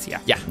Enkidu, please. Yeah,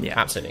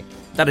 absolutely.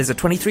 That is a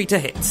 23 to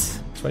hit.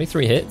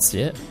 23 hits,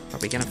 yeah. Are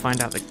we going to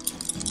find out the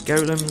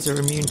golems are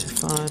immune to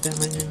fire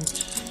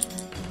damage?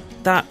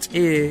 That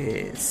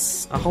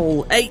is a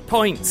whole 8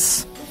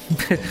 points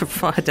of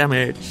fire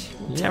damage.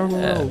 Terrible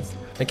rolls.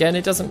 Again,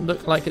 it doesn't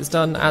look like it's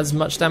done as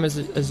much damage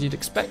as you'd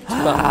expect,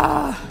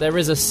 but there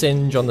is a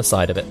singe on the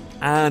side of it.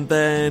 And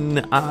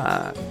then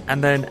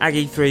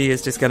Aggie 3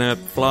 is just going to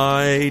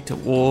fly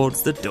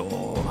towards the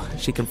door.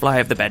 She can fly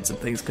over the beds and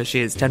things because she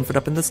is 10 foot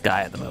up in the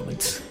sky at the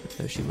moment.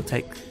 So she will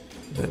take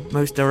the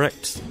most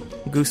direct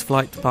goose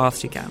flight path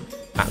she can.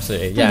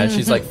 Absolutely, yeah.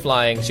 She's like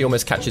flying. She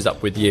almost catches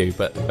up with you,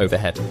 but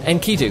overhead.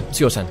 Enkidu, it's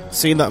your turn.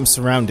 Seeing that I'm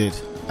surrounded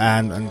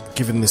and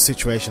given the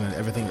situation and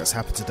everything that's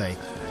happened today,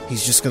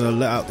 he's just going to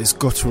let out this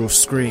guttural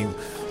scream.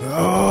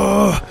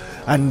 Oh!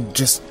 And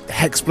just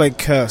Hexblade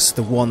curse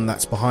the one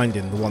that's behind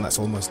him, the one that's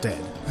almost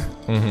dead,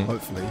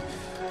 hopefully.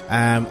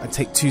 And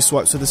take 2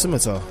 swipes with the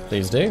scimitar.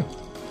 Please do.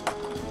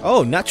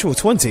 Oh, natural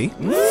 20.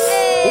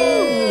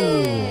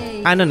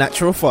 And a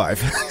natural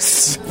 5.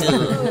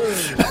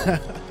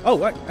 Oh,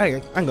 wait,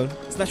 hang on.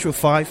 It's natural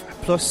 5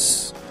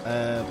 plus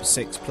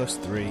 6 plus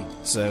 3.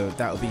 So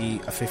that'll be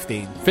a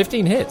 15.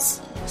 15 hits.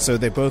 So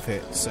they both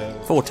hit. So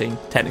 14,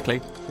 technically.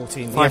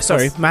 14. Yeah,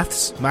 sorry.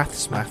 Maths.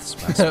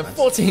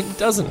 14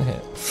 doesn't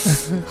hit.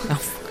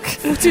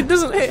 14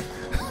 doesn't hit. 6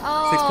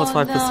 plus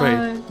 5 plus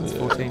 3. It's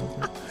 14.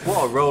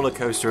 What a roller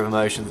coaster of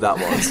emotions that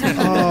was.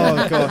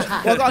 Oh,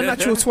 God. Well, I got a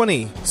natural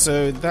 20.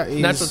 So that is...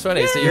 Natural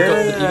 20. So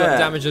you've got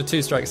damage of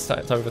 2 strikes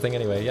type of a thing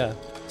anyway, yeah.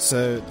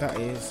 So that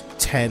is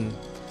 10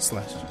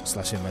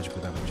 slashing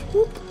magical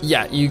damage.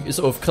 Yeah, you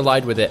sort of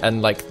collide with it,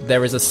 and like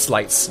there is a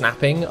slight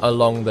snapping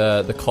along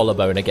the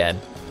collarbone again.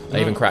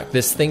 Even cracked.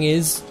 This thing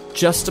is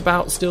just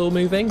about still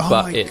moving,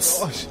 but it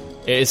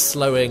is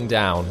slowing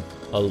down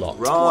a lot.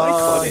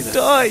 Why can't it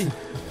die?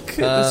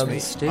 Goodness me,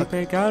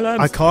 stupid golems.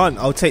 I can't.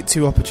 I'll take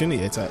 2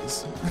 opportunity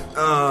attacks.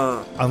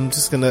 I'm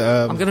just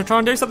gonna. I'm gonna try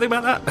and do something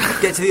about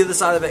that. Get to the other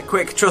side of it,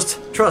 quick! Trust.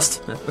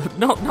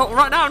 Not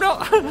right now.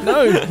 Not.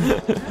 No.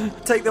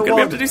 Take the one.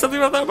 We have to do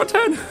something about that. My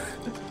turn.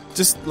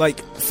 Just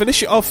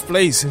finish it off,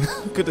 please.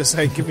 Goodness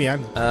sake, give me a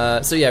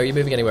hand. So yeah, are you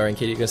moving anywhere,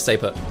 Enkidu? You're gonna stay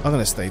put? I'm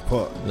gonna stay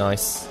put.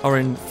 Nice.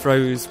 Orin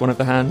throws one of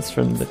the hands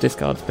from the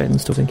discard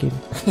bins to Enkidu.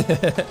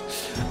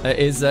 It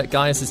is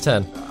Gaius'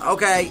 turn.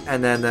 Okay,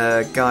 and then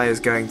Guy is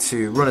going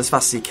to run as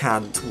fast as he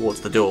can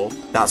towards the door.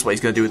 That's what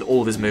he's going to do with all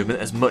of his movement,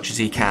 as much as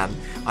he can.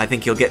 I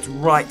think he'll get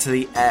right to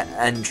the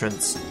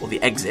entrance, or the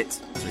exit,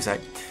 as we say.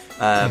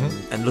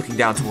 And looking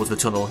down towards the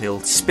tunnel, he'll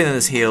spin on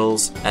his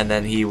heels, and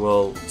then he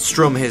will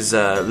strum his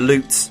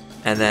lute,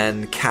 and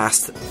then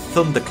cast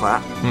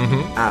Thunderclap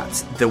at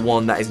the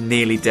one that is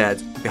nearly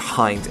dead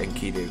behind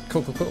Enkidu.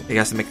 Cool. He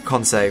has to make a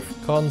con save.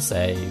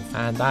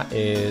 And that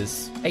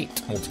is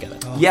 8 altogether.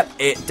 Yep,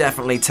 it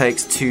definitely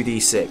takes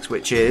 2d6,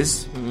 which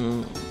is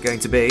going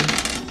to be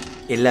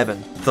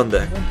 11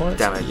 thunder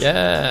damage.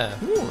 Yeah.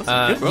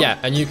 Yeah,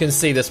 and you can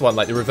see this one,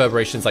 like the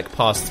reverberations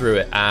pass through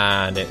it,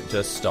 and it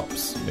just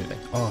stops moving.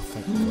 Oh,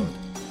 thank God.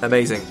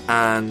 Amazing.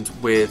 And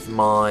with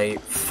my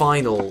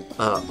final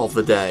of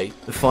the day,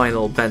 the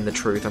final Bend the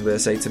Truth, I'm going to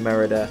say to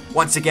Merida,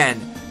 once again,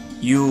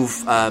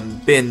 you've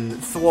been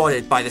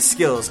thwarted by the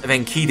skills of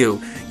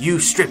Enkidu. You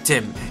stripped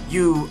him,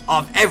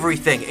 of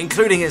everything,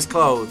 including his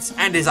clothes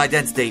and his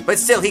identity, but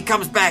still he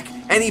comes back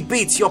and he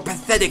beats your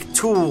pathetic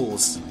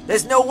tools.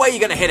 There's no way you're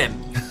going to hit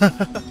him.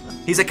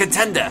 He's a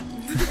contender.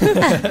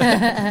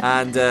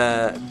 And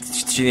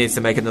she needs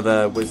to make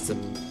another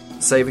wisdom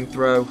saving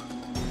throw.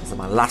 This is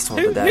my last one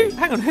of the day.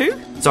 Hang on, who?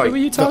 Sorry. Who are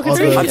you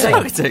targeting?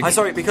 I'm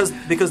sorry,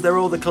 because they're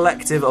all the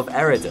collective of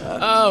Erida.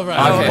 Oh, right.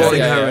 I'm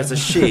calling her as a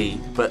she,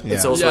 but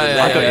it's also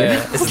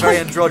it's a very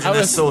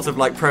androgynous sort of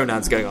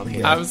pronouns going on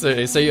here.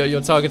 Absolutely. So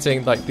you're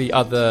targeting the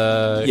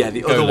other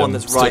the other one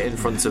that's right in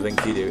front of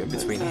Enkidu, in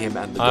between him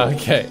and the door.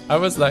 Okay. I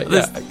was like,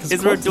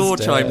 is there a door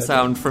chime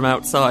sound from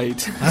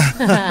outside?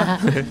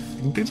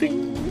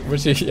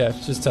 Which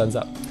just turns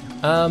up.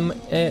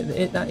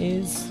 That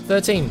is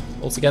 13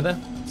 altogether.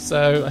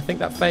 So I think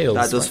that fails.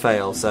 That does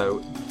fail,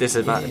 so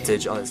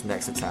disadvantage on its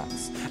next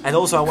attacks. And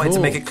also I wanted to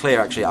make it clear,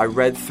 actually, I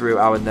read through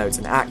our notes,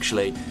 and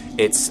actually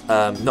it's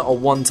not a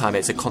one-time,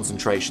 it's a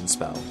concentration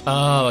spell.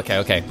 Oh,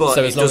 okay. But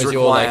so it as long does as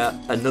require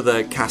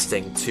another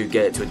casting to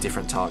get it to a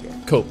different target.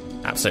 Cool,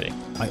 absolutely.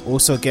 I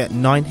also get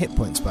 9 hit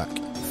points back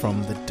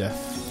from the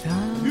death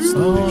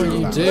Oh,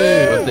 you do.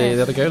 Of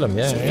the other golem,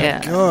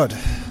 yeah. God.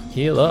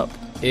 Heal up.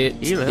 It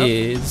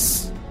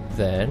is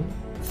then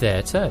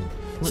their turn.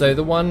 So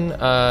the one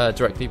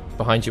directly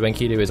behind you,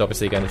 Enkidu, is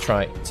obviously going to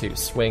try to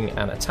swing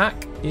and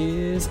attack.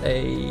 Is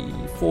a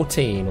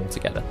 14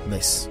 altogether.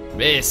 Miss.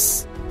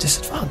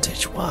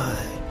 Disadvantage, why?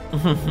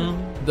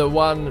 The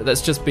one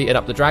that's just beaten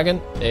up the dragon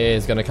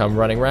is going to come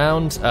running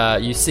round.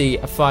 You see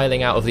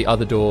filing out of the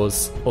other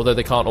doors, although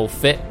they can't all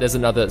fit, there's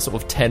another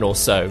sort of 10 or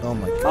so. Oh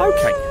my god.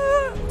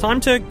 Okay. Time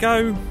to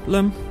go,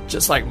 Lum.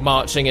 Just like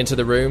marching into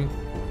the room.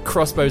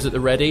 Crossbows at the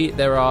ready.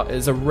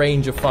 Is a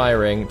range of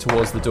firing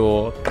towards the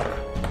door.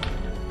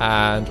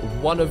 And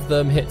one of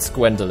them hits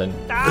Gwendolyn.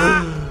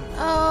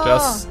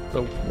 Just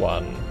the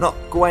one. Not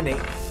Gwenny.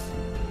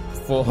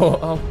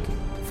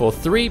 For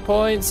 3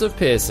 points of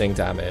piercing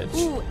damage.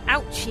 Ooh,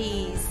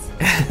 ouchies.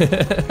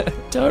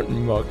 Don't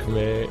mock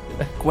me.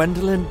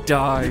 Gwendolyn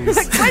dies.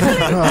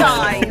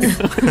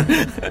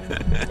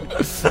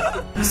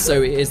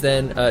 So it is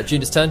then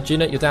Juna's turn.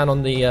 Juna, you're down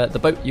on the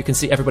boat. You can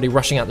see everybody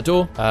rushing out the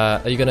door.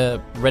 Are you going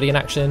to ready an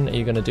action? Are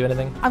you going to do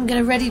anything? I'm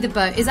going to ready the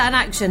boat. Is that an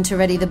action to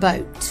ready the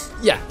boat?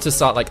 Yeah, to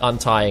start like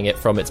untying it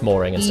from its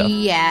mooring and stuff.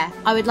 Yeah,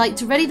 I would like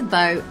to ready the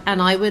boat,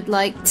 and I would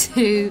like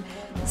to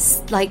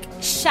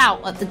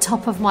shout at the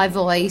top of my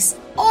voice,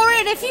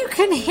 Orin, if you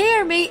can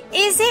hear me,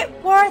 is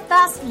it worth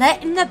us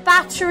letting the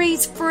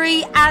batteries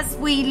free as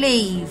we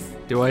leave?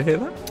 Do I hear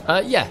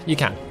that? Yeah, you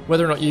can.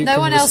 Whether or not you No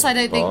can one else I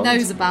respond. don't think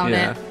knows about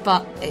it,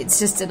 but it's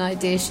just an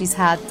idea she's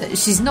had that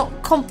she's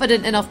not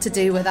confident enough to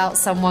do without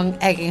someone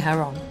egging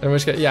her on. In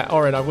which case, yeah,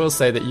 Orin, I will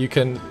say that you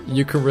can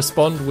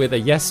respond with a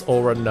yes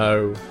or a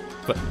no,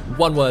 but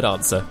one word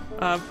answer.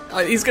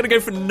 He's going to go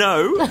for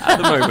no at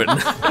the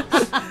moment.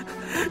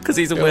 Because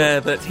he's aware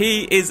that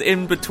he is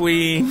in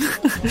between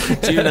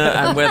Juna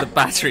and where the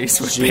batteries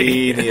would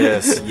be.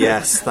 Genius.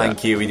 Yes,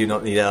 thank you. We do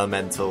not need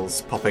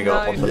elementals popping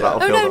up on the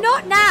battlefield. Oh, no,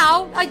 not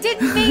now. I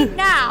didn't mean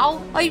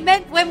now. I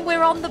meant when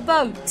we're on the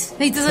boat.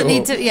 He doesn't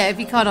need to, if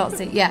he can't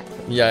answer, yeah.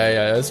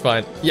 Yeah, that's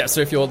fine. Yeah,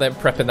 so if you're then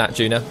prepping that,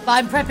 Juna. But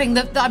I'm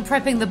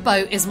prepping the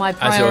boat is my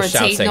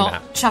priority, not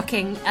that.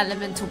 chucking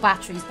elemental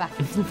batteries back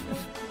into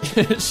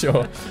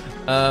Sure.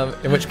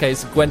 In which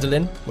case,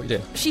 Gwendolyn, what are you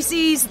doing? She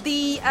sees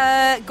the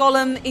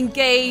golem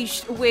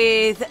engaged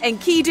with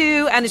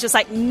Enkidu and is just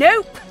like,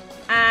 nope,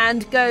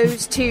 and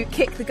goes to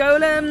kick the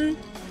golem,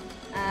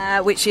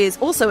 which is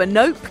also a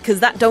nope, because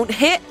that don't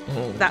hit.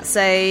 That's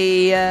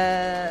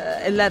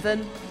a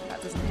 11.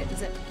 That doesn't hit,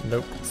 does it?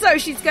 Nope. So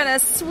she's going to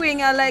swing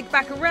her leg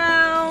back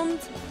around.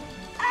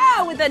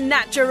 With a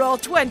natural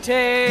 20.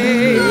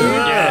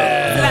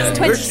 Yeah. So that's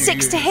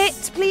 26 to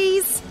hit,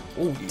 please.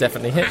 Ooh,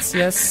 definitely hits,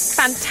 yes.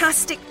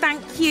 Fantastic,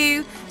 thank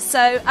you.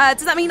 So,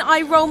 does that mean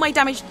I roll my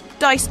damage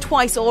dice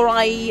twice, or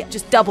I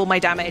just double my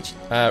damage?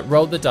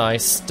 Roll the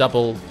dice,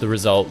 double the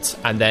result,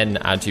 and then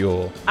add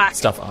your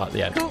stuff at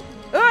the end. Cool.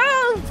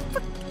 Oh,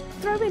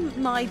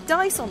 throwing my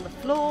dice on the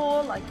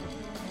floor like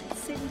a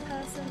silly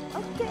person.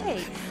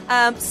 Okay.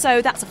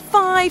 So that's a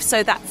 5,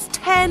 so that's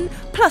 10,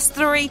 plus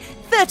 3,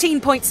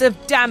 13 points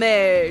of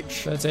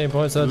damage. 13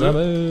 points of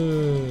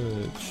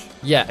damage.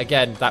 Yeah,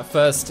 again, that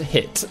first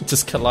hit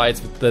just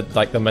collides with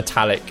the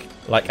metallic,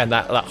 and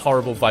that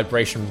horrible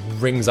vibration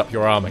rings up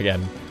your arm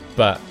again.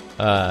 But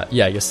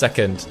your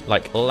second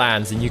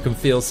lands, and you can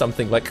feel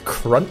something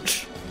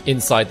crunch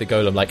inside the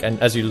golem. And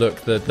as you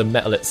look, the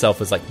metal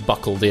itself is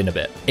buckled in a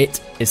bit. It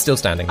is still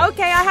standing.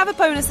 Okay, I have a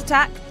bonus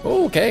attack.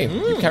 Oh, okay,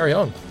 you carry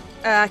on.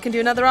 I can do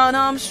another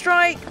unarmed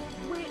strike,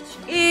 which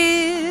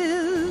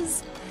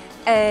is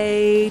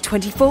a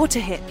 24 to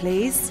hit,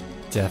 please.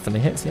 Definitely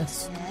hits,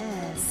 yes.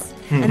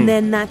 And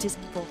then that is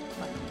 4,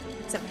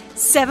 5,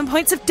 7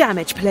 points of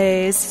damage,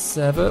 please.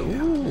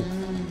 7. Ooh.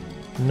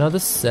 Another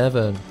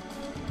 7.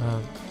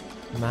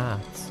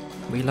 Maths.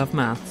 We love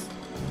maths.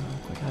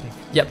 Quick adding.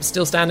 Yep,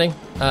 still standing.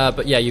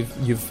 But yeah,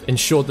 you've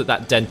ensured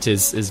that dent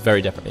is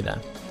very definitely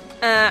there.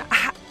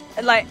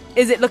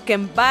 Is it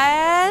looking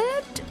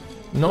bad?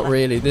 Not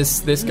really.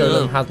 This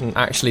golem hasn't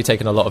actually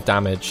taken a lot of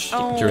damage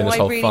during this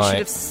whole I really fight. should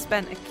have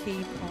spent a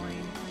key point.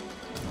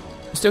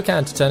 You still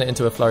can to turn it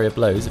into a flurry of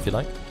blows if you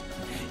like.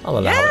 I'll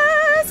allow it.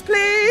 Yes,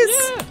 please.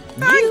 Yeah.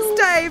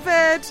 Thanks,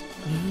 David.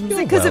 Is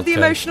it because of the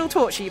welcome. emotional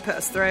torture you put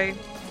us through?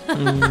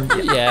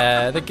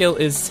 Yeah, the guilt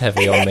is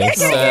heavy on me.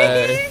 So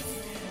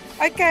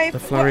Okay. The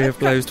flurry of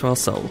blows to our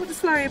soul. What does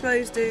flurry of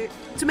blows do?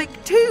 To make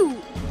 2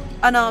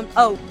 unarmed.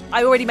 Oh,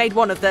 I already made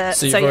one of the.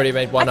 So you've already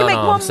made one I can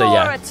unarmed, make so one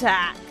more yeah.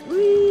 attack.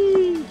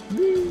 Whee!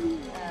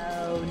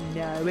 Oh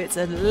no, it's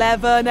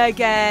 11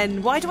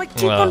 again. Why do I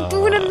keep on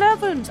doing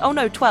 11s? Oh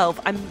no,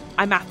 12.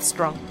 I'm math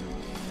strong.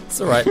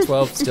 it's all right.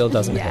 12 still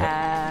doesn't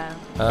Yeah.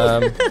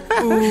 hit.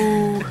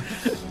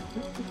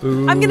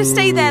 Boo. I'm gonna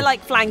stay there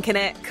flanking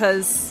it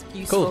because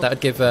useful. Cool. That would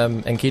give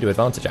Enkidu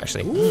advantage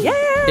actually.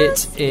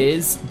 Yes. It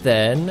is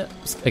then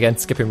again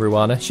skipping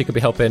Ruana. She could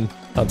be helping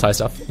untie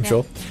stuff, I'm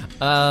sure.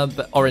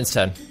 But Orin's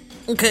turn.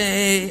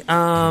 Okay,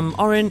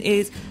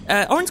 Orin's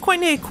quite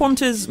near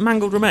Quanta's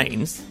mangled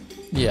remains.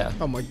 Yeah.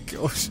 Oh my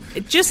gosh.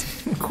 Just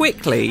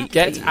quickly...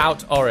 Get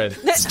out, Orin.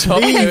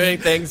 Stop doing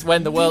things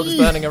when the world is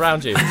burning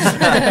around you.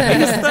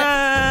 I'm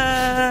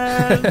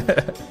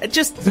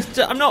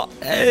not...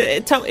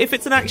 if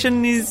it's an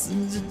action,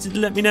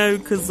 let me know,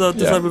 because I'll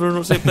decide whether or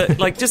not to. But,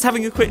 like, just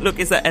having a quick look,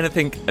 is there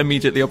anything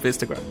immediately obvious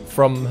to grab?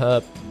 From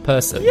her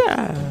person?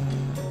 Yeah.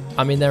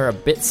 I mean, there are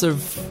bits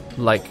of,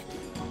 like,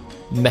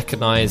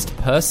 mechanized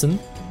person.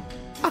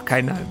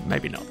 Okay, no,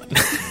 maybe not then.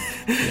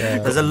 Yeah.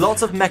 There's a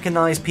lot of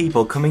mechanized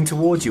people coming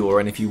towards you,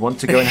 Orin, if you want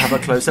to go and have a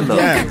closer look.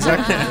 Yeah,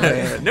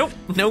 exactly. Nope.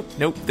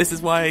 This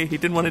is why he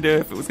didn't want to do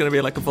it if it was going to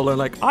be like a follow,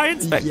 like, I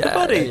inspect the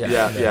body.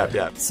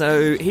 Yeah.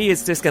 So he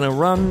is just going to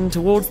run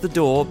towards the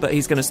door, but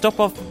he's going to stop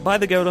off by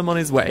the golem on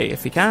his way,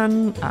 if he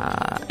can,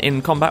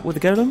 in combat with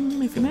the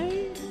golem, if you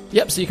may.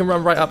 Yep, so you can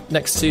run right up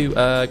next to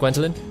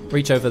Gwendolyn,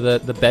 reach over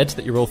the bed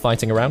that you're all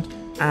fighting around.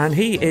 And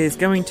he is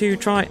going to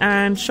try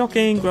and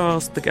shocking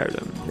grasp the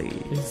golem,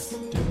 please.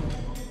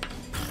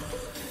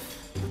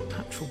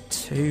 Natural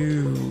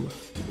 2.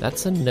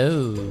 That's a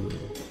no.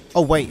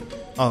 Oh, wait.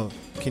 Oh,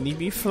 can you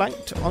be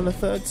flanked on the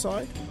third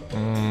side?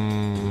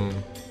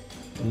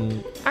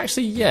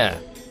 Actually, yeah.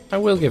 I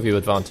will give you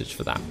advantage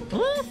for that.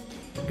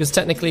 Because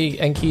technically,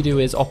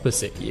 Enkidu is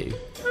opposite you.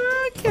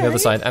 Okay. On the other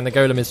side, and the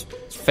golem is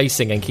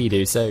facing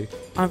Enkidu, so...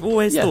 I've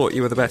always thought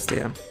you were the best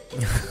DM.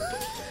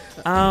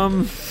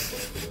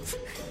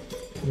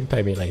 You can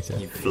pay me later.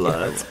 You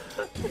flirt.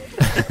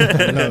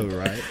 No,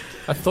 right?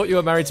 I thought you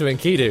were married to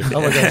Enkidu. Oh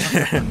my gosh.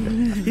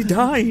 He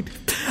died.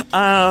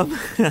 Now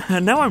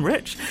I'm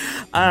rich.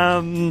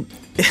 So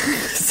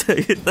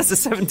that's a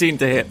 17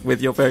 to hit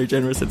with your very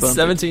generous advantage.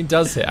 17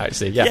 does hit,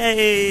 actually, yeah.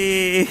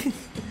 Yay!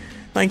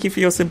 Thank you for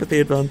your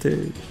sympathy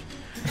advantage.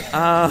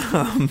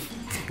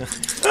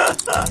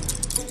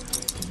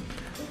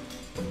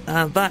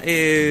 That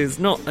is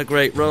not a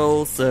great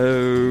roll,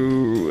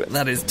 so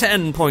that is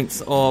 10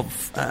 points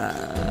of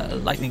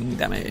lightning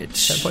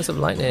damage. 10 points of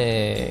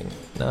lightning.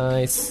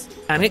 Nice.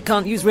 And it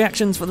can't use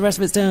reactions for the rest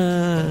of its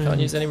turn. Can't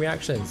use any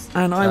reactions.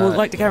 And I would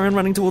like to carry on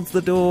running towards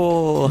the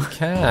door. You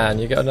can.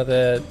 You get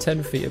another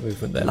 10 feet of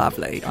movement there.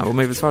 Lovely. I will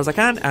move as far as I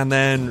can, and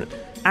then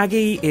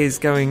Aggie is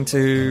going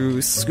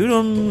to scoot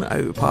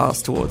on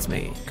past towards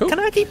me. Cool. Can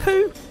Aggie poo?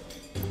 You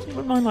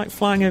wouldn't mind, like,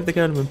 flying over the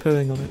golem and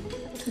pooing on it?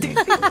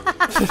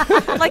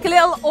 Like a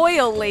little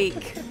oil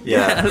leak.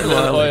 Yeah. A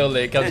little oil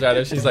leak comes around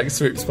and she's like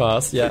swoops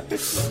past. Yeah,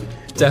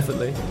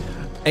 definitely.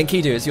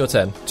 Enkidu, it's your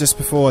turn. Just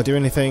before I do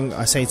anything,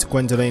 I say to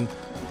Gwendolyn,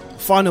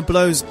 final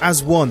blows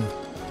as one.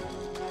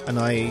 And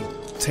I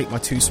take my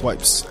 2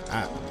 swipes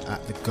at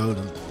the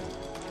golem.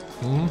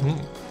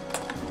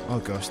 Oh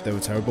gosh, they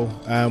were terrible.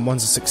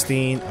 One's a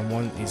 16 and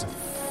one is a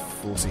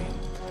 14.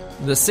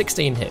 The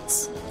 16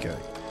 hits. Okay.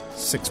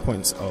 6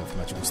 points of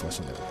magical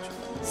slashing damage.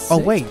 Oh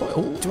wait,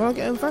 do I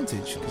get an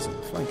advantage because of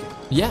flanking?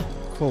 Yeah.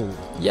 Cool.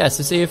 Yeah,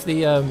 so see if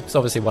the... it's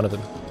obviously one of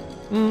them.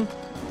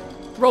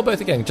 Roll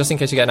both again, just in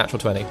case you get a natural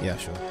 20. Yeah,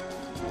 sure.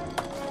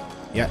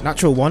 Yeah,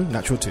 natural 1,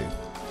 natural 2.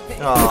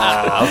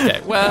 Okay,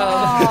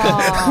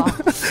 well...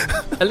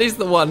 At least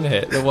the one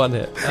hit,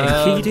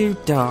 Enkidu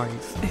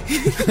dies.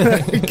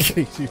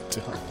 Enkidu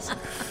dies.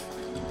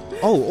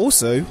 Oh,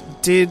 also,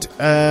 did...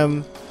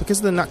 because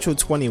of the natural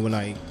 20 when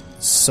I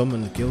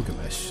summoned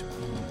Gilgamesh...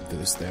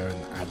 Was there an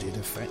added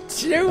effect?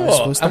 Do you know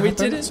what? And we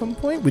did at some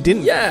point. We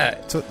didn't. Yeah,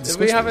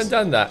 we haven't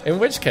done that. In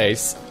which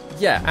case,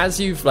 yeah, as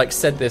you've like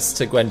said this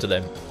to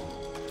Gwendolyn,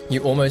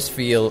 you almost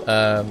feel.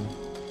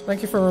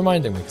 Thank you for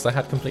reminding me because I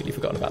had completely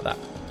forgotten about that.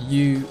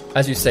 You,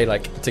 as you say,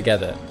 like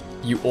together,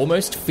 you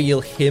almost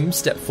feel him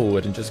step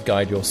forward and just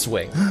guide your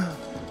swing.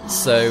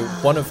 So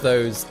one of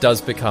those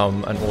does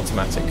become an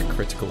automatic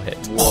critical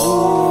hit. And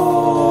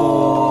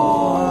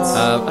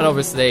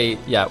obviously,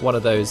 yeah, one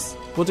of those.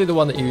 We'll do the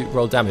one that you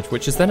roll damage,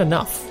 which is then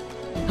enough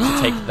to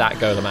take that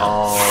golem out.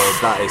 Oh,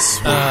 that is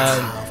sweet.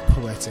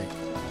 Poetic.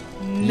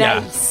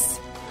 Nice.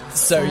 Yeah.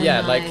 So yeah,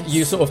 like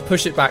you sort of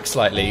push it back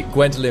slightly.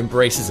 Gwendolyn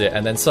embraces it,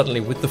 and then suddenly,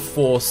 with the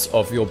force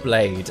of your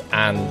blade,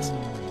 and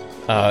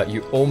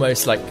you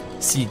almost like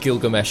see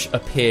Gilgamesh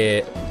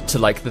appear to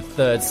like the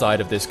third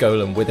side of this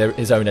golem with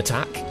his own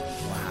attack.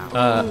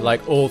 Wow.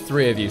 Like all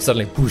 3 of you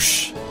suddenly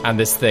whoosh, and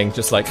this thing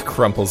just like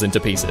crumples into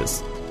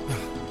pieces.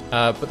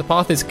 But the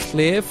path is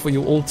clear for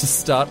you all to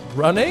start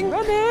running.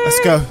 Let's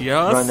go.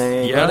 Yes.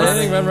 Running.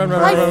 Run.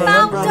 I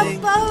found a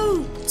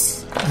boat.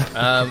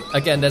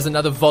 Again, there's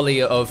another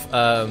volley of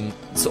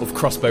sort of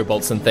crossbow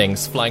bolts and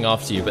things flying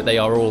after you, but they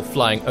are all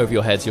flying over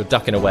your heads. You're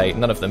ducking away.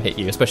 None of them hit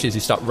you, especially as you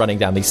start running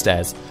down these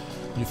stairs.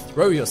 You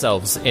throw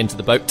yourselves into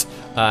the boat.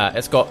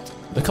 It's got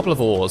a couple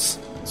of oars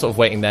sort of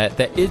waiting there.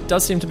 It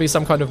does seem to be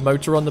some kind of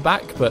motor on the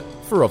back, but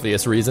for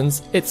obvious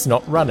reasons, it's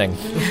not running.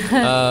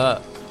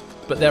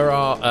 But there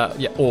are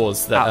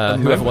oars that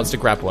whoever wants to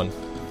grab one.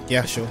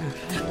 Yeah, sure.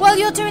 While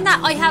you're doing that,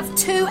 I have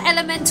 2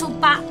 elemental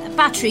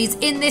batteries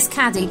in this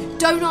caddy.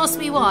 Don't ask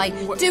me why.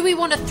 Do we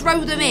want to throw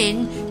them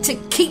in to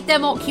keep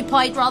them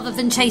occupied rather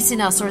than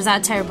chasing us, or is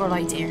that a terrible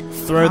idea?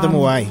 Throw them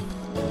away.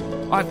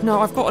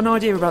 I've got an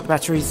idea about the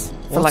batteries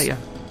for later.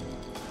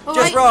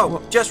 Just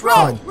row. Just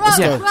row.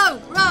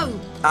 Row.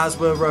 As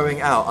we're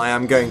rowing out, I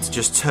am going to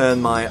just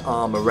turn my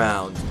arm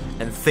around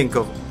and think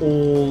of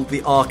all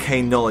the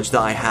arcane knowledge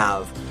that I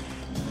have.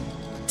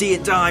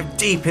 Dive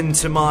deep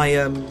into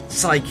my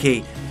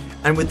psyche,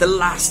 and with the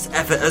last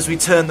effort as we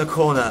turn the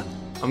corner,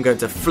 I'm going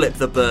to flip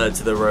the bird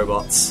to the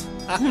robots.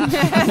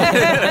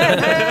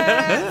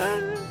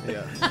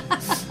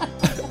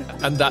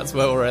 And that's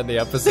where we'll end the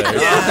episode.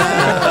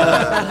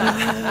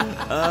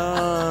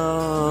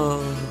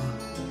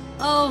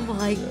 Oh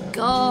my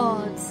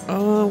god.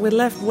 Oh, we're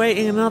left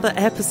waiting another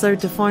episode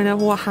to find out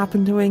what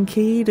happened to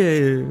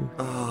Enkidu.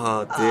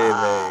 Oh, dear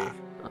me.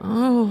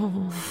 Oh. We're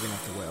going to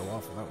have to wait a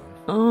while for that one.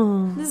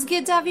 Oh. It's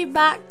good to have you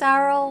back,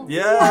 Daryl.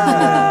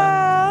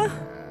 Yeah.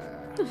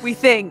 We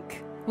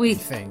think. We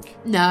think.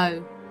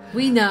 No.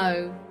 We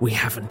know. We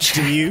haven't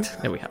checked. Do you?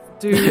 No, we haven't.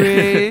 Do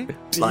we?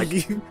 Like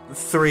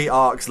 3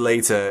 arcs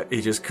later,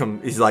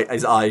 he's like,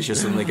 his eyes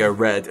just suddenly go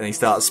red and he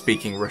starts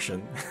speaking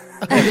Russian.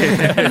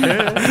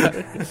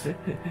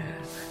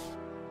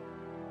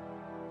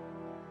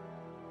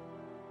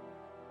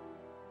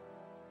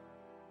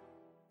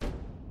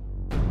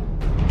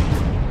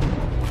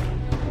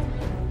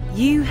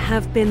 You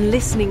have been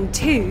listening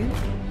to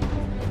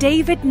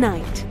David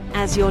Knight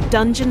as your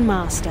Dungeon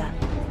Master,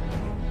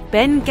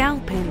 Ben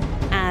Galpin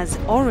as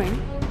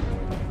Orin,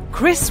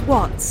 Chris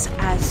Watts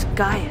as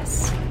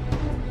Gaius,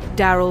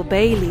 Daryl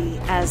Bailey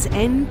as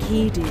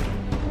Enkidu,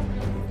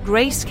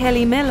 Grace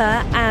Kelly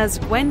Miller as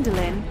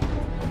Gwendolyn,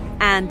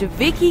 and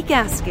Vicky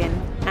Gaskin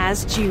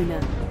as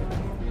Juna.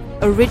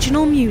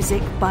 Original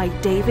music by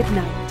David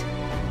Knight.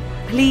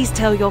 Please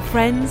tell your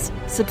friends,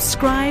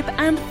 subscribe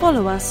and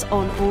follow us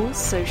on all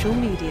social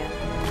media.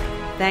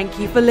 Thank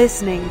you for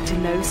listening to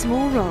No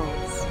Small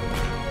Roles.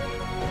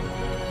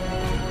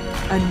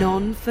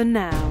 Anon for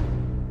now.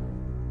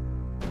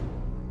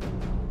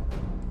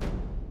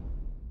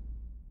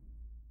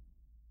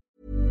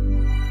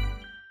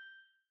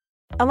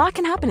 A lot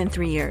can happen in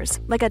 3 years,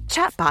 like a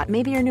chatbot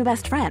may be your new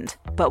best friend.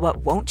 But what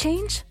won't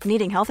change?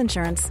 Needing health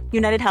insurance.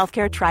 United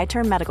Healthcare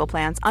Tri-Term Medical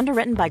Plans,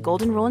 underwritten by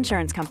Golden Rule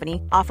Insurance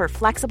Company, offer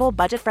flexible,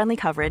 budget-friendly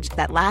coverage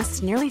that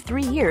lasts nearly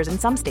 3 years in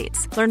some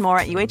states. Learn more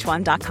at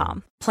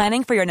uh1.com.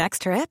 Planning for your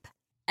next trip?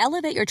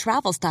 Elevate your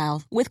travel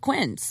style with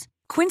Quince.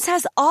 Quince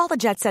has all the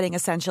jet-setting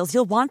essentials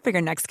you'll want for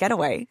your next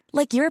getaway,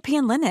 like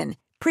European linen,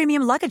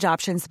 premium luggage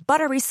options,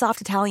 buttery soft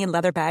Italian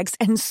leather bags,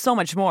 and so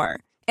much more.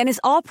 And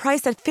is all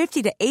priced at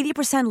 50 to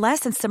 80%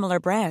 less than similar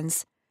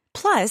brands.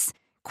 Plus,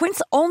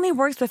 Quince only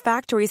works with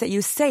factories that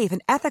use safe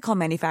and ethical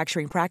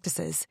manufacturing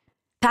practices.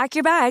 Pack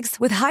your bags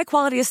with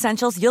high-quality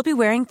essentials you'll be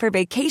wearing for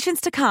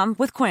vacations to come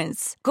with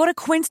Quince. Go to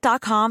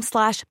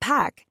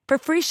quince.com/pack for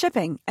free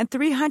shipping and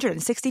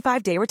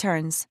 365-day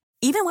returns.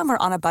 Even when we're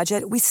on a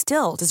budget, we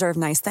still deserve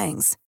nice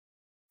things.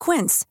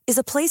 Quince is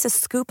a place to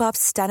scoop up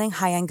stunning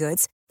high-end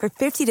goods for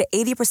 50 to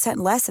 80%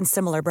 less than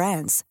similar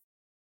brands.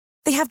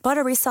 They have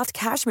buttery soft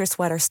cashmere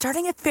sweaters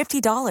starting at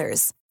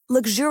 $50,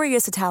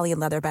 luxurious Italian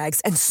leather bags,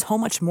 and so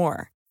much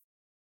more.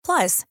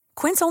 Plus,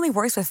 Quince only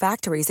works with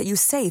factories that use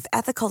safe,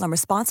 ethical, and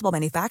responsible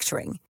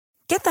manufacturing.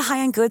 Get the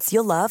high-end goods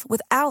you'll love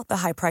without the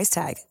high price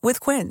tag with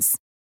Quince.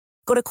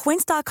 Go to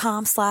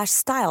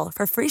quince.com/style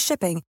for free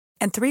shipping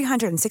and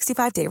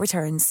 365-day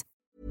returns.